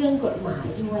ยรู้เรื่องกฎหมาย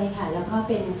ด้วยค่ะแล้วก็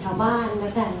เป็นชาวบ้านแล้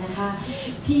วกันนะคะ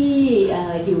ที่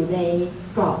อยู่ใน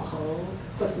กรอบของ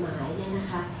กฎหมายเนี่ยนะ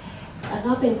คะแล้ว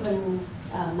ก็เป็นคน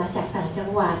มาจากต่างจัง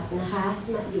หวัดนะคะ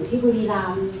มาอยู่ที่บุรีรั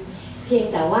มย์เพียง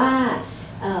แต่ว่า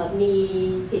มี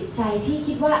จิตใจที่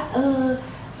คิดว่า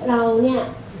เราเนี่ย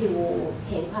อยู่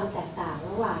เห็นความแตกต่าง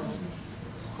ระหว่าง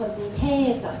คนกรุงเทพ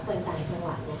กับคนต่างจังห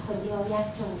วัดเนี่ยคนที่เขายาก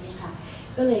จนเนี่ยค่ะ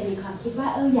ก็เลยมีความคิดว่า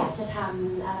อยากจะท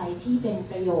ำอะไรที่เป็น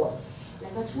ประโยชน์แล้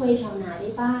วก็ช่วยชาวนาได้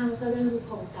บ้างก็เริ่มโค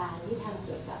รงการที่ทำเ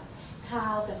กี่ยวกับข้า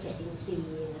วเกษตรอินทรี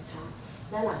ย์นะคะ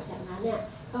และหลังจากนั้นเนี่ย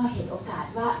ก็เห็นโอกาส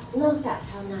ว่านอกจาก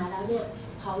ชาวนาแล้วเนี่ย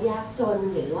เขายากจน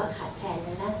หรือว่าขาดแคลนใน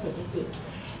ด้านเศรษฐกิจ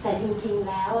แต่จริงๆ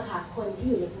แล้วค่ะคนที่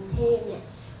อยู่ในกรุงเทพเนี่ย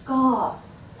ก็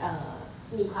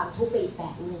มีความทุกข์ไปอีกแบ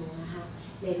บหนึ่งนะคะ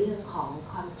ในเรื่องของ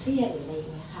ความเครียดหรืออะไรอย่า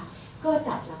งเงี้ยค่ะก็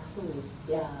จัดหลักสูตร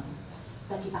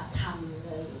ปฏิบัติธรรมเ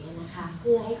ลยอย่างเงี้ยนะคะเ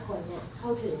พื่อให้คนเนี่ยเข้า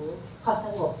ถึงความส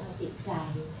งบทางจิตใจ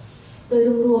โดย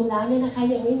รวมๆแล้วเนี่ยนะคะ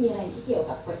ยังไม่มีอะไรที่เกี่ยว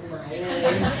กับกฎหมายเลย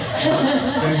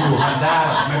ยังอยู่ฮันด้า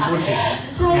ไม่พูดถึง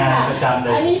งานประจำเล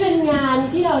ยอันนี้เป็นงาน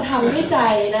ที่เราทำด้วยใจ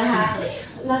นะคะ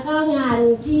แล้วก็งาน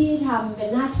ที่ทำเป็น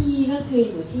หน้าที่ก็คือ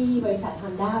อยู่ที่บริษัท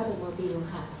Honda Automobile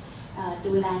ค่ะ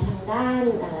ดูแลทางด้าน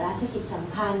ราชกิจสัม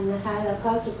พันธ์นะคะแล้ว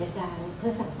ก็กิจการเพื่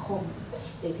อสังคม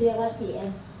หรือที่เรียกว่า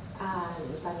CSR ห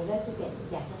รือตอนนี้ก็จะเป็น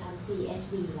อยากจะทำ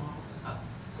CSV แล้ว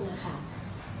นะคะ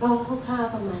ก็คร่าว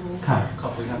ๆประมาณนี้ค่ะขอ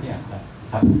บคุณครับพี่แอมครับ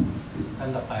ท่าน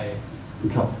ต่อไป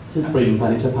ครับชื่อปรินพา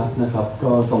นิชพัฒน์นะครับ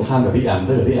ก็ตรงข้ามกับพี่แอม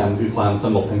ถ้าเกิดพี่แอมคือความส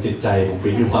งบทางจิตใจของป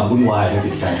รินคือความวุ่นวายทาง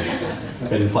จิตใจ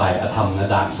เป็นฝ่ายอธรรมนะ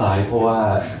ดาร์กไซด์เพราะว่า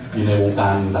อยู่ในวงกา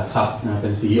รหลักทรัพย์นะเป็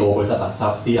น CEO บริษัทหลักทรั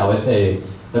พย์ CRSA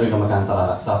และเป็นกรรมการตลาด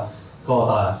หลักทรัพย์ก็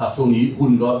ตลาดหลักทรัพย์ช่วงนี้หุ้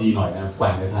นก็ดีหน่อยนะแก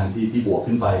ว่งในทางที่บวก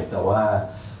ขึ้นไปแต่ว่า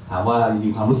ถามว่าจริ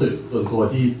งๆความรู้สึกส่วนตัว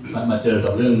ที่มาเจอกั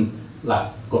บเรื่องหลัก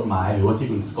กฎหมายหรือว่าที่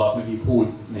คุณสกอตเมื่อกี้พูด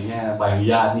ในแง่ใบอนุ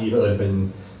ญาตนี่เป็น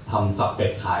ทำสับเป็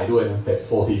ดขายด้วยนะเป็ด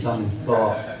4 ซีซั่นก็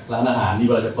ร้านอาหารนี่เ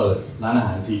วลาจะเปิดร้านอาห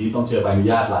ารทีนี่ต้องเจอใบอนุ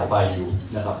ญาตหลายใบอยู่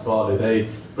นะครับก็เลยได้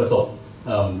ประสบ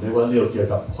เรียกว่าเกี่ยว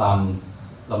กับความ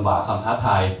ลำบากความท้าท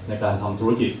ายในการทำธุ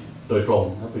รกิจโดยตรง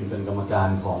เป็นกรรมการ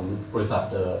ของบริษัท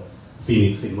ฟีนิ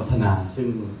กซ์สินวัฒนาซึ่ง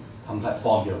ทำแพลตฟ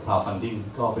อร์มเกี่ยวกับ crowdfunding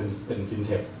ก็เป็นฟินเ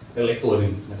ทคเล็กๆตัวหนึ่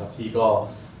งนะครับที่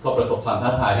ก็ประสบความท้า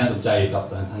ทายน่าสนใจกับ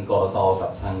ทางกรต.กั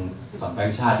บทางฝั่งแบง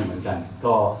ก์ชาติอยู่เหมือนกัน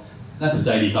ก็น่าสนใจ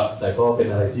ดีครับแต่ก็เป็น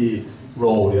อะไรที่โร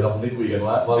เดี๋ยวเราคงได้คุยกัน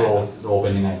ว่าโรเป็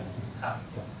นยังไงครับ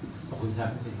ขอบคุณครับ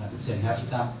เชิญครับพี่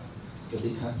ตั้มสวัส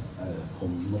ดีครับผ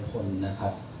มนพพลนะครั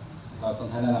บก็ต้อง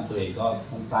ให้แนะนำตัวเองก็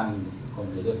สั้นๆคน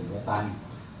จะเรียกผมว่าตั้ม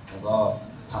แล้วก็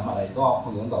ทำอะไรก็ค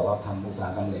งต้องตอบว่าทำอุตสาห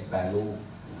กรรมเหล็กแปรรูป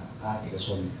ภาคเอกช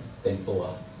นเต็มตัว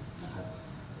นะครับ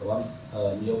แต่ว่า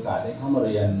มีโอกาสได้เข้ามาเ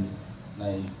รียนใน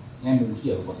แง่มุมเ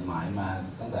กี่ยวกับกฎหมายมา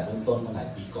ตั้งแต่เริ่มต้นมาหลาย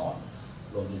ปีก่อน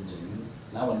รวมจนถึง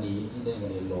ณวันนี้ที่ได้มา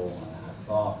เรียนโลนะครับ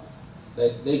ก็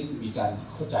ได้มีการ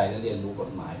เข้าใจและเรียนรู้ก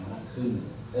ฎหมายมากขึ้น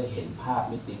ได้เห็นภาพ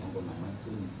มิติของกฎหมายมาก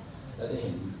ขึ้นและได้เ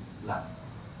ห็นหลัก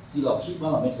ที่เราคิดว่า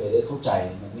เราไม่เคยได้เข้าใจ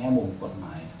ในแง่มุมกฎหม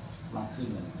ายมากขึ้น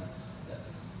นะครับ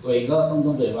ตัวเองก็ต้อง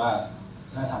เรียนว่า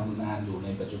ถ้าทำงานอยู่ใน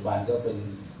ปัจจุบันก็เป็น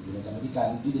อยู่ในกรรมการ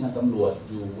ยุติธรรมตำรวจ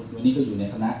อยู่วันนี้ก็อยู่ใน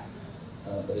คณะ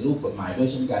ปฏิรูปกฎหมายด้วย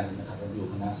เช่นกันนะครับผมอยู่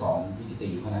คณะ2พี่กิติ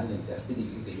อยู่คณะ1แต่พี่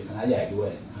กิติอยู่คณะใหญ่ด้วย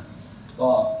นะครับ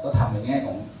ก็ทำในแง่ข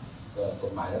องก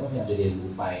ฎหมายแล้วก็พยายามจะเรียนรู้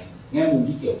ไปแง่มุม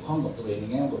ที่เกี่ยวข้องกับตัวเองใน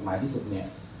แง่กฎหมายที่สุดเนี่ย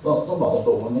ก็ต้องบอกต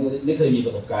รงๆว่าไม่เคยมีป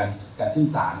ระสบการณ์การขึ้น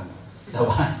ศาลแต่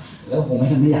ว่าแล้วคงไม่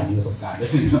อยากมีประสบการณ์ด้ว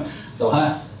ยแต่ว่า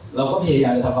เราก็พยายา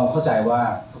มจะทำความเข้าใจว่า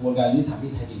กระบวนการยุติธรรม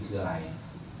ที่แท้จริงคืออะไร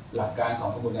หลักการของ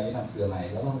กระบวนการยุติธรรมคืออะไร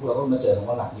แล้วเราก็มาเจอคำ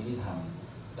ว่าหลักยุติธรรม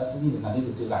และที่สำคัญที่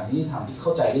สุดคือหลักยุติธรรมที่เข้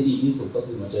าใจได้ดีที่สุดก็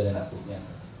คือมาเจอในหลักสูตรเนี่ย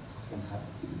ครับ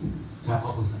ครับข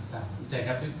อบคุณครับเจนค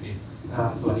รับพี่ปิ่น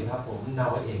สวัสดีครับผมนา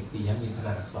วาเอกปิยมินทน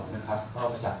าอักษรนะครับก็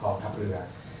มาจากกองทัพเรือ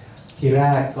ทีแร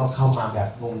กก็เข้ามาแบบ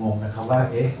งงๆนะครับว่า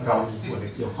เรามีส่วน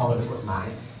เกี่ยวข้องกับกฎหมาย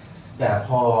แต่พ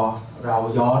อเรา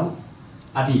ย้อน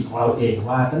อดีตของเราเอง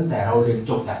ว่าตั้งแต่เราเรียน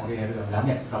จบจากโรงเรียนเรือแล้วเ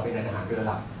นี่ยเราเป็นนายทหารเรือห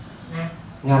ลัก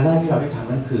งานแรกที่เราได้ทำ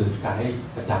นั่นคือการให้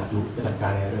ประจำกา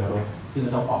รในเรือรบซึ่ง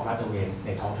ต้องออกลาดตระเวนใน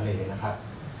ท้องทะเลนะครับ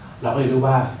เราก็เลยรู้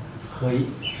ว่า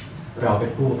เราเป็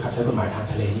นผู้บังคับใช้กฎหมายทาง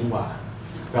ทะเลนี่หว่า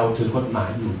เราถือกฎหมาย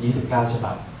อยู่29ฉ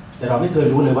บับแต่เราไม่เคย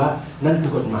รู้เลยว่านั่นคื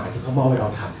อกฎหมายที่เขามอบให้เรา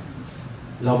ท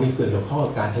ำเรามีส่วนเกี่ยวข้องกั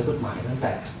บการใช้กฎหมายตั้งแ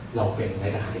ต่เราเป็นนา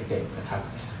ยทหารเด็กๆนะครับ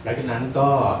หลังจากนั้นก็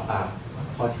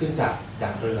พอขึ้นจา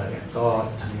กเรือเนี่ยก็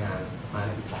ทำงานมาใน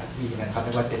หลายที่นะครับไ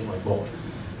ม่ว่าเป็นหน่วยบก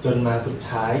จนมาสุด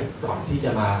ท้ายก่อนที่จ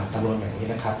ะมาดำรงอย่างนี้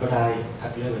นะครับก็ได้คั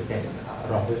ดเลือกเป็น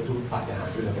รองผู้ทูตฝ่ายทหาร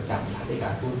เรือประจำสถานเอกอั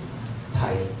ครทูตไท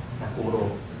ยณกรุงโร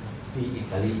มที่อิ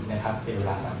ตาลีนะครับเป็นเว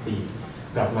ลา3 ปี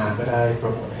กลับมาก็ได้โปร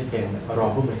โมทให้เป็นรอง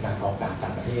ผู้อำนวยการกองการต่า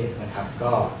งประเทศนะครับ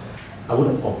ก็อาวุธ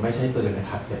ของผมไม่ใช่ปืนนะ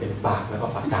ครับจะเป็นปากแล้วก็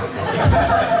ปากกา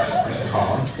ขอ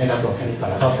แนะนำตัวแค่นี้ก่อน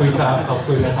แล้วขอบคุณครับขอบ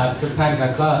คุณนะครับทุกท่านครั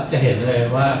บก็จะเห็นเลย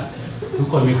ว่าทุก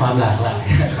คนมีความหลากหลาย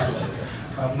นะครับ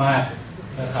มาก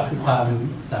นะครับมีความ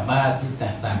สามารถที่แต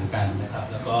กต่างกันนะครับ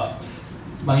แล้วก็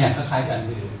บางอย่างก็คล้ายกัน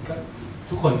คือ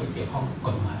ทุกคนเกี่ยวข้องกับก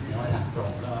ฎหมายไม่ว่าทางตร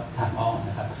งแล้วก็ทางอ้อม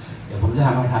นะครับเดี๋ยวผมจะท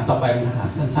ำคำถามต่อไปเป็นคำถาม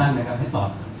สั้นๆนะครับให้ต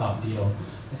อบเดียว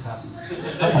นะครับ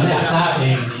ถ้าผมอยากทราบเอ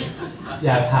ง อ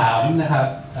ยากถามนะครับ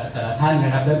แต่ละท่านน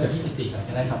ะครับเริ่มจากพี่กิติก่อน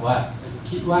ก็ได้ครับว่า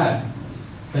คิดว่า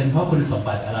เป็นเพราะคุณสม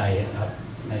บัติอะไรครับ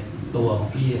ในตัวของ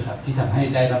พี่ครับที่ทำให้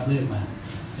ได้รับเลือกมา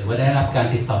หรือว่าได้รับการ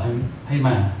ติดต่อให้ม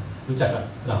ารู้จักกับ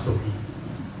หลักสูตรนี้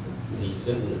มีเ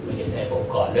รื่องอื่นไม่เห็นให้ผม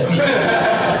ก่อนเรื่อง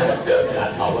เวลา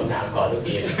ตอบคำถามก่อนทุก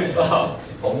ทีก็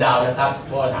ผมเดานะครับเ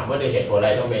พราะถามว่าด้วยเหตุผลอะไร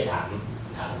ต้องไปถาม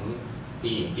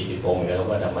พี่กิติพงศ์นะครับ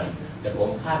ว่าทำไมแต่ผม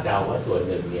คาดเดาว่าส่วน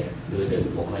หนึ่งเนี่ยคือหนึ่ง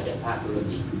ผมมาจากภาคธุร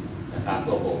กิจนะครับ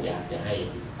ก็ผมอยากจะให้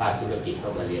ภาคธุรกิจเข้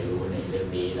ามาเรียนรู้ในเรื่อง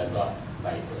นี้แล้วก็ไป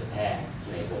เผยแพร่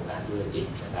ในโครงการธุรกิจ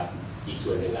นะครับอีกส่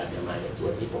วนหนึ่งอาจจะมาจากส่ว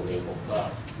นที่ผมเองผมก็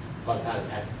ค่อนข้าง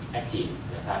แอคทีฟ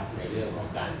นะครับในเรื่องของ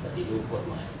การปฏิรูปกฎ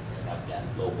หมายนะครับแต่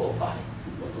โลโปรไฟล์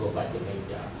คนทั่วไปจะ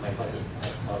ไม่ค่อยเห็น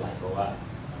เท่าไหร่เพราะว่า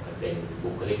มันเป็น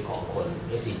บุคลิกของคน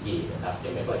SCG นะครับจะ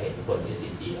ไม่ค่อยเห็นคน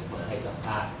SCG ออกมาให้สัมภ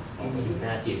าษณ์ออกมาอยู่หน้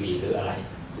าทีวีหรืออะไร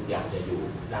ทุกอย่างจะอยู่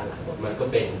ด้านหลังหมดมันก็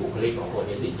เป็นบุคลิกของคน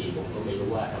SCG ผมก็ไม่รู้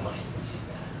ว่าทำไม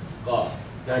ก็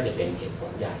น่าจะเป็นเหตุผ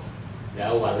ลใหญ่แล้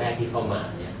ววันแรกที่เข้ามา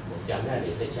เนี่ยผมจำได้ใน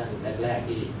เซสชั่นแรกๆ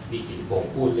ที่พี่กิติพง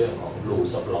ศ์พูดเรื่องของรู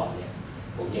ซอฟลอเนี่ย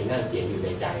ผมยังนั่งเขียนอยู่ใน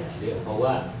ใจหลายเรื่องเพราะว่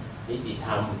านิติธ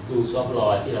รรมรูซอฟลอ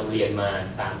ที่เราเรียนมา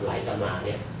ตามหลายตำราเ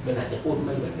นี่ยมันอาจจะพูดไ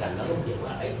ม่เหมือนกันแล้วต้องเขียน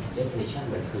ว่าไอ้ definition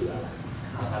มันคืออะไร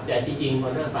นะครับแต่จริงๆพอ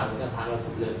นั่งฟังมันก็พักแล้วผ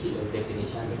มเริ่มคิดว่า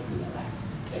definition มันคืออะไร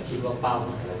แต่คิดว่าเป้าห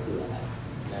มายเราคืออะไร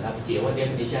นะครับเขียนว่า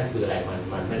definition คืออะไร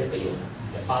มันไม่ได้ประโยชน์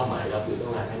แต่เป้าหมายเราคือต้อ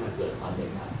งการให้มันเกิดความเป็น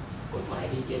ธรรมกฎหมาย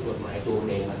ที่เขียนกฎหมายตัวเ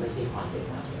องมันไม่ใช่ความเป็น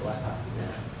ธรรมแต่ว่า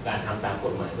การทำตามก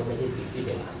ฎหมายก็ไม่ใช่สิ่งที่เ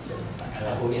ป็นธรรมเสมอไปอะไร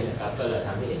พวกนี้นะครับก็เลยท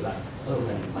ำให้เห็นว่า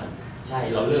มันใช่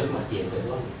เราเลิกมาเขียนเลย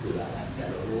ว่ามันคืออะไรแต่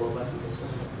เรารู้ว่าวัตถุประส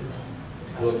งค์มันคืออะไร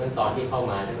รวมทั้งตอนที่เข้า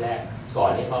มาแรกๆก่อ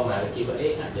นที่เข้ามาเราคิดว่า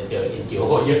อาจจะเจอ NGO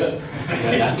เยอะน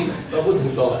ะครับก็พูดถึ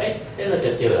งตัวว่าเราจ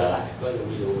ะเจออะไรก็ยัง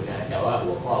ไม่รู้นะแต่ว่า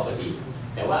หัวข้อก็ดี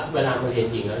แต่ว่าเวลามาเรียน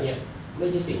จริงแล้วเนี่ยไม่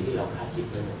ใช่สิ่งที่เราคาดคิด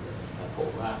ไว้หมดเลยครับผม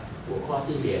ว่าหัวข้อ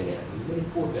ที่เรียนเนี่ยไม่ได้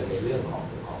พูดกันในเรื่องของ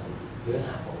เนื้อห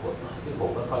าของกฎหมายซึ่งผม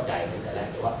ก็เข้าใจตั้งแต่แรก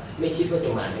แต่ว่าไม่คิดว่าจะ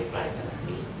มาในไกลขนาด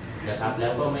นี้นะครับแล้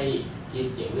วก็ไม่คิด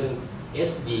อย่างเรื่อง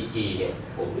SDG เนี่ย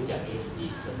ผมรู้จัก SDG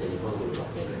Sustainable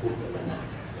Development เนี่ยพูดกันมานาน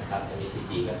นะครับแต่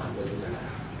SDG ก็ทำเรื่องนี้มานาน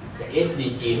แต่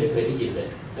SDG ไม่เคยได้ยินเลย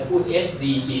แล้วพูด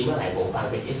SDG เมื่อไหร่ผมฟัง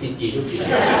เป็น SCG ทุกที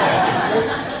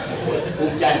ภู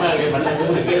มิใจมากเลยมันนั่งพูด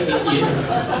ถึง SCG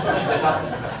นะครับ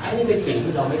อันนี้เป็นสิ่ง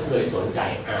ที่เราไม่เคยสนใจ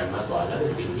อ่านมาก่อนแล้วเป็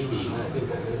นสิ่งที่ดีมากคือ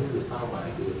ผมไม่รู้คือเป้าหมาย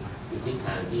คือทิศท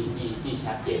างที่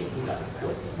ชัดเจนที่เราค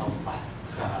วรจะต้องไป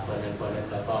เพราะนั้น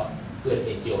แล้วก็เพื่อน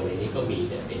NGO ในนี้ก็มี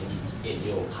แต่เป็น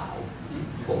NGO ขาว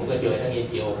ผมก็เจอทั้ง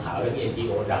NGO ขาวและ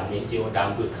NGO ดำ NGO ด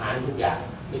ำคือค้านทุกอย่าง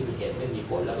ไม่มีเหตุไม่มี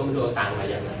ผลแล้วก็ไม่รู้ตังค์มา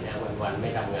อย่างไรนะวันๆไม่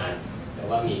ทำงานแต่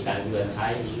ว่ามีการเงินใช้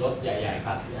มีรถใหญ่ๆค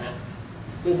รับนะ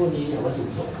ซึ่งพวกนี้เนี่ยวัตถุป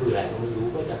ระสงค์คืออะไรก็ไม่รู้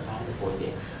ก็จะค้านในโปรเจ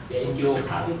กต์แต่ NGO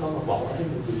ขาวที่เขามาบอกว่า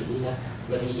มันดีนี่นะ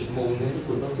มันมีอีกมุมนึงที่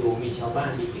คุณต้องดูมีชาวบ้าน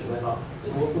มีสิ่งแวดล้อมซึ่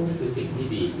งพวกนี้คือสิ่งที่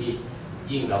ดีที่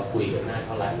ยิ่งเราคุยกันหน้าเ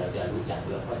ท่าไหร่เราจะรู้จัก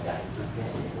และเข้าใจทุกแง่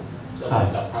มุมก็เหมือน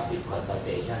กับ public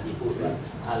consultation ที่พูดว่า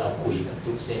ถ้าเราคุยกับ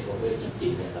ทุก stakeholder จริ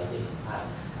งๆเนี่ยเราจะเห็นภาพ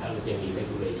แล้วเราจะมี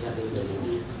regulation ที่เราจะ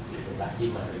มีสิ่งต่างๆที่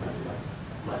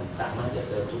มันสามารถจะเ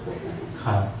ซิร์ฟทุกคนค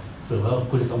รับส่วนว่า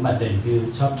คุณสมบัติเด่นคือ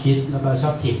ชอบคิดแล้วก็ชอ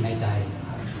บถีบในใจนะค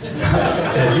รับ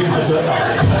เชิญพี่มาช่วยตอบเ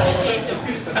ลย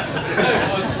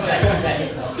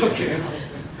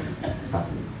ครับ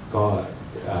ก็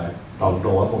ตอบตร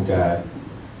งว่าคงจะ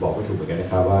บอกไม่ถูกเหมือนกันนะ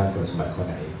ครับว่าคุณสมบัติข้อ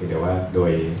ไหนแต่ว่าโด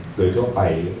ยทั่วไป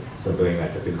ส่วนตัวเองอา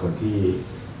จจะเป็นคนที่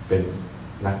เป็น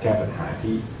นักแก้ปัญหา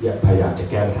ที่พยายามจะ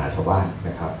แก้ปัญหาชาวบ้านน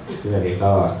ะครับซึ่งอันนี้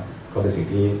ก็เป็นสิ่ง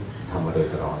ที่ทำมาโดย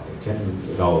ตลอดอย่างเช่น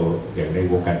เราอย่างใน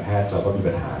วงการแพทย์เราก็มี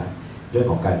ปัญหาเรื่อง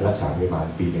ของการรักษาพยาบาล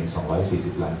ปีหนึ่ง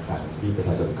240 ล้านครั้งที่ประช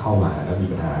าชนเข้ามาแล้วมี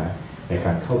ปัญหาในก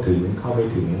ารเข้าไม่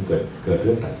ถึงเกิดเ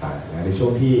รื่องต่างๆนะในช่ว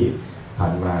งที่ผ่า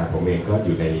นมาผมเองก็อ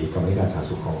ยู่ในกรรมการสาธารณ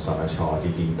สุขของสนช.จ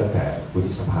ริงๆตั้งแต่วุ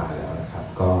ฒิสภาแล้วนะครับ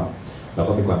ก็เรา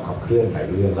ก็มีความขับเคลื่อนหลาย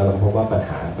เรื่องแล้วเราพบว่าปัญ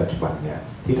หาปัจจุบันเนี่ย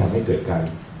ที่ทำให้เกิดการ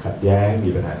ขัดแย้งมี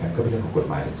ปัญหากันก็เป็นเรื่องของกฎ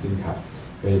หมายทั้งสิ้นครับ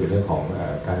ไม่ได้เป็นเรื่องของ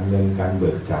การเงินการเ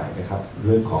บิกจ่ายนะครับเ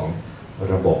รื่องของ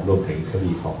ระบบรวมถึงค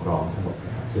ดีฟ้องร้องทั้งหมดน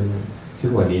ะครับซึ่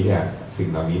งวันนี้เนี่ยสิ่ง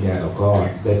เหล่านี้เนี่ยเราก็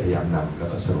ได้พยายามนำแล้ว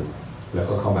ก็สรุปแล้ว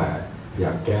ก็เข้ามาพยาย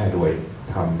ามแก้โดย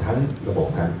ทำทั้งระบบ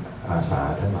การอาสา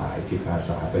ทั้งหลายจิตอาส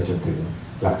าไปจนถึง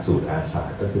หลักสูตรอาสา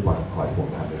ก็คือปตท.ที่ผม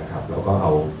ทำเลยนะครับแล้วก็เอ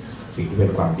าสิ่งที่เป็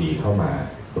นความดีเข้ามา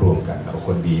รวมกันเอาค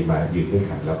นดีมายืนด้วย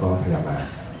กันแล้วก็พยายามมา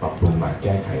ปรับปรุงมาแ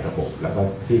ก้ไขระบบแล้วก็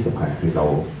ที่สำคัญคือเรา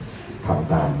ท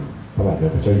ำตามพระบาทสมเด็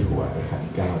จพระเจ้าอยู่หัวรัชกาล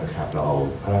ที่ 9นะครับเราเอา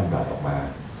พระราชดำรัสออก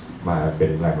มาเป็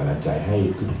นแรงบันดาลใจให้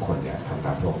ทุกคนเนี่ยทำต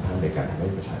ามพระองค์ท่านในการทำให้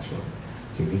ประชาชน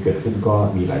สิ่งที่เกิดขึ้นก็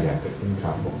มีหลายอย่างเกิดขึ้นค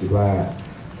รับผมคิดว่า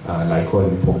หลายคน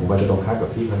ผมว่าจะตรงข้ามกับ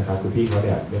พี่เขานะครับคือพี่เขาเ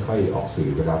นี่ยไม่ค่อยออกสื่อ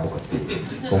เวลาปกติ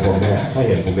ผมเนี่ยถ้าเ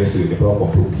ห็นผมในสื่อเนี่ยเพราะว่าผม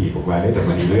ถูกถีบออกมาเนื่องจาก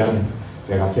มันมีเรื่อง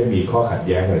นะครับเช่นมีข้อขัดแ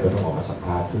ย้งอะไรก็ต้องออกมาสัมภ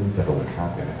าษณ์ซึ่งจะตรงกันข้าม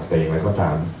กันนะครับแต่อย่างไรก็ต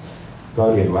ามก็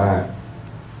เรียนว่า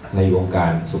ในวงกา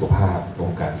รสุขภาพว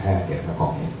งการแพทย์เนี่ย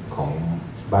ของ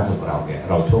บ้านเมืองเราเนี่ย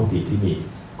เราโชคดีที่มี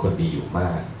คนดีอยู่มา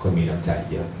กคนมีน้ำใจ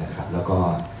เยอะนะครับแล้วก็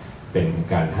เป็น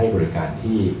การให้บริการ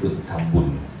ที่กึ่งทำบุญ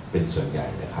เป็นส่วนใหญ่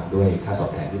นะครับด้วยค่าตอ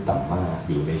บแทนที่ต่ำมาก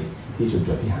อยู่ในที่ชุมช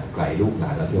นที่ห่างไกลลูกหลา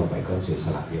นแล้วที่ออกไปก็เสียส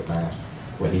ละเยอะมาก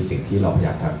วันนี้สิ่งที่เราพยาย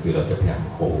ามทำคือเราจะพยายาม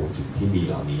โฮสิ่งที่ดี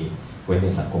เหล่านี้ไว้ใน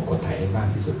สังคมคนไทยให้มาก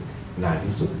ที่สุดนาน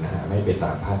ที่สุดนะฮะไม่ไปต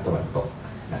ามภาคตะวันตก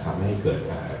นะครับไม่ให้เกิด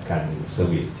การเซอร์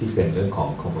วิสที่เป็นเรื่องของ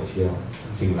คอมเมอร์เชียล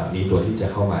สิ่งเหล่านี้ตัวที่จะ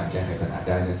เข้ามาแก้ไขปัญหาไ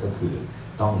ด้นั่นก็คือ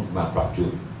ต้องมาปรับจู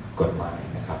นกฎหมาย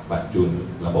นะครับปรับจูน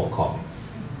ระบบของ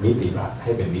นิติรัฐใ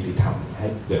ห้เป็นนิติธรรมให้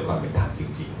เกิดความเป็นธรรมจ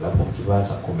ริงๆแล้วผมคิดว่า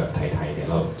สังคมแบบไทยๆเนี่ย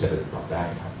เราจะเดินต่อได้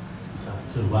ครับ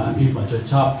สรุปว่าพี่หมอโจ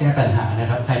ชอบแก้ปัญหานะ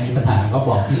ครับใครมีปัญหาก็บ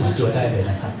อกพี่หมอโจได้เลย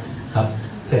นะครับครับ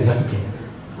เชิญครับพี่เก๋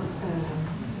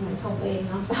เหมือนชมตัวเอง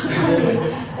เนาะ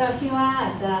เราคิดว่า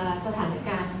จะสถานก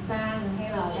ารณ์สร้างให้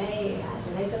เราได้อาจจ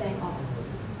ะได้แสดงออก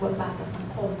บทบาทกับสัง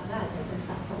คมแล้วก็อาจจะเป็น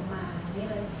สะสมมานี่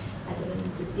เลยอาจจะเป็น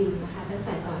จุดยืนนะคะตั้งแ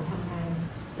ต่ก่อนทำงาน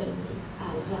จน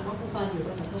แล้วก็ตอนอยู่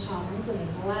กับสทช.นั่นส่วนใหญ่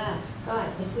เพราะว่าก็อาจ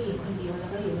จะเป็นผู้หญิงคนเดียวแล้ว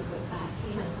ก็อยู่ในบทบาท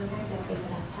ที่มันค่อนข้างจะเป็นร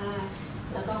ะดับชาติ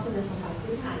แล้วก็คุณสมบัติ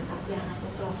พื้นฐาน3อย่างอาจจะ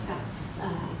ตรงกับ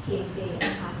TNJ น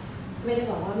ะคะไม่ได้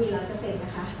บอกว่ามี 100% น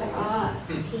ะคะแต่ก็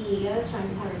T ก็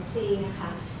transparency นะคะ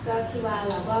ก็คิดว่า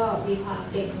เราก็มีความ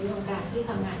เด่นในเรื่องการที่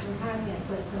ทำงานค่อนข้างเนี่ยเ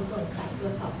ปิดเผยโปร่งใสตร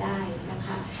วจสอบได้นะค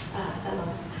ะตลอ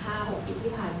ด 5-6 ปี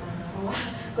ที่ผ่านมาเพราะว่า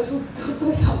ก็ถูกตร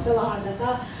วจสอบตลอดแล้วก็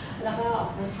ออ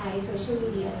กมาใช้โซเชียลมี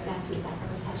เดียในการสื่อสารกับ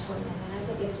ประชาชนนั้นน่าจ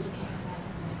ะเป็นจุดแข็งของเรา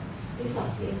ที่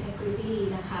2คือ integrity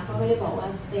นะคะก็ไม่ได้บอกว่า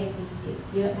เต็มมี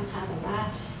เยอะนะคะแต่ว่า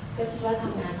ก็คิดว่าท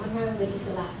ำงานค่อนข้างเป็นอิส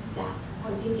ระจากค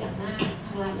นที่มีอำนาจท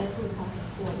างรัฐและทุนพอสม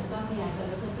ควรแล้วก็พยายามจะ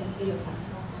represent ประโยชน์สาธ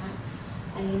ารณะ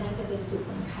อันนี้น่าจะเป็นจุด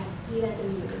สำคัญที่น่าจะ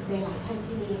มีอยู่ในหลายท่าน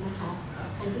ที่นี่นะคะ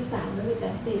อันที่3ก็คือ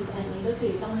justice อันนี้ก็คื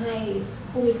อต้องให้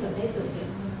ผู้มีส่วนได้ส่วนเสียเ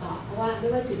ป็นคนตอบเพราะว่าไม่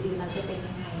ว่าจุดยืนเราจะเป็น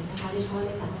ยังไงนะคะโดยเฉพาะใน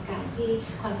สถานการณ์ที่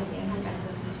ความขัดแย้งทางการเมื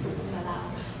องมีสูงและเรา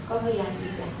ก็พยายามยื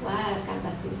นยันว่าการ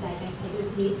ตัดสินใจการใช้ดุล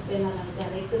พินิจเวลาเราจะ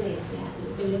regulate เนี่ยหรื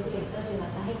อเป็น regulator เรา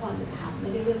จะให้ความเป็นธรรมไม่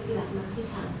ได้เรื่องที่รักมักที่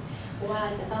ชังว่า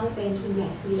จะต้องเป็นทุนใหญ่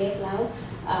ทุนเล็กแล้ว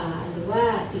หรือว่า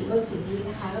สิ่งโน้นสิ่งนี้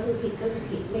นะคะก็คือผิดก็คือ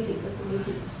ผิดไม่ผิดก็คือไม่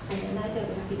ผิดอันนี้น่าจะเ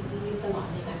ป็นสิ่งที่ยึดตลอด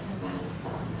ในการทำงานต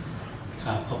ลอดมาค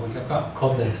รับขอบคุณครับก็คร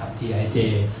บเลยครับ TIJ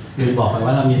ลืมบอกไปว่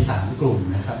าเรามี3กลุ่ม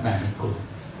นะครับแบ่งเป็นกลุ่ม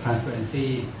transparency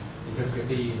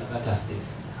integrity แล้วก็ justice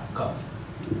นะครับก็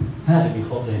น่าจะมีค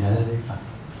รบเลยนะถ้าได้ฟัง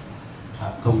ครั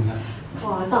บขอบคุณครับข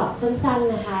อตอบสั้น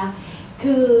ๆนะคะ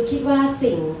คือคิดว่า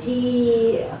สิ่งที่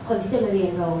คนที่จะมาเรีย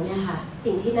นโรเนี่ยค่ะ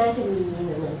สิ่งที่น่าจะมีเ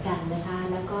หมือนกันนะคะ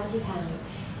แล้วก็ที่ทาง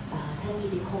ท่านกิ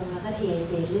ติพงษ์แล้วก็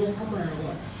TIJ เลือกเข้ามาเ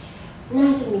นี่ยน่า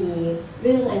จะมีเ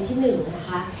รื่องอันที่1นะ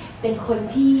คะเป็นคน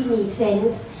ที่มีเซน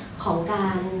ส์ของกา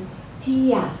รที่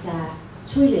อยากจะ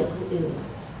ช่วยเหลือคนอื่น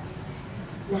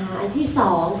นะคะอันที่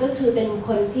2ก็คือเป็นค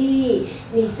นที่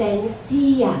มีเซนส์ที่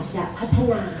อยากจะพัฒ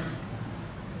นา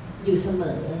อยู่เสม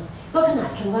อก็ขนาด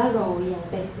คำว่า role ยัง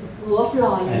เป็น rule of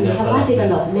law ยังมีคำว่า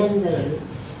development เลย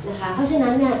นะคะเพราะฉะ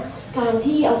นั้นเนี่ยการ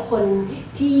ที่เอาคน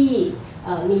ที่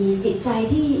มีจิตใจ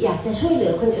ที่อยากจะช่วยเหลื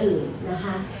อคนอื่นนะค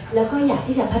ะแล้วก็อยาก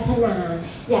ที่จะพัฒนา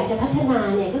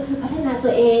เนี่ยก็คือพัฒนาตั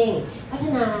วเองพัฒ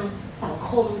นาสังค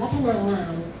มพัฒนางา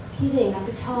นที่ตัวเองรับ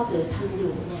ผิดชอบหรือทำอ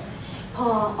ยู่เนี่ยพอ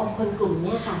เอาคนกลุ่ม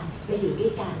นี้ค่ะมาอยู่ด้ว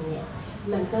ยกันเนี่ย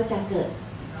มันก็จะเกิด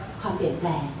ความเปลี่ยนแปล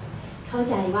งเข้า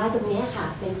ใจว่าตรงนี้ค่ะ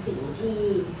เป็นสิ่งที่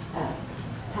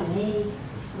ทำให้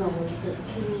โรงเกิด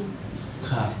ขึ้น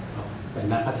ครับเป็น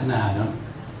นักพัฒนาเนาะ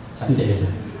ชัดเจนเล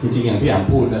ยจริงๆอย่างพี่อ่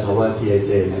ำพูดนะครับว่า TIJ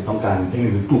เนี่ยต้องการเพ่ง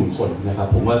ถึงกลุ่มคนนะครับ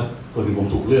ผมว่าตัวหนึ่งผม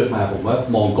ถูกเลือกมาผมว่า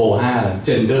มองโก5เลย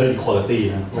gender equality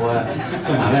นะเพราะว่าค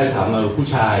ำถามแรกถามเราผู้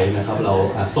ชายนะครับเรา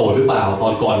โสดหรือเปล่าต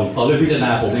อนเริ่มพิจารณา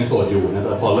ผมยังโสดอยู่นะแ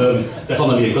ต่พอเริ่มจะเข้า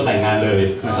มาเรียนก็แต่งงานเลย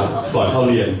นะครับก่อนเข้า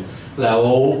เรียนแล้ว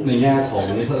ในแง่ของ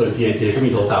TIJ ก็มี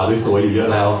สาวๆสวยๆอยู่เยอะ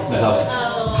แล้วนะครับ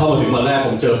เข้ามาถึงวันแรกผ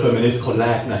มเจอเฟมินิสต์คนแร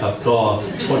กนะครับก็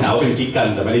คนหาว่าเป็นกิ๊กกัน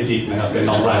แต่ไม่ได้กิ๊กนะครับเป็น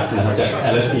น้องรักนะครับจาก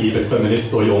LSE เป็นเฟมินิสต์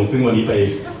ตัวยงซึ่งวันนี้ไป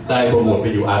ได้โปรโมทไป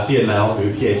อยู่อาเซียนแล้วหรือ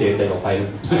TIJ เตะออกไป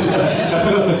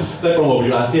ได้โปรโมทไปอ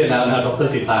ยู่อาเซียนแล้วนะครับดร.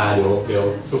สิตาเดี๋ยว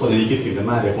ทุกคนในนี้คิดถึงกัน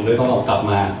มากเดี๋ยวผมได้ต้องเอากลับ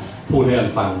มาพูดให้กัน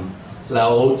ฟังแล้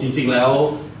วจริงๆแล้ว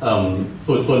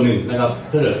ส่วนหนึ่งนะครับ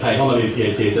ถ้าเกิดใครเข้ามาเรียน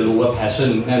TIJ จะรู้ว่า passion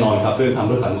แน่นอนครับเรื่องทำเ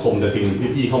พื่อสังคมแต่สิ่ง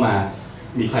ที่พี่เข้ามา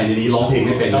มีใครในนี้ร้องเพลงไ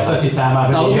ม่เป็นดร.สิตามา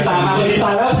ดร.สิตามาต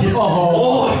ายแล้วผิดโอ้โห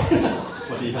ส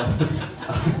วัสดีครับ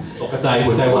ตกกระจาย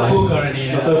หัวใจวาย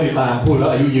ดร.สิตาพูดแล้ว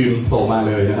อายุยืนโตมา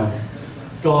เลยนะครับ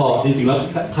ก็จริงๆแล้ว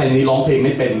ใครในนี้ร้องเพลงไ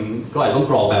ม่เป็นก็อาจต้อง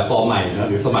กรอกแบบฟอร์มใหม่นะ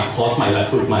หรือสมัครคอร์สใหม่หลัก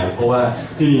สูตรใหม่เพราะว่า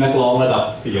ที่มีนักร้องระดับ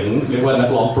เสียงเรียกว่านัก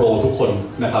ร้องโปรทุกคน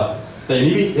นะครับ แต่อย่าง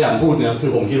ที่พี่อยากพูดเนี่ยคื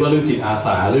อผมคิดว่าเรื่องจิตอาส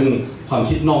าเรื่องความ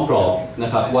คิดนอกกรอบนะ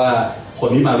ครับว่าคน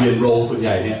ที่มาเรียนโรส่วนให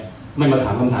ญ่เนี่ยไม่มาถ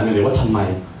ามคำถามอย่างเดียวว่าทำไม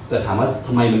แต่ถามว่าท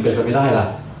ำไมมันเป็นไปไม่ได้ล่ะ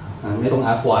ไม่ต้อง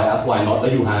ask why not แล้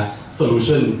วอยู่หา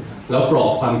solution แล้วกรอ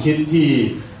บความคิดที่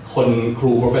คนค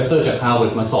รู professor จาก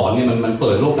Harvard มาสอนเนี่ยมันเ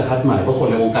ปิดโลกทัศน์ใหม่เพราะคน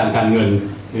ในวงการการเงิน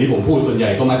อย่างที่ผมพูดส่วนใหญ่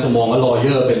ก็มักจะมองว่า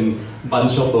lawyer เป็น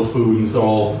bunch of buffoons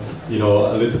or you know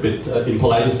a little bit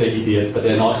impolite to say idiots but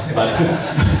they're not but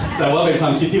แต่ว่าเป็นควา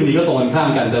มคิดที่วันนี้ก็ตรงกันข้าม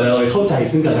กันแต่เราเข้าใจ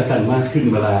ซึ่งกันและกันมากขึ้น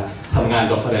เวลาทำงาน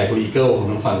กับแผนก legal ของ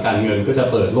ทางฝั่งการเงินก็จะ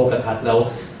เปิดโลกทัศน์แล้ว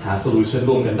หา solution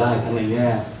ร่วมกันได้ทั้งในแง่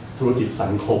ธุรกิจสั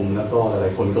งคมแล้วก็หลา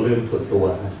ยๆคนก็เรื่องส่วนตัว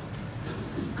นะ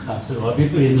ครับสรุปว่าพี่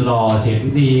ปรินหล่อเสียง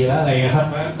ดีแล้วอะไรครับ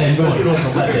เต็มไปหมดรวมส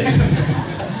มบัติเลย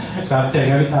ครับเจอ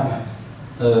กันพี่ตั้มครับ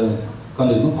ก่อน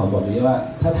อื่นต้องขอบอกนี้ว่า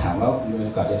ถ้าถามว่ามีโ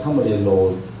อกาสจะเข้ามาเรียนโล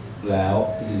แล้ว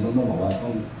จริงๆต้องบอกว่า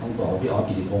ต้องบอกว่าพี่ออส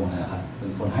กิติพงศ์นะครับเป็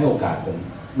นคนให้โอกาสผม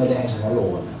ไม่ได้ให้เฉพาะโล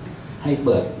นะให้เ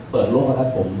ปิดโลกทัศ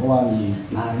น์ผมเพราะว่ามี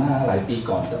นานมากหลายปี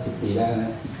ก่อนสัก10 ปีได้น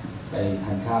ะไปท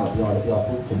านข้าวกับพี่ออสแล้วพี่ออส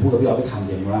ผมพูดกับพี่ออสไปคำเ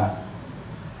ดียวว่า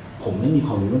ผมไม่มีค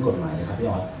วามรู้เรื่องกฎหมายเลยครับพี่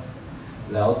ออส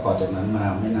แล้วต่อจากนั้นมา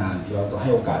ไม่นานพี่ออสก็ให้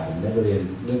โอกาสผมได้เรียน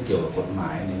เรื่องเกี่ยวกับกฎหมา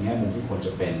ยในแง่มุมที่ควรจ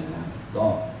ะเป็นนะ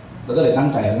แล้วก็เลยตั้ง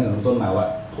ใจตั้งแต่ต้นมาว่า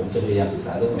ผมจะพยายามศึกษ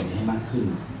าเรื่องเหล่านี้ให้มากขึ้น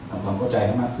ทำความเข้าใจใ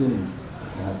ห้มากขึ้น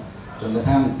นะครับจนกระ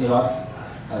ทั่งพี่ออส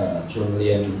ชวนเรี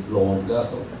ยนโลนก็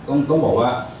ต้องบอกว่า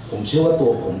ผมเชื่อว่าตั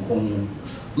วผมคง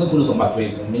เรื่องคุณสมบัติเอง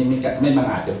คงไม่บาง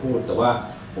อาจจะพูดแต่ว่า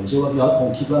ผมเชื่อว่าพี่ออสคง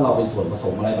คิดว่าเราเป็นส่วนผส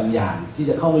มอะไรบางอย่างที่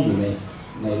จะเข้ามาอยู่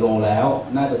ในโลแล้ว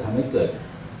น่าจะทำให้เกิด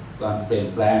การเปลี่ยน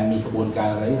แปลงมีกระบวนการ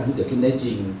อะไรที่ทำให้เกิดขึ้นได้จ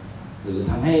ริงหรือ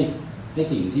ทำให้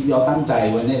สิ่งที่พี่ออสตั้งใจ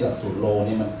ไว้ในหลักสูตรโล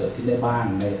นี่มันเกิดขึ้นได้บ้าง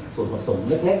ในส่วนผสม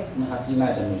เล็กๆนะครับที่น่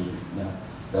าจะมีนะครับ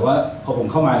แต่ว่าพอผม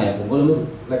เข้ามาเนี่ยผมก็รู้สึก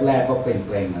แรกๆก็เก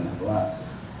รงๆนะเพราะว่า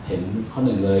เห็นข้อห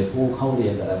นึ่งเลยผู้เข้าเรี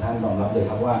ยนแต่ละท่านยอมรับเลย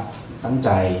ครับว่าตั้งใจ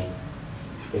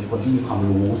เป็นคนที่มีความ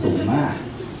รู้สูงมาก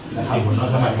นะครับ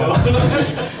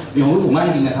มีความรู้สูงมากจ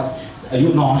ริงๆนะครับอายุ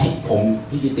น้อยผม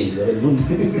พี่กิติจะเป็นรุ่น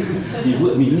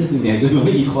มีพี่สิเนี่ยคือไ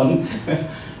ม่กี่คน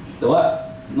แต่ว่า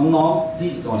น้องๆที่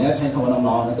ตอนนี้ใช้คำว่า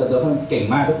น้องๆนะแต่ท่านเก่ง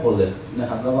มากทุกคนเลยนะ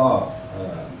ครับแล้วก็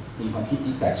มีความคิด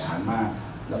ที่แตกฉานมาก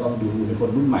แล้วก็ดูเป็นคน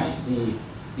รุ่นใหม่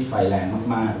ที่ไฟแรง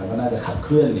มากๆแล้วก็น่าจะขับเค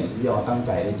ลื่อนอย่างที่พี่ออตั้งใ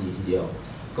จได้ดีทีเดียว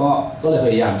ก็เลยพ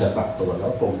ยายามจะปรับตัวแล้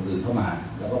วกลมกลืนเข้ามา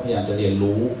แล้วก็พยายามจะเรียน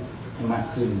รู้ให้มาก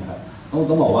ขึ้นนะครับ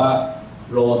ต้องบอกว่า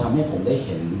โรทำให้ผมได้เ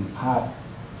ห็นภาพ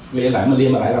เรียน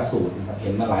มาหลายหลักสูตรนะครับเห็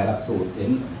นมาหลายหลักสูตรเ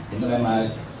ห็นอะไรมา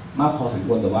มากพอสมค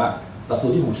วรแต่ว่าหลักสูต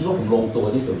รที่ผมคิดว่าผมลงตัว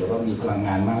ที่สุดแล้วก็มีพลังง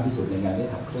านมากที่สุดในงานที่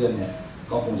ขับเคลื่อนเนี่ย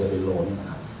ก็คงจะเป็นโรนี่นะ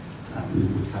ครับ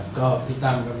ครับก็พี่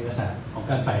ตั้มก็มีลักษณะของ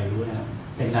การใฝ่รู้นะครับ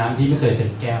เป็นน้ำที่ไม่เคยเต็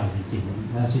มแก้วจริง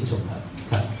ๆน่าชื่นชมครั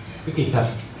บพี่กิตครับ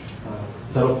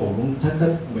สำหรับผมถ้า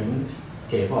เหมือน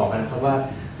เก๋บอกนะครับว่า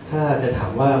ถ้าจะถา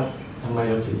มว่าทำไม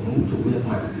เราถึงถูกเลือก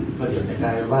มาก็เดี๋ยวจะกลา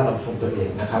ยเป็นว่าเราชมตัวเอง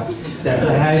นะครับแต่ไ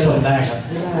ม่ให้ชมได้ครับ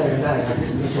ไม่ได้ครับ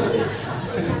ไม่ชมเอง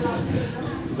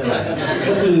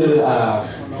ก็คือ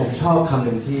ผมชอบคำห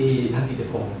นึ่งที่ท่านกิติ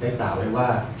พงศ์ได้กล่าวไว้ว่า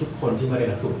ทุกคนที่มาเรียน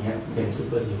หลักสูตรนี้เป็นซู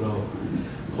เปอร์ฮีโร่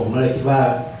ผมเลยคิดว่า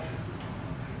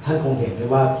ท่านคงเห็นได้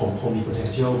ว่าผมคงมี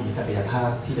potential มีศักยภาพ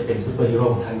ที่จะเป็นซูเปอร์ฮีโร่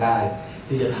ของท่านได้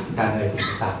ที่จะทำการอะไรสิ่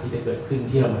งต่างๆที่จะเกิดขึ้น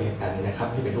ที่เรามาเรียนกันนะครับ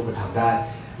ให้เป็นรูปธรรมได้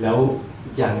แล้ว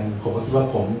อีกอย่างหนึ่งผมก็คิดว่า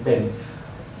ผมเป็น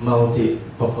multi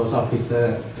purpose officer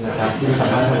นะครับที่สา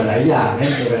มารถทำหลายอย่างให้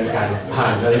ในบริการผ่า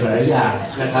นอะไรหลายอย่าง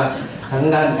นะครับทั้ง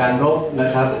ด้านการรบนะ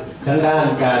ครับทั้งด้าน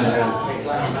การ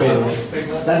เป็น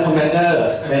ด้านคอมเมนเดอร์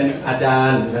เป็นอาจา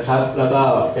รย์นะครับแล้วก็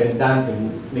เป็นด้านถึง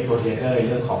negotiator เ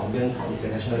รื่องของ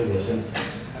international relations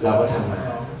เราก็ทำมา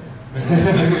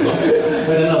เพร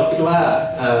าะฉะนั้นเราคิดว่า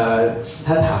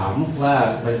ถ้าถามว่า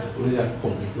มันเรื่องผ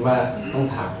มคิดว่าต้อง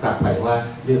ถามกลับไปว่า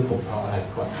เรื่องผมเพราะอะไร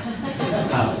ก่อน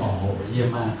ครับโอ้โหเยี่ยม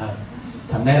มากครับ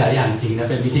ทำได้หลายอย่างจริงนะ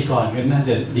เป็นพิธีกรก็น่าจ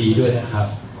ะดีด้วยนะครับ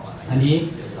อันนี้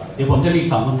เดี๋ยวผมจะมี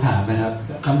2 คำถามนะครับ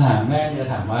คำถามแรกจะ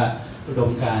ถามว่าอุด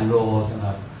มการณ์โรสำห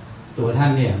รับตัวท่า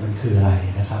นเนี่ยมันคืออะไร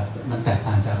นะครับมันแตก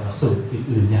ต่างจากหลักสูตร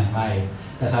อื่นๆอย่างไร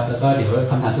นะครับแล้วก็เดี๋ยว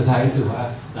คำถามสุดท้ายก็คือว่า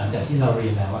หลังจากที่เราเรี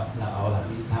ยนแล้วเราเอาหลัก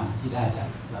วิธีธรรมที่ได้จาก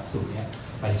หลักสูตรนี้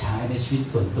ไปใช้ในชีวิต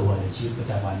ส่วนตัวในชีวิตประ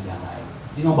จำวันอย่างไร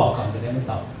ที่ต้องบอกก่อนจะได้ไม่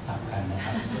ตอบซ้ำกันนะค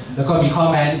รับแล้วก็มีข้อ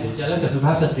แม้เดี๋ยวจะเริ่มจากสุภ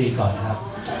าพสตรีก่อนนะครับ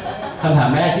คำถาม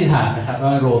แรกที่ถามนะครับว่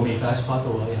าโรมีคลาสเฉพาะ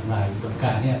ตัวอย่างไรอุดมก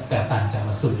ารณ์เนี่ยแตกต่างจากห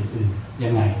ลักสูตรอื่นๆยั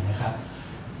งไงนะครับ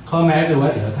ข้อแม้คือว่า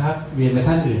เดี๋ยวถ้าเรียนไป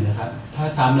ท่านอื่นนะครับถ้า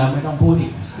ซ้ำแล้วไม่ต้องพูดอี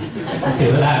กนะครับเสีย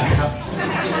เวลานะครับ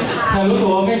ถ้ารู้ตั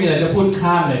วว่าไม่มีอะไรจะพูด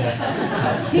ข้ามเลยนะค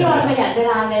รับที่เราประหยัดเว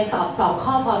ลาเลยตอบ2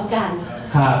 ข้อพร้อมกัน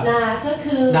นะก็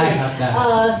คือได้ครับ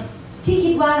ที่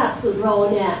คิดว่าหลักสูตรโร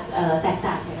เนี่ยแตก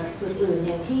ต่างจากหลักสูตรอื่นอ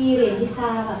ย่างที่เรียนที่ทร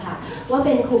าบอะค่ะว่าเ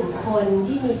ป็นกลุ่มคน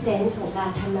ที่มีเซนส์ของการ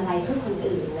ทำอะไรเพื่อคน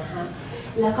อื่นนะคะ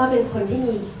แล้วก็เป็นคนที่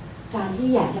มี การที่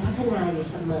อยากจะพัฒนาอยู่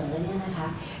เสมอเนี่ยนะคะ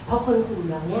เพราะคนกลุ่ม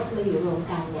เหล่านี้มาอยู่รวม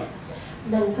กันเนี่ย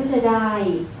มันก็จะได้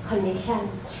connection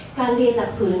การเรียนหลั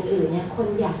กสูตรอื่นๆเนี่ยคน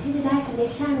อยากที่จะได้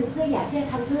connection เพื่ออยากที่จะ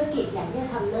ทำธุรกิจอยากที่จะ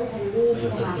ทำนั่นทำนี่ใช่ไ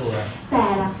หมคะแต่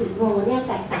หลักสูตรโรเนี่ย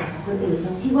แตกต่างกับคนอื่นต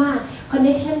รงที่ว่า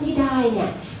connection ที่ได้เนี่ย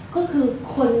ก็คือ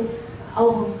คนเอา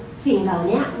สิ่งเหล่า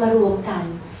นี้มารวมกัน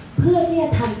เพื่อที่จะ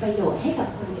ทำประโยชน์ให้กับ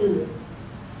คนอื่น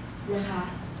นะคะ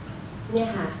เนี่ย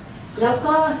ค่ะแล้ว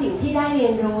ก็สิ่งที่ได้เรีย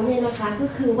นรู้เนี่ยนะคะก็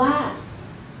คือว่า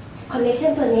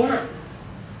connection ตัวเนี้ย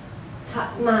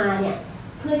มาเนี่ย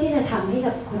เพื่อที่จะทำให้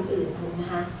กับคนอื่นถูกไหม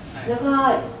คะแล้วก็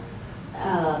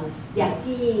อย่าง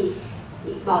ที่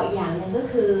บอกอีกอย่างนึงก็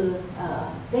คือ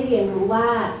ได้เรียนรู้ว่า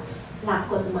หลัก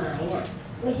กฎหมายเนี่ย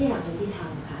ไม่ใช่หลักนิติธรร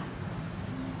มค่ะ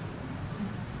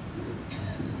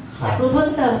อยากรู้เพิ่ม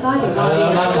เติมก็เดี๋ยวเราเรียน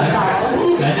ต่อ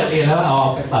หลังจากเรียนแล้วเอา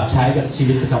ไปปรับใช้กับชี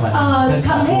วิตประจำวัน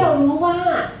ทำให้เรารู้ว่า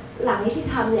หลักนิติ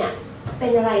ธรรมเนี่ยเป็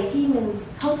นอะไรที่มัน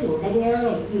เข้าถึงได้ง่า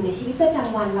ยอยู่ในชีวิตประจ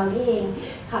ำวันเรานี่เอง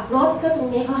ขับรถก็ตรง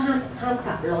นี้เขาห้ามก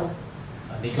ลับรถ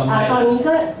ตอนนี้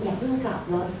ก็อย่าเพิ่งกลับ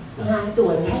รถนะคะด่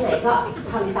วนแค่ไหนก็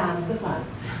ทำตามไปก่อน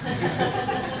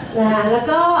นะคะแล้ว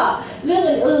ก็เรื่อง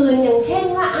อื่นๆอย่างเช่น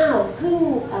ว่าขึ้น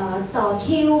ต่อ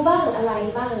คิวบ้างอะไร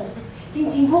บ้างจ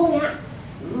ริงๆพวกเนี้ย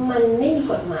มันไม่มี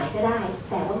กฎหมายก็ได้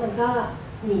แต่ว่ามันก็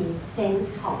มีเซน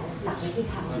ส์ของหลักนิติ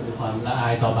ธรรมมีความละอา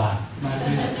ยต่อบาปมาก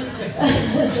ขึ้น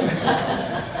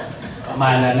ประมา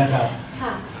ณนั้นนะครับค่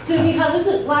ะคือมีความรู้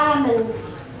สึกว่ามัน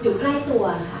อยู่ใกล้ตัว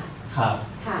ค่ะครับ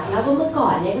ค่ะแล้วก็เมื่อก่อ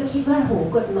นเนี่ยก็คิดว่าโห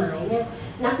กฎหมายเนี่ย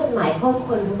นักกฎหมายค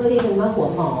นเขาก็เรียกกันว่าหัว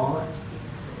หมอ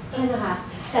ใช่ไหมคะ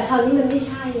แต่คราวนี้มันไม่ใ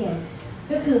ช่ไง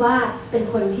ก็คือว่าเป็น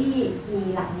คนที่มี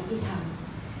หลักนิติธรรม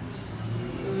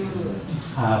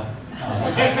ครับ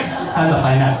ท่านต่อไป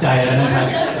หนักใจแล้วนะครับ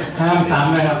ห้ามซ้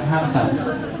ำนะครับห้ามซ้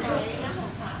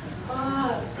ำก็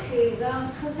คือก็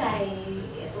เข้าใจ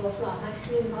ตัวฟลอร์มาก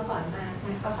ขึ้นเพราะก่อนมา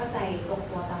ก็เข้าใจตรง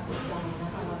ตัวตามตัวแปลน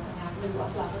ะคะเราทำงานรู้ว่า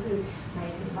ฟลอร์มก็คือหมาย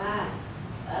ถึงว่า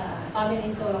ตอนเป็นเอ็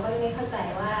นโจเราก็ไม่เข้าใจ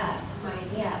ว่าทำไม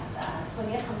เนี่ยคน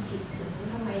นี้ทำผิดถึง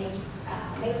ทำไม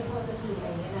ไม่ลงโทษสักทีอะไร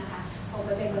อย่างเงี้ยนะคะพอไป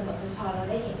เป็นกสทช.เรา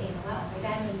ได้เห็นเองว่าออกไม่ไ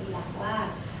ด้มันมีหลักว่า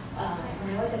แ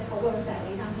ม้ว่าจะพบบริษัท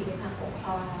นี้ทำผิดในทางปกคร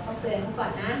องเราต้องเตือนเขาก่อ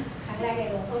นนะครั้งแรก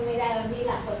ลงโทษไม่ได้แล้วมีห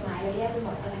ลักกฎหมายอะไรแยกไปหม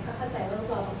ดตอนนั้นก็เข้าใจว่าลูก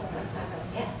เราประกอบลักษณะแบบ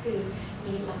นี้คือ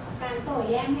มีหลักของการโต้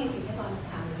แย้งให้สิทธิกร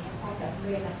ทำเนี่ยพอแบบเ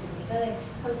รียนหลักสิ่งนี้ก็เลย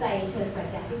เข้าใจเชิงปรัช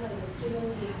ญาที่มันลึกขึ้นจ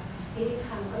ริงๆนิติธ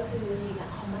รรมก็คือมีหลัก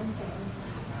common sense น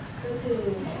ะคะก็คือ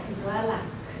ถือว่าหลัก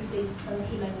คือจริงบาง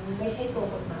ทีมันไม่ใช่ตัว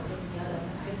กฎหมายอย่างเดียวเลย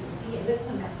มันเป็นอยู่ที่อย่างเรื่องค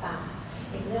นกับป่า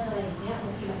อย่างเรื่องอะไรอย่างเงี้ยบ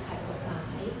างทีมันขัดกฎหมา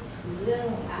ยหรือเรื่อง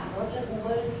รถเรื่อง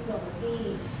Uber เรื่องเทคโนโลยี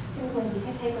ซึ่งบางที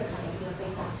ใช้กฎหมายอย่างเดียวไป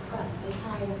จับก็อาจจะไม่ใ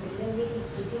ช่มันเป็นเรื่องวิธี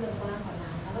คิดที่มันกว้างกว่า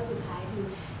นั้นแล้วก็สุดท้ายคือ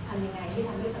ทำยังไงที่ท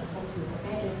ำให้สังคมอยู่ไ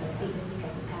ด้โดยสันติโดยมีก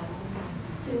ติการ่วมกัน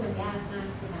ซึ่งมันยากมาก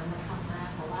เป็นนามธรรมมาก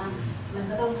แต่ว่ามัน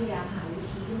ก็ต้องพยายามหาวิ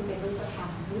ธีที่มันเป็นรูปธรรม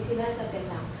นี่คือน่าจะเป็น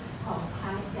หลักของคล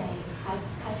าสในค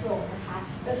ลาสโรมนะคะ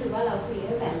ก็คือว่าเราคุย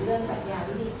ตั้งแต่เรื่องปรัชญา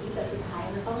วิธีคิดแต่สุดท้าย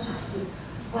มันต้องหาจุด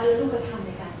ว่ารูปธรรมใ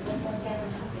นการจะเริ่มต้นแก้ปัญ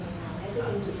หาเป็นยังไงและจะเ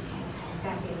ป็นจุดแข็งของก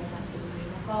ารเรียนในหลักสูตรนี้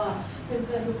แล้วก็เ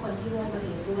พื่อนๆทุกคนที่ร่วมมาเ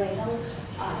รียนด้วยต้อง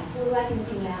พูดว่าจ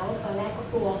ริงๆแล้วตอนแรกก็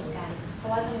กลัวเหมือนกันเพรา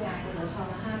ะว่าทำงานกสทช.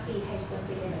มา5 ปีใครชวนไป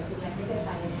เรียนหลักสูตรไม่เป็นไป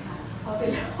เลยนะคะเพราะเป็น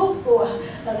โรคกลัว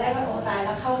ตอนแรกว่าโอ้ตายแ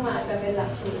ล้วเข้ามาจะเป็นหลั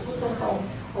กสูตรพูดตรง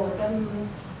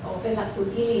ๆเป็นหลักสูต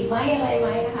รอีลิทไหมอะไรไหม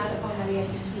นะคะแต่พอมาเรียน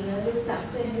จริงๆแล้วรู้จัก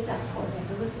เพื่อนรู้จักคนเนี่ย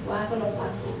ก็รู้สึกว่าก็ลดควา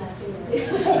มคิดนั้นไปเลย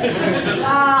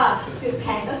ก็จุดแ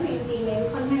ข็งก็คือจริงๆเน้น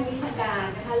ค่อนข้างวิชาการ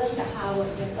นะคะเริ่มจาก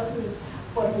Harvard เนี่ยก็คือ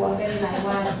ปวดหัวเป็นหลาย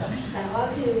วันแต่ว่า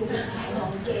คือจุดแข็งขอ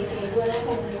ง KJ ด้วยและค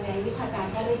งยังไงวิชาการ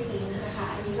ก็ไม่ทิ้งนะคะ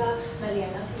อันนี้ก็มาเรียน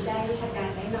แล้วคือได้วิชาการ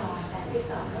แน่นอนแต่ที่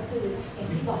สองก็คืออย่าง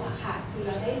ที่บอกอะค่ะคือเ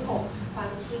ราได้ถกควา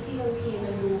มคิดที่บางทีมั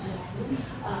นดูเหมือน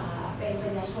เป็นปั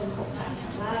ญญาชนถกกันแต่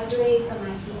ว่าด้วยสม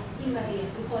าชิกที่มาเรียน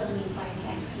ทุกคนมีไฟในแ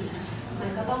อคทีฟมัน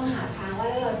ก็ต้องหาทางว่า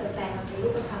เราจะแปลงมันเป็นรู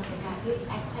ปธรรมในการที่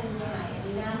แอคชั่นยังไงอัน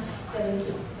นี้น่าจะเป็น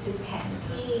จุดแข็ง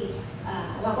ที่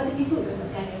เราก็จะพิสูจน์กันเหมือ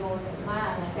นกันในโรนว่า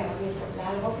หลังจากเราเรียนจบแล้ว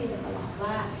เราก็คุยกันตลอด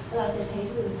ว่าเราจะใช้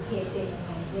ทุน PJ ยังไ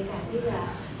งในการที่จะ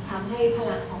ทำให้พ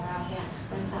ลังของเราเนี่ย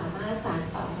มันสามารถสาน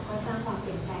ต่อแล้วก็สร้างความเป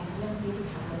ลี่ยนแปลงเรื่องนิติ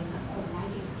ธรรมในสังคมได้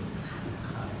จริงๆค่ะ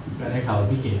ก็ได้ข่าว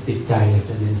พี่เก๋ติดใจ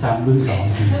จะเรียนซ้ำรุ่น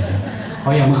2จริงเพรา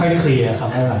ะยังไม่ค่อยเคลียร์ครับ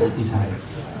ว่าหลักนิติไทย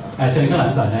เชิญข้างหลั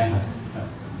งก่อนได้ครับ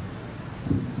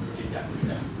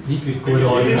นี่คือกลัวโด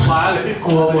นก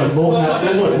ลัวหมวดมุกนะเ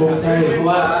รื่องหมวดมุกใช่เพราะ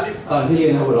ว่าตอนที่เรีย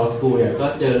น Harvard Law School เนี่ยก็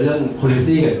เจอเรื่อง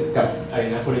policy กับอะไร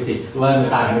นะ politics ว่ามัน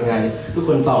ต่างยังไงทุกค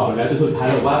นตอบแล้วจนสุดท้าย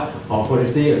บอกว่า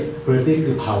policy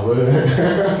คือ power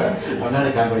อำนาจใน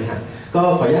การบริหารก็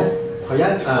ขออนุญา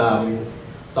ต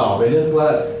ต่อไปเรื่องว่า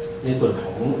ในส่วนข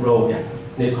อง role เนี่ย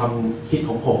ในความคิดข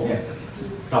องผมเนี่ย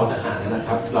เราทหารนะค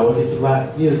รับเราก็เลยคิดว่า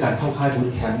นี่คือการเข้าค่ายบูต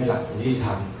แคมป์ในหลักของที่ท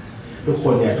ำทุกค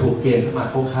นเนี่ยถูกเกณฑ์เข้ามา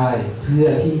เข้าค่ายเพื่อ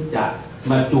ที่จะ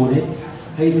มาจูน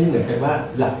ให้เหมือนกันว่า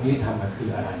หลักที่ทำมันคือ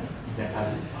อะไรนะครับ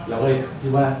เราก็เลยคิ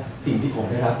ดว่าสิ่งที่ผม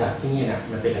ได้รับจากที่นี่เนี่ย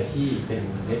มันเป็นอะไรที่เป็น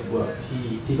เน็ตเวิร์ก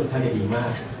ที่ค่อนข้างจะดีมาก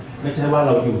ไม่ใช่ว่าเ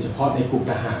ราอยู่เฉพาะในกลุ่ม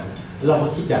ทหารเราก็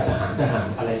คิดแบบทหาร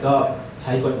อะไรก็ใ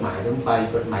ช้กฎหมายนั้นไป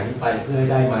กฎหมายนี้ไปเพื่อให้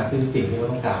ได้มาซึ่งสิ่งที่เรา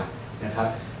ต้องการนะครับ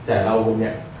แต่เราเนี่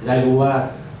ยได้รู้ว่า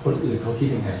คนอื่นเขาคิด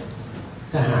ยังไง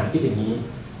ทหารคิดอย่างนี้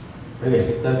private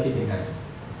sector คิดยังไง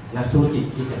นักธุรกิจ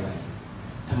คิดยังไง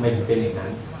ทำไมถึงเป็นอย่างนั้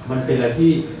นมันเป็นอะไร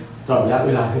ที่ตลอดระยะเว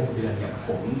ลา6 เดือนเนี่ย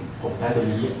ผมได้ตรง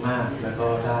นี้เยอะมากแล้วก็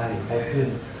ได้เ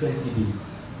พื่อนที่ดี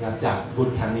นะครับจากบูต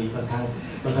แคมป์นี้ค่อนข้า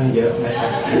งเยอะนะครับ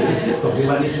ผมคิด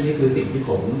ว่านี่คือสิ่งที่ผ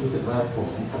มรู้สึกว่าผ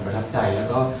มประทับใจแล้ว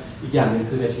ก็อีกอย่างหนึ่ง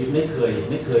คือในชีวิตไม่เค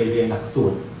ยเรียนหลักสู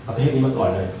ตรประเภทนี้มาก่อน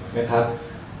เลยนะครับ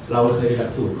เราเคยเรียนหลั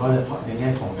กสูตรก็เฉพาะในแง่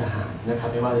ของทหารนะครับ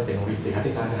ไม่ว่าจะเป็นวิทยา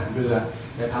การทหารเรือ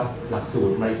นะครับหลักสูต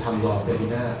รมาทำรอเซมิ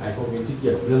นาไอพวกนี้ที่เกี่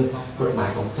ยวกับเรื่องกฎหมาย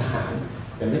ของทหาร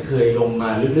แต่ไม่เคยลงมา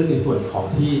ลึกๆในส่วนของ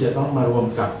ที่จะต้องมารวม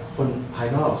กับคนภาย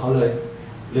นอกเขาเลย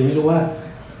ไม่รู้ว่า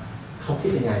เขาคิ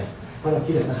ดยังไงว่าเรา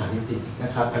คิดแบบทหารจริงๆน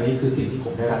ะครับอันนี้คือสิ่งที่ผ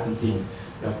มได้รับจริง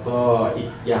ๆแล้วก็อีก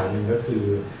อย่างหนึ่งก็คือ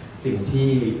สิ่งที่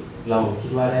เราคิ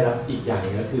ดว่าได้รับอีกอย่างห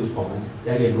นึ่งก็คือผมไ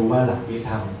ด้เรียนรู้ว่าหลักวิ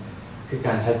ธรรมคือก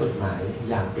ารใช้กฎหมาย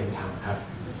อย่างเป็นธรรมครับ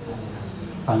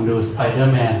ฟังดูสไปเดอ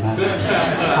ร์แมนมาก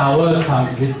Power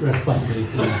comes with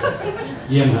responsibility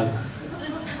เยี่ยมครับ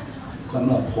สำ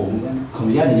หรับผมขออ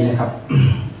นุญาตอย่างนี้นะครับ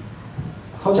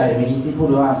เข้าใจเมื่อกี้ที่พูด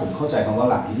ว่าผมเข้าใจคำว่า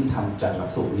หลักที่ทำจากหลัก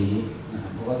สูตรนี้นะครั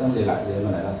บเพราะว่าต้องเรียนม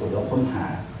าหลายหลักสูตรแล้วค้นหา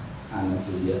อ่านหนัง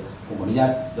สือเยอะผมขออนุญา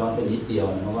ตย้อนไปนิดเดียว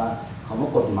นะครับว่าคำว่า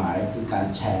กฎหมายคือการ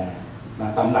แชร์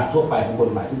ตามหลักทั่วไปของกฎ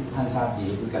หมายที่ท่านทราบดี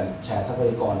คือการแชร์ทรัพ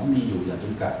ยากรที่มีอยู่อย่างจ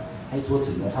ำกัดให้ทั่ว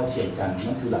ถึงและเท่าเทียมกัน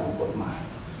นั่นคือหลักของกฎหมาย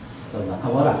ส่วนค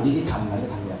ำว่าหลักนิติธรรมนั้นจะ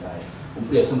ทำอย่างไรผมเ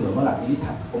ปรียบเสมือนว่าหลักนิติธร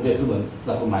รมผมเปรียบเสมือนห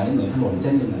ลักกฎหมายนี่เหมือนถนนเ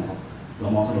ส้นหนึ่งนะครับเรา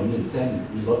มองถนน1 เส้น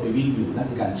มีรถไปวิ่งอยู่นั่น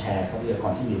คือการแชร์ทรัพยาก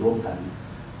รที่มีร่วมกัน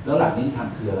แล้วหลักนิติธรรม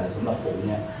คืออะไรสำหรับผมเ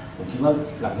นี่ยผมคิดว่า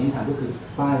หลักนิติธรรมก็คือ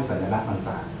ป้ายสัญลักษณ์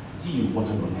ต่างๆที่อยู่บน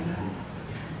ถนนอย่างนั้น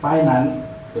ป้ายนั้น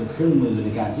เป็นเครื่องมือใน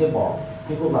การที่จะบอกใ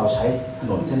ห้พวกเราใช้ถ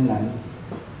นนเส้นนั้น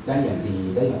ได้อย่างดี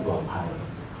ได้อย่างปลอดภัย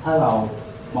ถ้าเรา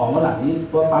มองว่าหลักนี้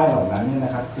ว่าป้ายเหล่านั้นเนี่ยน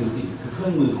ะครับคือเครื่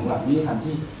องมือของหลักนิติธรรม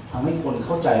ที่ทำให้คนเ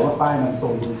ข้าใจว่าป้ายมันทร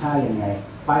งคุณค่ายังไง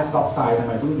ป้ายสต็อปไซน์ทำไ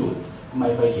มต้องหยุดทำไม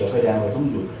ไฟเขียวไฟแดงเราต้อง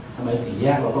หยุดทำไม4 แย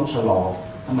กเราต้องชะลอ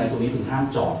ทำไมตรงนี้ถึงห้าม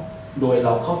จอดโดยเร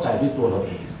าเข้าใจด้วยตัวเราเ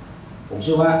องผมเ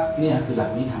ชื่อว่านี่คือหลัก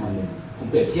นิติธรรมอันหนึ่งผม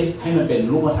เปรียบเทียบให้มันเป็น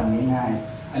รูปธรรมง่าย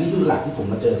ๆอันนี้คือหลักที่ผม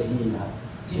มาเจอที่นี่นะครับ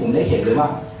ที่ผมได้เห็นเลยว่า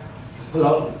เร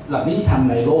าหลักนิติธรรม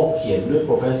ในโลกเขียนด้วยโป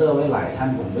รเฟสเซอร์ไว้หลายท่าน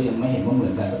ผมก็ยังไม่เห็นว่าเหมื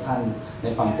อนกันสักท่านใน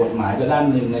ฝั่งกฎหมายก็ด้าน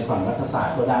หนึ่งในฝั่งรัฐศาสต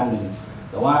ร์ก็ด้านหนึ่ง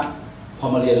แต่ว่าพอ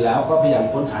มาเรียนแล้วก็พยายาม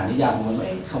ค้นหานิยามของมันว่า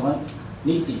คำว่า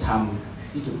นิติธรรม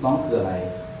ที่ถูกต้องคืออะไร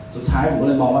สุดท้ายผมก็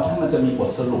เลยมองว่าถ้ามันจะมีบท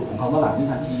สรุปของคำว่าหลักนิติ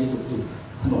ธรรมที่ดีที่สุดคือ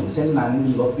ถนนเส้นนั้น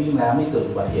มีรถวิ่งแล้วไม่เกิด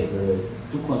อุบัติเหตุเลย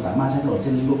ทุกคนสามารถใช้ถนนเ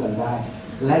ส้นนี้ร่วมกันได้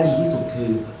และดีที่สุดคือ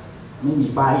ไม่มี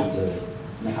ป้ายอีกเลย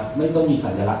นะครับไม่ต้องมี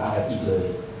สัญลักษณ์อะไรอีกเลย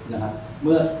นะครับ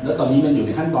แล้วตอนนี้มันอยู่ใ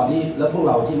นขั้นตอนที่แล้วพวกเ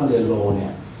ราที่มาเรียนโลเนี่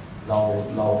ย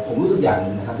ผมรู้สึกอย่างห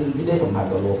นึ่งนะครับที่ได้สัมผัส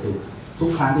กับโลคือทุก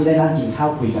ครั้งที่ได้นั่งกินข้าว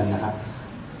คุยกันนะครับ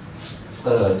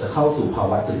จะเข้าสู่ภา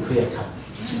วะตึงเครียดครับ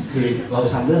คือเราจะ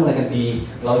ทำเรื่องอะไรกันดี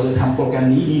เราจะทำโปรแกรม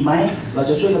นี้ดีไหมเรา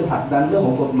จะช่วยกันผลักดันเรื่องข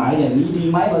องกฎหมายอย่างนี้ดี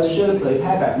ไหมเราจะช่วยกันเผยแพ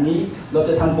ร่แบบนี้เราจ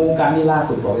ะทำโครงการนี้ล่า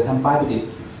สุดบอกจะทำป้ายไปติด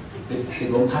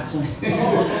โรงพักใช่ไหม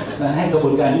ให้กระบ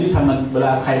วนการยุติธรรมมันเวล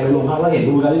าใครไปโรงพักแล้วเห็นก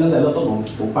ระบวนการนี้ตั้งแต่เริ่มต้น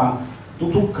ผมฟัง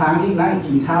ทุกครั้งที่นั่ง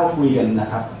กินข้าวคุยกันนะ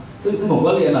ครับซึ่งผม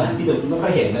ก็เรียนมาที่ไม่ค่อ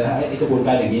ยเห็นนะไอ้กระบวนก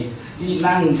ารอย่างนี้ที่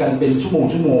นั่งกันเป็นชั่วโม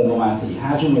งประมาณ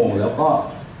 4-5 ชั่วโมงแล้วก็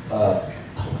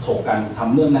ถกกันท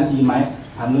ำเรื่องนั้นดีไหม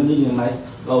ทำเรื่องนี้ดีไหม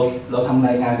เราทำร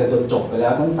ายงานกันจนจบไปแล้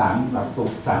วทั้ง3หลักสู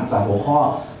ตร3หัวข้อ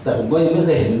แต่ผมก็ยังไม่เค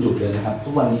ยเห็นมันหยุดเลยนะครับทุ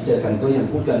กวันนี้เจอกันก็ยัง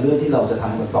พูดกันเรื่องที่เราจะท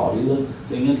ำกันต่อเรื่อง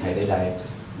เงื่อนไขใด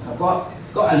ๆนะครับ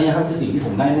ก็อันนี้ครับคือสิ่งที่ผ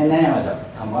มได้แน่ๆมาจาก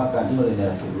คำว่าการที่เราเรียนใน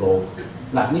หลักสูตรโล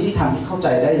หลักนี้ที่ทำที่เข้าใจ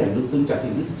ได้อย่างลึกซึ้งจากสิ่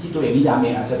งที่ตัวเองนิยามเอ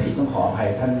งอาจจะผิดต้องขออภัย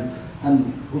ท่าน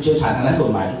ผู้เชี่ยวชาญทางด้านก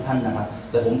ฎหมายทุกท่านนะครับ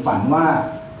แต่ผมฝันว่า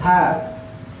ถ้า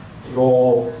โล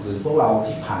หรือพวกเรา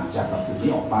ที่ผ่านจากหลักสูตรนี้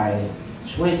ออกไป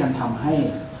ช่วยกันทำให้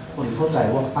คนเข้าใจ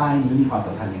ว่าป้ายนี้มีความส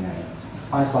ำคัญยังไง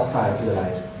ป้ายซอฟต์ไซน์คืออะไร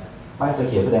ป้ายไฟ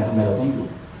เขียวไฟแดงทำไมเราต้องหยุด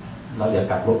เราอย่า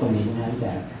กลับรถตรงนี้ใช่ไหมพี่แ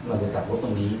จ๊คเราอย่ากลับรถตร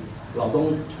งนี้เราต้อง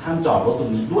ห้ามจอดรถตร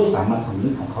งนี้ด้วยสามัญสำนึ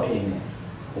กของเขาเองเนี่ย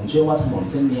ผมเชื่อว่าถนน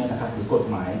เส้นนี้นะครับหรือกฎ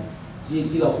หมาย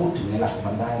ที่เราพูดถึงในหลักของ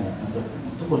มันได้เนี่ยมันจะ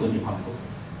ทุกคนจะมีความสุข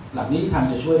หลักนี้ที่ท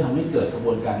ำจะช่วยทำให้เกิดกระบ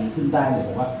วนการนี้ขึ้นได้เนี่ยผ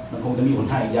มว่ามันคงจะมีหน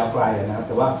ทางอีกยาวไกลนะครับ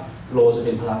แต่ว่าโลจะเ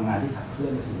ป็นพลังงานที่ขับเคลื่อ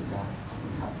นในสิ่งนี้ได้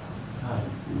ครับ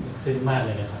ซึ้งมากเล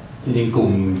ยนะครับ จริงๆกลุ่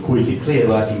มคุยคิดเครียด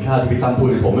ว่ากินข้าวที่พี่ตั้มพูด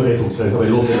ผมไม่เคยถูกเชิญเข้าไป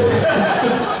ร่วมเลย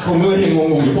ผมก็ยังง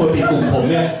งๆอยู่ปกติกลุ่มผม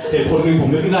เนี่ยเหตุผลหนึ่งผม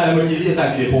นึกขึ้นได้เมื่อกี้ที่อาจาร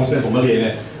ย์กิติพงษ์เชิญผมมาเรียนเ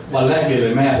นี่ยวันแรกเรียนเล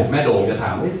ยแม่โด่งจะถ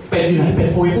ามเป็ดอยู่ไหนเป็ด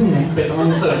โฟยที่ไหนเป็ดกำลัง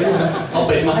เสิร์ฟอยู่นะเอาเ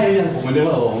ป็ดมาให้ยังผมมันนึก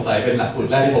ว่าสงสัยเป็นหลักสูตร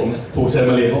แรกที่ผมถูกเชิญ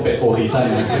มาเรียนเพราะเป็ดโฟซีซั่น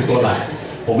เป็นตัวหลัก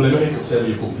ผมเลยไม่ได้ถูกเชิญอ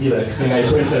ยู่กลุ่มพี่เลยยังไง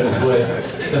ช่วยเชิญผมด้วย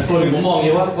แต่ส่วนหนึ่งผมมอง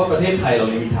นี้ว่าประเทศไทยเรา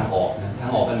ยังมีทางออกนะทา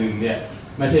งออกอันนึงเนี่ย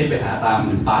ไม่ใช่ไปหาตาม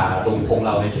ป่าดงพงเ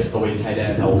ราในเขตตะเวนชายแด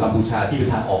นแถวกัมพูชาที่เป็น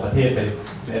ทางออกประเทศเป็น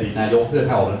อดีตนายกเพื่อท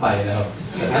างออกนั้นไปนะครับ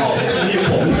แต่ทางออกที่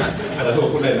ผมแต่ถูก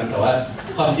พูดเลยนะแต่ว่า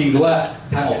ความจริงคือว่า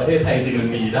ทางออกประเทศไทยจริงมัน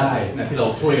มีได้นะที่เรา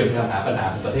ช่วยกันพยายามหาปัญหา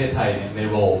ของประเทศไทยเนี่ยใน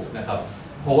โรลนะครับ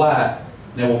เพราะว่า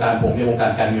ในวงการผมในวงกา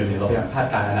รการเงินเนี่ยเราพยายามคาด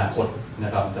การณ์อนาคตน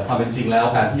ะครับแต่ความเป็นจริงแล้ว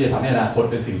การที่จะทำให้อนาคต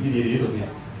เป็นสิ่งที่ดีที่สุดเนี่ย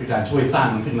คือการช่วยสร้าง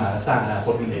มันขึ้นมาและสร้างอนาค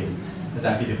ตมันเองอาจา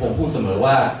รย์กิติพงษ์พูดเสมอ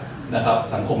ว่านะครับ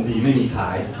สังคมดีไม่มีขา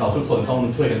ยเราทุกคนต้อง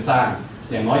ช่วยกันสร้าง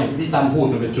อย่างน้อยอย่างที่พี่ตั้มพูด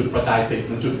มันเป็นจุดประกายติด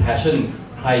มันจุด passion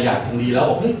ใครอยากทำดีแล้ว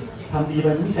บอกเฮ้ยทำดีไป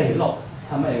ไม่มีใครเห็นหรอก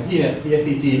ทำอย่างที่เนี่ย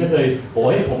PSCG ไม่เคยบอกว่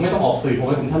าผมไม่ต้องออกสื่อผ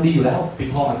มทำดีอยู่แล้วปิด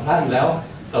ทองหลังพระอยู่แล้ว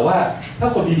แต่ว่าถ้า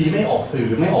คนดีๆไม่ออกสื่อ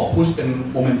ไม่ออกพุชเป็น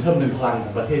โมเมนตัมเป็นพลังข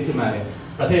องประเทศขึ้นมาเนี่ย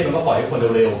ประเทศมันก็ปล่อยให้คน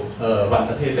เร็วๆรัน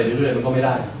ประเทศไปเรื่อยๆมันก็ไม่ไ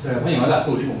ด้ใช่ไหมเพราะอย่างนั้นหลัก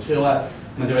สูตรที่ผมเชื่อว่า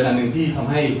มันจะเป็นอันหนึ่งที่ทำ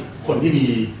ให้คนที่มี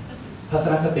ทัศ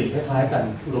นคติคล้ายๆกัน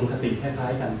อุดมคติคล้า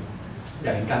ยๆกันอย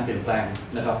ากเห็นการเปลี่ยนแปลง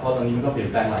นะครับเพราะตอนนี้มันก็เปลี่ยน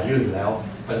แปลงหลายเรื่องอยู่แล้ว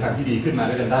ไปทางที่ดีขึ้นมา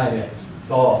ด้วยกันได้เนี่ย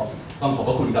ก็ต้องขอบพ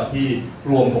ระคุณกับที่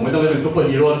รวมผมไม่ต้องเป็นซุปเปอร์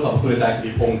ฮีโร่ขอบคุณอาจารย์กิ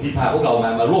ติพงษ์ที่พาพวกเรา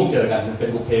มาร่วมเจอกันเป็น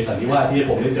บุพเพสันนิวาสที่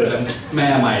ผมได้เจอทั้งแม่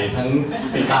ใหม่ทั้ง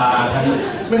สีตาทั้ง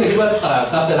ไม่เคยคิดว่าตลาด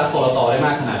ทรัพย์จะรักกรตได้ม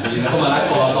ากขนาดนี้นะเขามารัก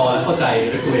กรตและเข้าใจ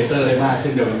เรกูเลเตอร์ได้มากเช่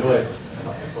นเดียวกันด้วยข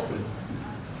อบคุณ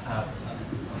ครับ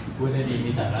พูดได้ดี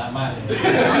มีสาระมากเลย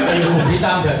อยู่กลุ่มพี่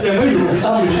ตั้มเถอะยังไม่อยู่พี่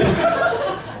ตั้มอยู่ดี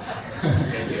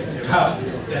ครับ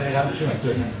เจอเลยครับที่หมายจุ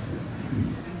ด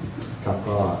ครับ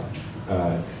ก็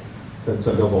ส่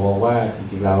วนตัวผมมองว่าจ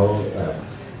ริงๆแล้ว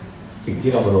สิ่ง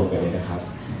ที่เรามารวมกันเนี่ยนะครับ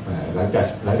หลังจ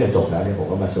ากจบแล้วเนี่ยผม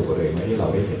ก็มาสู่บริเวณที่เรา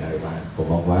ได้เห็นอะไรบ้างผม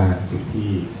มองว่าสิ่งที่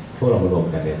พวกเรามารวม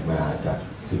กันเนี่ยมาจาก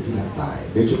สิ่งที่หลากหลาย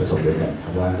ด้วยจุดประสงค์เดียวกันครั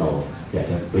บว่าเราอยาก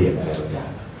จะเปลี่ยนอะไรบางอย่า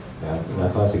งแล้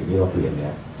วก็สิ่งที่เราเปลี่ยนเนี่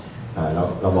ย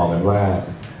เรามองกันว่า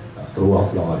rule of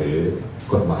law หรือ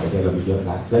กฎหมายเนี่ยเรามีเยอะ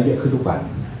และเยอะขึ้นทุกวัน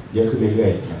เยอะขึ้นเรื่อ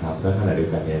ยๆนะครับแล้วขณะเดียว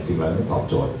กันเนี่ยสิ่งเหล่านั้นตอบ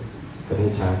โจทย์ประเท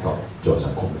ศชาติตอบโจทย์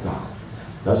สังคมหรือเปล่า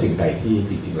แล้วสิ่งใดที่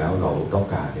จริงๆแล้วเราต้อง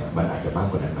การเนี่ยมันอาจจะมาก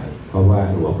กว่านั้นไหมเพราะว่า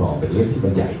รั้วรองเป็นเรื่องที่มั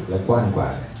นใหญ่และกว้างก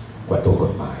ว่าตัวก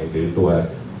ฎหมายหรือตัว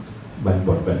บ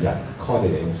ทบัญญัติข้อใด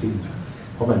ๆทั้งสิ้น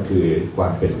เพราะมันคือควา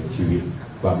มเป็นชีวิต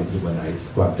ความเป็น humanize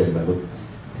ความเป็นมนุษย์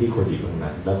ที่ควรอยู่ตรง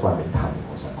นั้นและความเป็นธรรมข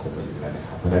องสังคมมันอยู่แล้วนะค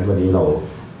รับเพราะฉะนั้นวันนี้เ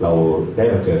ราได้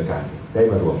มาเจอกันได้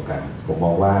มารวมกันผมม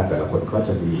องว่าแต่ละคนก็จ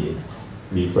ะ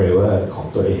มีเฟเวอร์ของ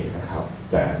ตัวเองนะครับ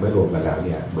แต่เมื่อรวมกันแล้วเ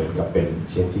นี่ยเหมือนกับเป็น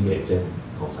changing agent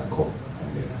ของสังคมอัน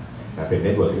หนึ่งเป็นเ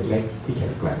น็ตเวิร์กเล็กๆที่แข็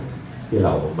งแกร่งที่เร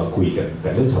ามาคุยกันแต่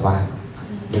เรื่องชาวบ้าน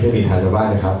ไม่ใช่นินทาชาวบ้าน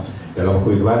นะครับแต่เรามา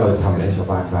คุยว่าเราจะทำอะไรให้ชาว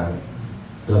บ้านบ้าง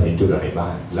เราเห็นจุดอะไรบ้า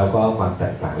งแล้วก็ความแต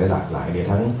กต่างและหลากหลายเนี่ย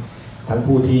ทั้ง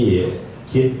ผู้ที่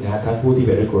คิดนะทั้งผู้ที่เ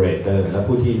ป็น regulator และ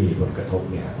ผู้ที่มีผลกระทบ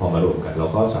เนี่ยพอมารวมกันเรา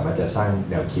ก็สามารถจะสร้าง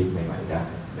แนวคิดใหม่ๆได้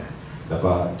นะแล้ว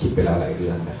ก็คิดไปแล้วหลายเ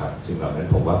รื่องนะครับซึ่งเหล่านั้น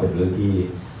ผมว่าเป็นเรื่อง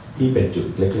ที่เป็นจุด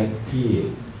เล็กๆ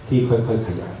ที่ค่อยๆข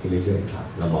ยายขึ้นเรื่อยๆครับ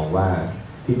เรามองว่า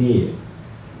ที่นี่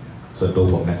ส่วนตัว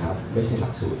ผมนะครับไม่ใช่หลั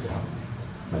กสูตรครับ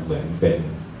มันเหมือนเป็น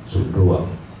ศูนย์รวม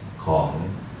ของ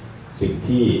สิ่ง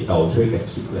ที่เราช่วยกัน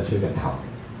คิดและช่วยกันท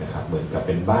ำนะครับเหมือนกับเ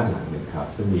ป็นบ้านหลังหนึ่งครับ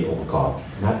ซึ่งมีองค์ประกอบ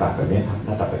หน้าตาแบบนี้ครับห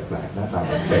น้าตาแปลกๆหน้าตาเห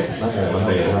มือนเป็ดหน้าตาเหมือนเ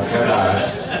ลยครับหน้าตา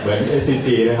เหมือน SCG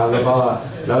นะครับแล้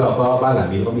วเราก็บ้านหลัง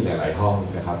นี้ก็มีหลายๆห้อง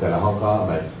นะครับแต่ละห้องก็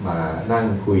มานั่ง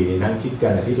คุยนั่งคิดกั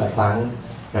นอาทิตย์ละครั้ง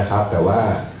นะครับแต่ว่า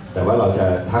เราจะ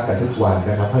ทักกันทุกวัน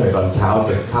นะครับตั้งแต่ตอนเช้าจ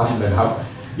นค่ำนะครับ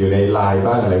อยู่ในไลน์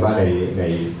บ้างอะไรบ้างใน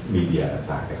มีเดีย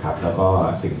ต่างๆนะครับแล้วก็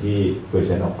สิ่งที่เผยแ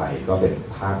พร่ออกไปก็เป็น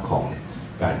ภาพของ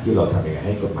การที่เราทำยังไงใ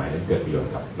ห้กฎหมายนั้นเกิดประโยช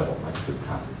น์กับระบบมากที่สุด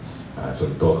ครับส่ว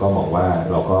นตัวก็มองว่า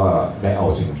เราก็ได้เอา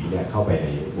สิ่งนี้เนี่ยเข้าไปใน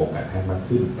วงการแพทย์มาก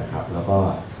ขึ้นนะครับแล้วก็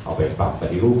เอาไปปรับป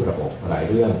ฏิรูประบบหลาย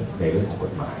เรื่องในเรื่องของก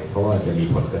ฎหมายเพราะว่าจะมี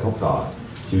ผลกระทบต่อ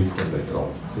ชีวิตคนโดยตรง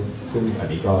ซึ่งอัน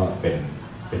นี้ก็เป็น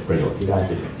ประโยชน์ที่ได้เ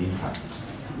ป็นอย่างยิ่งครับ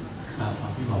ครั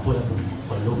บพี่หมอพูดแล้วผมค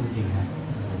นลุกจริงๆนะ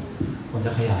ผมจ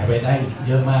ะขยายไปได้เ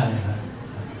ยอะมากเลยครับ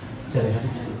เชิญเลยครับ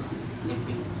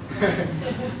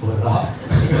ปวดร้อน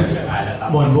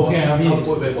หมดมุกไงครับพี่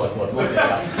พูดไปหมดมุกเลย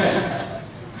ครับ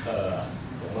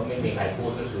ผมว่าไม่มีใครพู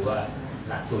ดก็คือว่า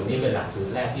หลักสูตรนี้เป็นหลักสูต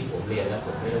รแรกที่ผมเรียนแล้วผ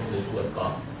มไม่ต้องซื้อทวนกล่อ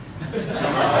ง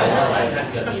เพราะว่าหลายท่าน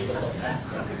จะมีประสบการณ์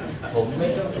ผมไม่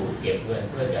ต้องถูกเก็บเงิน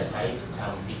เพื่อจะใช้ท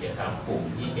ำกิจกรรมกลุ่ม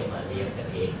ที่จะมาเรียนกัน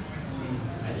เอง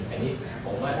อันนี้ผ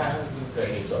มว่าถ้าท่านเคย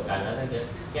มีประสบการณ์แล้วท่านจะ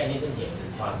แค่นี้ท่านเห็นถึ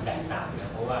งความแตกต่างนะ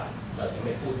เพราะว่าเราจะไ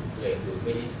ม่พูดเลยคือไ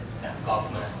ม่ได้ จากกอบ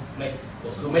มาไม่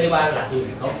คือไม่ได้ว่าหลักสูตร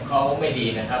เขาไม่ดี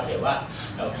นะครับแต่ว่า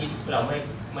เราคิดเราไ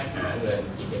ม่หาเงิน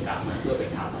กิจกรรมมาเพื่อไป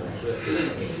ทำอะไรเพื่อตั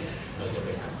วเองเราจะไป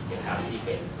ทำกิจกรรมที่เ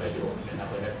ป็นประโยชน์นะครับ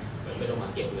เพราะฉะนั้นมันไม่ต้องมา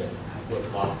เก็บเงินขายคน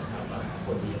ก้อนนะครับมาค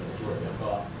นที่จะมาช่วยแล้วก็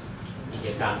กิจ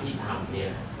กรรมที่ทำเนี่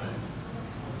ยมัน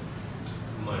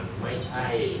ไม่ใช่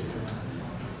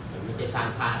สร้าง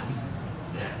ภาพ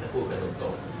นะถ้าพูดกันตร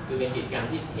งๆคือเป็นกิจกรรม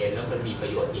ที่เห็นแล้วมันมีประ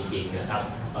โยชน์จริงๆนะครับ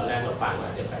ตอนแรกเราฟังอ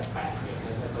าจจะแปลกๆเนี่ย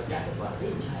ไม่เข้าใจว่า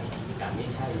ใช่กิจกรรมนี้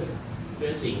ใช่เลยเป็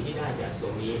นสิ่งที่ได้จากตร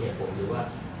งนี้เนี่ยผมถือว่า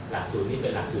หลักสูตรนี้เป็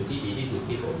นหลักสูตรที่ดีที่สุด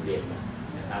ที่ผมเรียนมา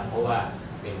นะครับเพราะว่า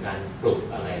เป็นการปลุก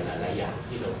อะไรหลายๆอย่าง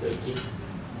ที่เราเคยคิด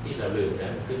ที่เราลืมแล้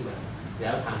วขึ้นมาแล้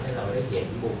วทำให้เราได้เห็น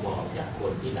มุมมองจากค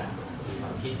นที่หลากหลายมีคว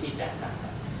ามคิดที่แตกต่างกั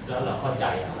นแล้วเราเข้าใจ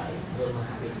อะไรเพิ่มมา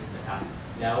กขึ้นนะครับ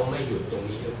แล้วไม่หยุดตรง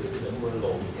นี้ก็คือที่เราพูดล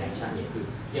งแอคชั่นเนี่ยคือ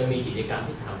ยังมีกิจกรรม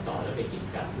ที่ทำต่อและเป็นกิจ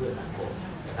กรรมเพื่อสังคม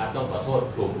นะครับต้องขอโทษ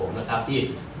กลุ่มผมนะครับที่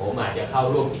ผมอาจจะเข้า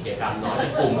ร่วมกิจกรรมน้อย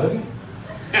กลุ่ม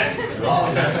รอ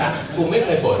นะครับกลุ่มไม่เค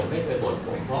ยบ่นผ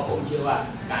มเพราะผมเชื่อว่า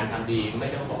การทำดีไม่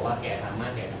ต้องบอกว่าแกทำมา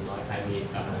กแกทำน้อยใครมี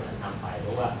กำลังทำไปเพร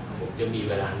าะว่าผมจะมี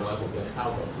เวลาน้อยผมจะเข้า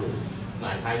กับกลุ่มม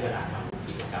าใช้เวลาทำ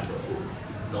กิจกรรมกับกลุ่ม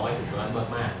น้อยถึงน้อย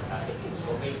มากๆนะครับแต่กลุ่ม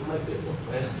ก็ไม่เคยบ่นเพร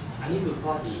าะฉะนั้นอันนี้คือข้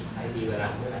อดีใครมีเวลา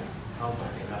เมื่อไหร่เข้ามา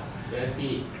นะครับดังนั้น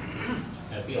ที่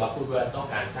พี่ออฟพูดว่าต้อง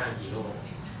การสร้างฮีโร่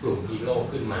กลุ่มฮีโร่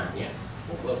ขึ้นมาเนี่ยผ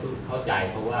มก็เพิ่งเข้าใจ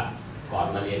เพราะว่าก่อน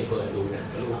มาเรียนเปิดดูเนี่ย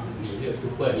รู้มีเรื่องซู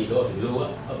เปอร์ฮีโร่ถึงรู้ว่า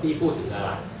พี่พูดถึงอะไร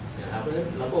นะครับเพราะฉะนั้น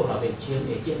เราพวกเราเป็นเชนเ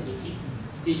อเจนต์จริง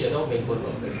ๆที่จะต้องเป็นคนแบ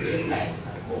บเป็นเปลี่ยนแปลง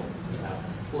สังคมนะครับ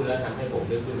พูดแล้วทำให้ผม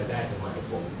นึกขึ้นมาได้สมัย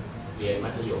ผมเรียนมั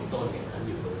ธยมต้นอย่างนั้นอ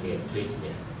ยู่โรงเรียนคริสเ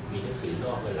นี่ยมีหนังสือน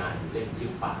อกเวลาเล่มชื่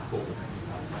อปากปุ๊บ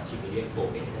มาชิมิเลียนโฟ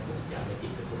เมนนะผมจำไม่ผิ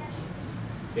ดเป็นคนคิด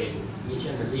เป็นมิช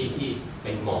ชันนารีที่เ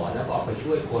ป็นหมอแล้วก็ออกไป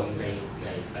ช่วยคนใน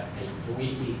ทวี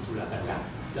ปที่ทุรกันดาร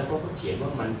แล้วก็เขียนว่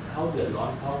ามันเขาเดือดร้อ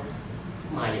นเขา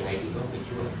มาอย่างไรถึงต้องไป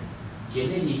ช่วยเขียน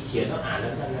ได้ดีเขียนแล้วอ่านแล้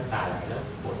วท่านน้ำตาไหลแล้ว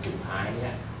บทสุดท้ายเนี่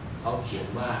ยเขาเขียน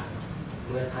ว่าเ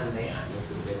มื่อท่านได้อ่านหนัง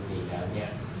สือเล่มนี้แล้วเนี่ย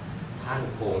ท่าน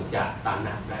คงจะตระห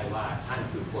นักได้ว่าท่าน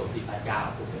คือคนที่พระเจ้า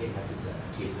ผมไม่ได้นับถือศาสนา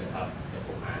คริสต์นะครับแต่ผ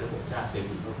มอ่านแล้วผมทราบซึ้ง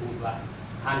เขาพูดว่า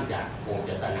ท่านคงจ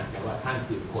ะตระหนักได้ว่าท่าน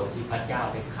คือคนที่พระเจ้า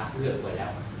ได้คัดเลือกไว้แล้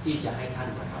วที่จะให้ท่าน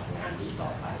มาทำงานนี้ต่อ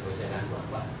ไปเพราะฉะนั้นหวัง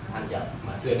ว่าท่านจะม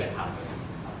าช่วยกันทำนะครับ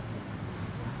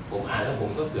ผมอ่านแล้วผม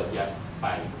ก็เกือบจะไป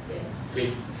เป็นคริ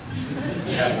สต์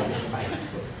แล้วผมไป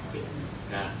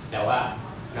นะแต่ว่า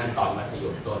นั่นตอนมัธย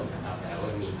มต้นนะครับแต่ว่า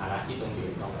มีภาระที่ต้องเรีย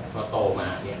นต้องอะไรพอโตมา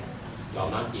เนี่ยยอม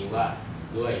รับจริงว่า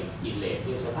ด้วยกิเลส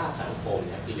ด้วยสภาพสังคมเ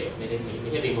นี่ยกิเลสไม่ใ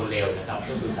ช่เป็นคนเลวนะครับ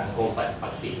ก็คือสังคมป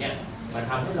กติเนี่ยมัน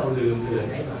ทำให้เราลืมเลือน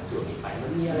ให้บางส่วนนี้ไปมั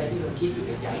นมีอะไรที่เราคิดอยู่ใ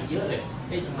นใจเยอะเลย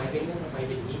ทำไมเป็นงั้นทำไมเ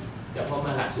ป็นนี้แต่พอม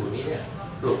าหลักสูตรนี้เนี่ย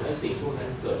ปลุกให้สิ่งพวกนั้น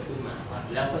เกิดขึ้นมาว่า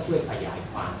แล้วก็ช่วยขยาย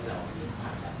ความให้เราเห็นภา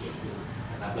พชัดเจนขึ้น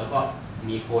นะครับแล้วก็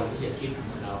มีคนที่จะคิดเห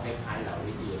มือนเราคล้ายๆเรา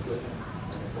วิธีช่วยกัน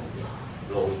มันจะผมเนี่ย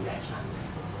โลอินแอคชั่นเนี่ย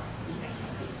ผมว่ามีแอคชั่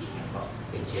นจริงๆแล้วก็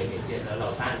เป็นเชนเอเจนต์แล้วเรา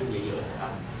สร้างขึ้นเยอะๆนะครั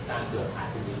บสร้างเครือข่าย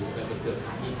ขึ้นเยอะๆแล้วเป็นเครือข่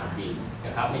ายที่ทำดีน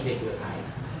ะครับไม่ใช่เครือข่าย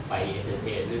ไปเอนเตอร์เท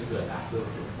นหรือเครือข่ายเพื่อ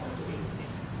จุดของตัวเองเนี่ย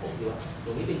ผมคิดว่าตร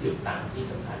งนี้เป็นจุดต่างที่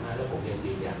สำคัญมากแล้วผมยัง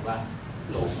ยืนยันว่า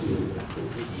โลคือหลักสูตร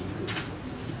ที่ดีที่สุด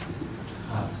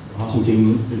จริง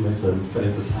ๆดึงไปเสริมประเด็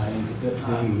นสุดท้าย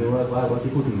เรื่องว่า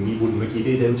ที่พูดถึงมีบุญเมื่อกี้ไ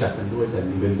ด้รู้จักกันด้วยแต่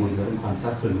มีเป็นบุญและเป็นความซา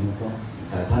บซึ้งเพราะ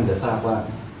ท่านจะทราบว่า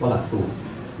หลักสูตร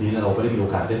นี้เราก็ได้มีโอ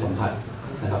กาสได้สัมผัส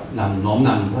นะครับน้อมน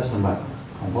ำพระราชดำรัส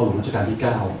ของพ่อหลวงรัชกาลที่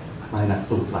 9มาในหลัก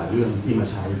สูตรหลายเรื่องที่มา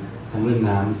ใช้ทั้งเรื่อง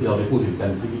น้ำที่เราได้พูดถึงกัน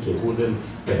ที่พี่เก๋พูดเรื่อง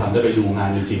ไปทำได้ไปดูงาน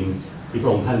จริงๆที่พร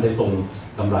ะองค์ท่านได้ทรง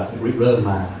ดำรัสริเริ่ม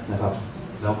มานะครับ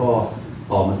แล้วก็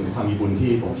ต่อมาถึงความมีบุญ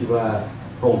ที่ผมคิดว่า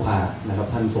พระองค์พานะครับ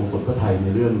ท่านทรงสนพระทัยใน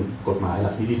เรื่องกฎหมายห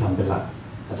ลักนิติธรรมเป็นหลัก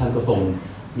และท่านก็ทรง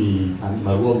มีม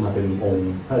าร่วมมาเป็นอง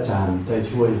ค์พระอาจารย์ได้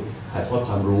ช่วยถ่ายทอดค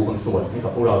วามรู้บางส่วนให้กั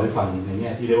บพวกเราได้ฟังในแง่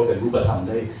ที่เรียกว่าเป็นรูปธรรม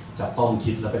ได้จับต้อง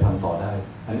คิดและไปทำต่อได้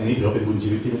อันนี้ถือว่าเป็นบุญชี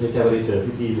วิตที่ไม่ใช่แค่ว่าได้เจอ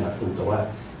พี่ๆในหลักสูตรแต่ว่า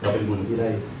เราเป็นบุญที่ไ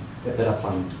ด้รับ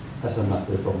ฟังพระราชดำรัสโ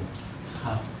ดยตรงค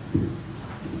รับ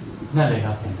นั่นเลยค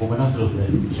รับผมไม่ต้องสรุปเลย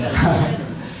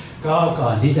ก็ก่อ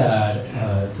นที่จะ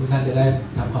ทุกท่านจะได้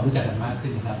ทำความรู้จักกันมากขึ้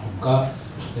นนะครับผมก็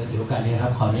จะถือโอกาสนี้ครั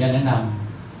บขออนุญาตแนะน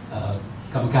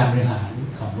ำกรรมการบริหาร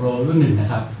ของโรรุ่นหนึ่งนะ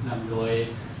ครับนำโดย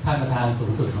ท่านประธานสู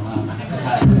งสุดของเรานะครับประธ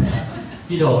าน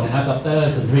พี่โด่นะครับดร.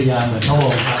สุนทรียาเหมือนพระว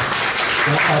งศ์ครับแล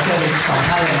ะขอเชิญสอง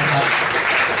ท่านเลยนะครับ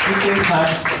พี่ปิ๊กครับ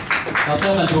ด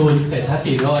ร.บรรทูลเศรษฐ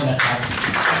ศิโรจน์นะครับ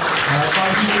แล้วก็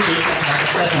พี่ปิ๊กนะครับ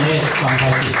ดร.ธเนศวังไท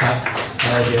ยศิษย์ครับ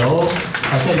เดี๋ยว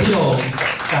ขอเชิญพี่โด่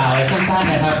กล่าวอะไรสั้น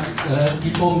ๆนะครับแล้ว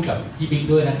พี่ปุ้มกับพี่บิ๊ก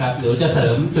ด้วยนะครับหรือจะเสริ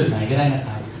มจุดไหนก็ได้นะค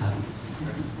รับครับ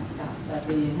สวัส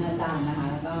ดีท่านอาจารย์นะคะ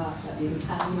แล้วก็สวัสดีทุก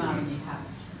ท่านที่มาวันนี้ค่ะ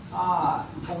ก็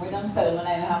คงไม่ต้องเสริมอะไ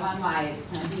รนะคะมากมาย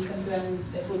ที่เพื่อน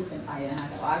ๆได้พูดกันไปนะคะ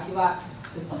แต่ว่าคิดว่า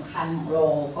จุดสำคัญของโร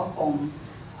ก็คง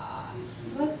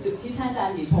ว่าจุดที่ท่านอาจาร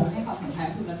ย์ดิพงษ์ให้ความสำคัญ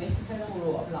คือมันไม่ใช่แค่เรื่อง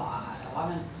rule of law ค่ะแต่ว่า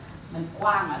มันก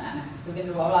ว้างกว่านั้นนะคะคือเป็น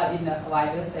rule of law in the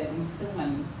wider sense ซึ่งมัน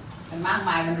มาก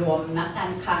มายมันรวมนักกา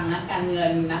รคลังนักการเงิ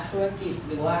นนักธุรกิจ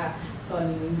หรือว่าชน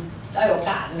ได้โอ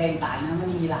กาสอะไรต่างๆนะมั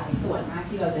นมีหลายส่วนมาก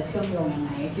ที่เราจะเชื่อมโยงยังไ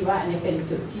งคิดว่าอันนี้เป็น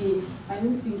จุดที่มัน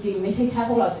จริงๆไม่ใช่แค่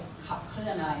พวกเราจะขับเคลื่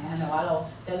อนอะไรนะแต่ว่าเรา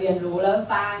จะเรียนรู้แล้ว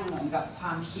สร้างเหมือนกับคว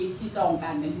ามคิดที่ตรงกั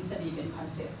นเป็นทฤษฎีเป็นคอน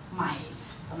เซ็ปต์ใหม่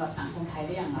สำหรับสังคมไทยไ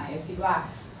ด้อย่างไรคิดว่า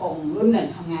ผมรุ่นหนึ่ง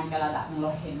ทำงานกันระดับนึงเร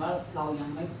าเห็นว่าเรายัง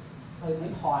ไม่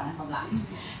พอนะกำลัง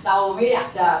เราไม่อยาก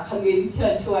จะคอนวินเชิ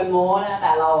ญชวนโม้นะแ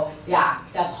ต่เราอยาก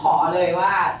จะขอเลยว่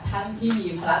าท่านที่มี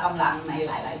พละกำลังในห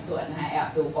ลายๆส่วนนะคะแอบ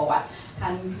ดูประวัติท่า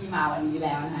นที่มาวันนี้แ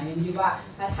ล้วนะคะยังคิดว่า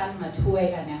ถ้าท่านมาช่วย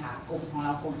กันเนี่ยค่ะกลุ่มของเร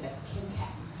าคงจะเข้มแข็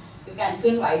งคือการเค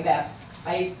ลื่อนไหวแบบไป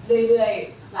เรื่อย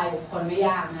ๆรายบุคคลไม่ย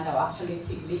ากนะแต่ว่า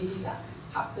collectively ที่จะ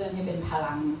ขับเคลื่อนให้เป็นพ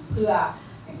ลังเพื่อ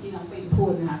อย่างที่น้องปิ่นพู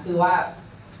ดนะคะคือว่า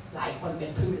หลายคนเป็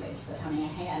น privilege จะทำยังไง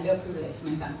ให้ under privilege ใน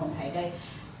สังคมไทยไ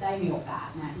ด้มีโอกาส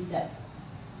นะที่จะ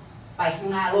ไปข้าง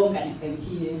หน้าร่วมกันอย่างเต็ม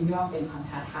ที่นี่ว่าเป็นความ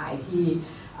ท้าทายที่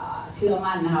เชื่อ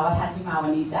มั่นนะคะว่าท่านที่มาวั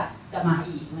นนี้จะมา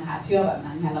อีกนะคะเชื่อแบบ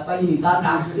นั้นค่ะแล้วก็ยินดีต้อน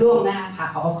รับล่วงหน้าค่ะ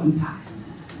ขอบคุณค่ะ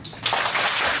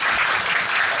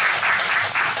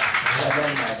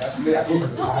ไม่อยากพูดสุ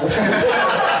ดท้าย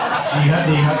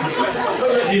ดีครับ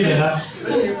ดีเลยครับแล้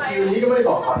วคิวนี้ก็ไม่ได้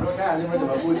บอกก่อนล่วงหน้านี่มันจะ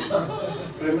มาพูด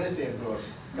เลยไม่ได้เตรียมตัว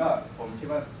ก็ผมคิด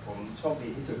ว่าผมโชคดี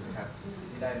ที่สุดนะครับ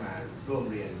ที่ได้มาร่วม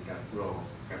เรียนกับโร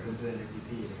กับเพื่อนๆและ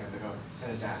พี่ๆนะครับแล้วก็ท่าน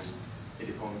อาจารย์กิ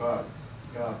ติพงศ์ก็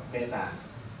เมตตา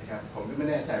นะครับผมก็ไม่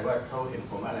แน่ใจว่าเขาเห็น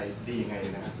ผมอะไรดียังไง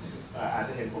นะครับอาจ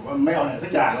จะเห็นผมว่าไม่เอาไหนสั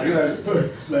กอย่าง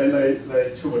เลย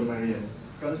ชวนมาเรียน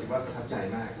ก็รู้สึกว่าประทับใจ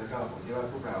มากแล้วก็ผมคิดว่า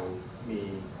พวกเรามี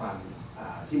ความ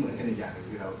ที่เหมือนกันอีกอย่าง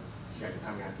คือเราอยากจะท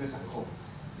ำงานเพื่อสังคม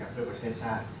อยากเพื่อประเทศช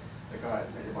าติแล้วก็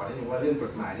อยากจะบอกได้ยังว่าเรื่องก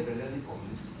ฎหมายนี่เป็นเรื่องที่ผม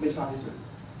ไม่ชอบที่สุด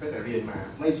ตั้งแต่เรียนมา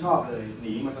ไม่ชอบเลยห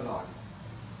นีมาตลอด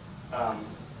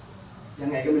ยัง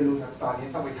ไงก็ไม่รู้ครับตอนนี้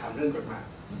ต้องไปทำเรื่องกฎหมาย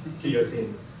กิโยติน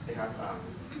นะครับ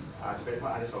อาจจะเป็นเพรา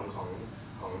ะอานิสงส์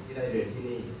ของที่ได้เรียนที่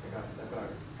นี่นะครับแล้วก็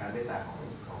การเมตตาของ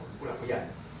ผู้หลักผู้ใหญ่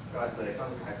ก็เลยต้อ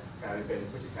งกลายเป็น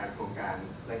ผู้จัดการโครงการ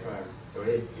และก็โจเร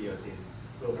กิโยติน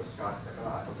ร่วมกับสกอตแล้วก็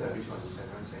ดร.วิชญจัน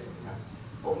ทร์เสนนะครับ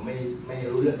ผมไม่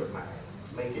รู้เรื่องกฎหมาย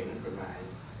ไม่เก่งเรื่องกฎหมาย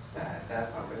แต่ได้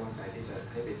ความไว้วางใจที่จะ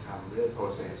ให้ไปทำเรื่อง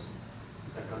process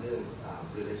แล้วก็เรื่อง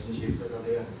relationship แล้วก็เ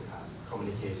รื่อง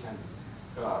communication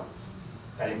ก็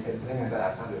แต่ยังเป็นพนักงานตลา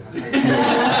ดทรัพย์อยู่ครับ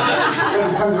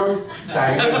ท่านเขาจ่าย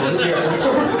เงินผมเยอะ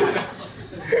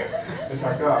นะครั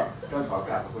บก็ขอก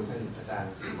ราบขอบคุณท่านอาจารย์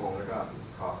กิติพงศ์แล้วก็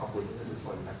ขอขอบคุณทุกค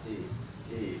นครับที่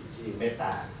เมตต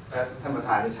าและท่านประธ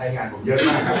านที่ใช้งานผมเยอะม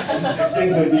ากครับเที่ยง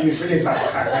คืนดีหนึ่งก็ยังสั่ง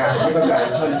งานไม่เข้าใจ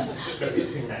ท่านจะติด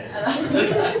ถึงไหน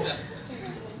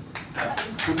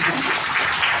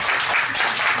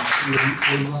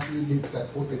คุณว่าพี่บิ๊กจะ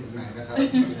พูดไปถึงไหนนะครับ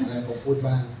อะไรผมพูด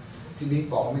บ้างพี่บิ๊ก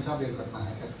บอกว่าไม่ชอบเรียนกฎหมาย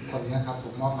ครับคนนี้ครับถู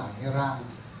กมอบหมายให้ร่าง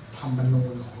ธรรมนู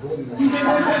ญของรุ่นเลย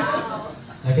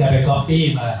แล้วแกไปก๊อปปี้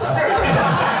มาครับ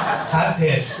คัดเพ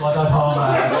จวตทมา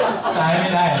ใช้ไม่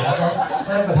ได้แล้วก็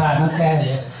ท่านประธานต้องแก้เ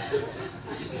นี่ย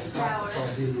สวั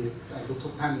สดีทุ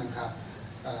กท่านนะครับ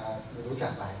รู้จั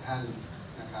กหลายท่าน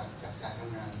นะครับจากการท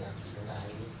ำงานจากหลาย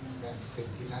แบบสิ่ง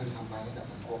ที่ท่านทำไว้ให้กับ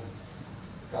สังคม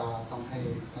ก็ต้องให้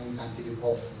ท่านอาจารย์กิติพ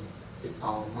งศ์ติดต่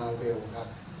อมาเวลครับ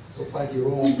ซุปเปอร์ฮีโ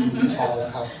ร่พอแล้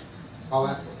วครับเพราะว่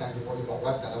าอาจารย์กิติพงศ์บอกว่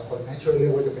าแต่ละคนให้ช่วยเลือ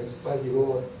กว่าจะเป็นซุปเปอร์ฮีโร่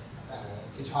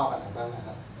ที่ชอบอะไรบ้างนะค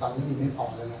รับตอนนี้มีไม่พอ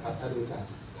แล้วนะครับถ้าดูจาก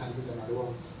ท่านที่จะมาร่วม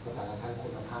แต่ละท่านคุ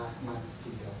ณภาพมากที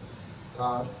เดียวก็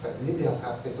เสริมนิดเดียวค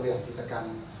รับเป็นตัวอย่างกิจกรรม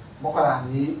มกรา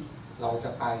นี้เราจะ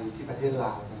ไปที่ประเทศล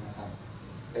าวกันนะครับ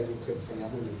ไปดูเขื่อนสยาม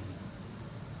บุรี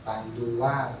ไปดู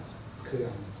ว่าเขื่อ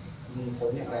นมีผล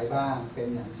อย่างไรบ้างเป็น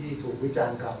อย่างที่ถูกวิจา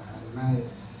รณ์กล่าวหาหรือไม่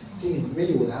พี่หนิงไม่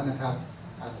อยู่แล้วนะครับ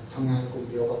ทำงานกลุ่ม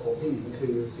เดียวกับผมพี่หนิงคื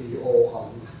อ CEO ของ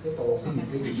ที่ตกลงพี่หนิง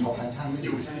ก็อยู่ชอการช่างไม่อ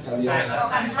ยู่ใช่ไหมครับชอ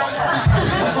การช่าง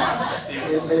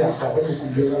ไม่อยากบอกว่าอยู่กลุ่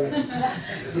มเดียวเลย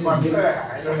ที่มัน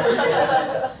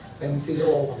เป็น CEO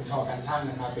ของชอการช่าง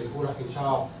นะครับเป็นผู้รับผิดช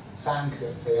อบสร้างเขื่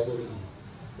อนสยามบุรี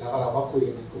แล้วก็เราก็คุย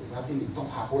กันในกลุ่มว่าพี่หนิงต้อง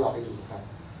พาพวกเราไปดูครับ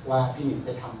ว่าพี่หนิงไป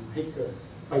ทำให้เกิด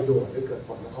ประโยชน์หรือเกิด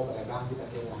ผลกระทบอะไรบ้างที่ประ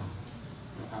เทศเรา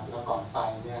นะครับแล้วก่อนไป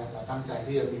เนี่ยเราตั้งใจ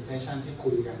ที่จะมีเซสชั่นที่คุ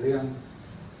ยกันเรื่อง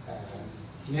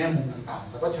แง่มุมต่างๆ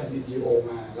แล้วก็เชิญ NGO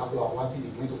มารับรองว่าพี่หนิ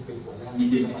งไม่ถูกปิดหัวแน่น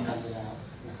ที่ประกันไปแล้ว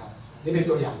นะครับนี่เป็น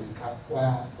ตัวอย่างหนึ่งครับว่า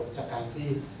ผลจากการที่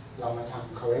เรามาท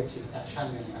ำ corrective action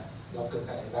เนี่ยเราเกิด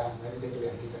อะไรบ้างและนี่เป็นตัวอ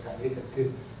ย่างกิจกรรมที่เกิดขึ้น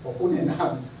ผมพูดเนี่ยนะครั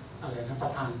บอะไรนะปร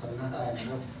ะธานสำนักอะไรนะ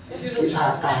ครับวิชา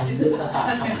การยุทธศาสตร์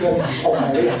ขับเคลื่อนสังคมอะ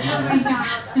ไรอย่างนี้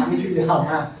ทั้งชื่อยาว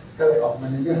มากก็เลยออกมา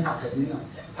ในเรื่องหักแบบนี้หน่อย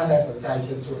ท่านใดสนใจเ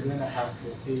ชิญชวนด้วยนะครับ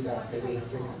ที่จะไปดู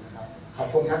ด้วยกันนะครับ ขอบ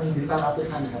คุณครับยินดีต้อนรับทุก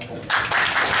ท่านครับผม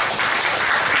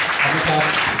ขอบคุณครับ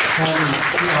ท่าน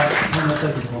ที่เราท่านดร.กิ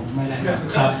ติพงศ์ไม่ได้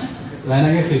ครับ และ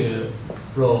นั่นก็คือ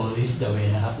RoLD the way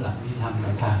นะครับหลังที่ทำน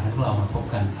ำทางให้พวกเรามาพบ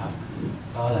กันครับ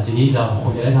ก็หลังจากนี้เราค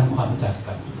งจะได้ทำความรู้จัก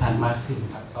กับทุกท่านมากขึ้น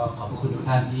ครับก็ขอบพระคุณทุก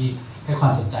ท่านที่ให้ควา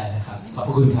มสนใจนะครับขอบพ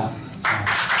ระคุณครับ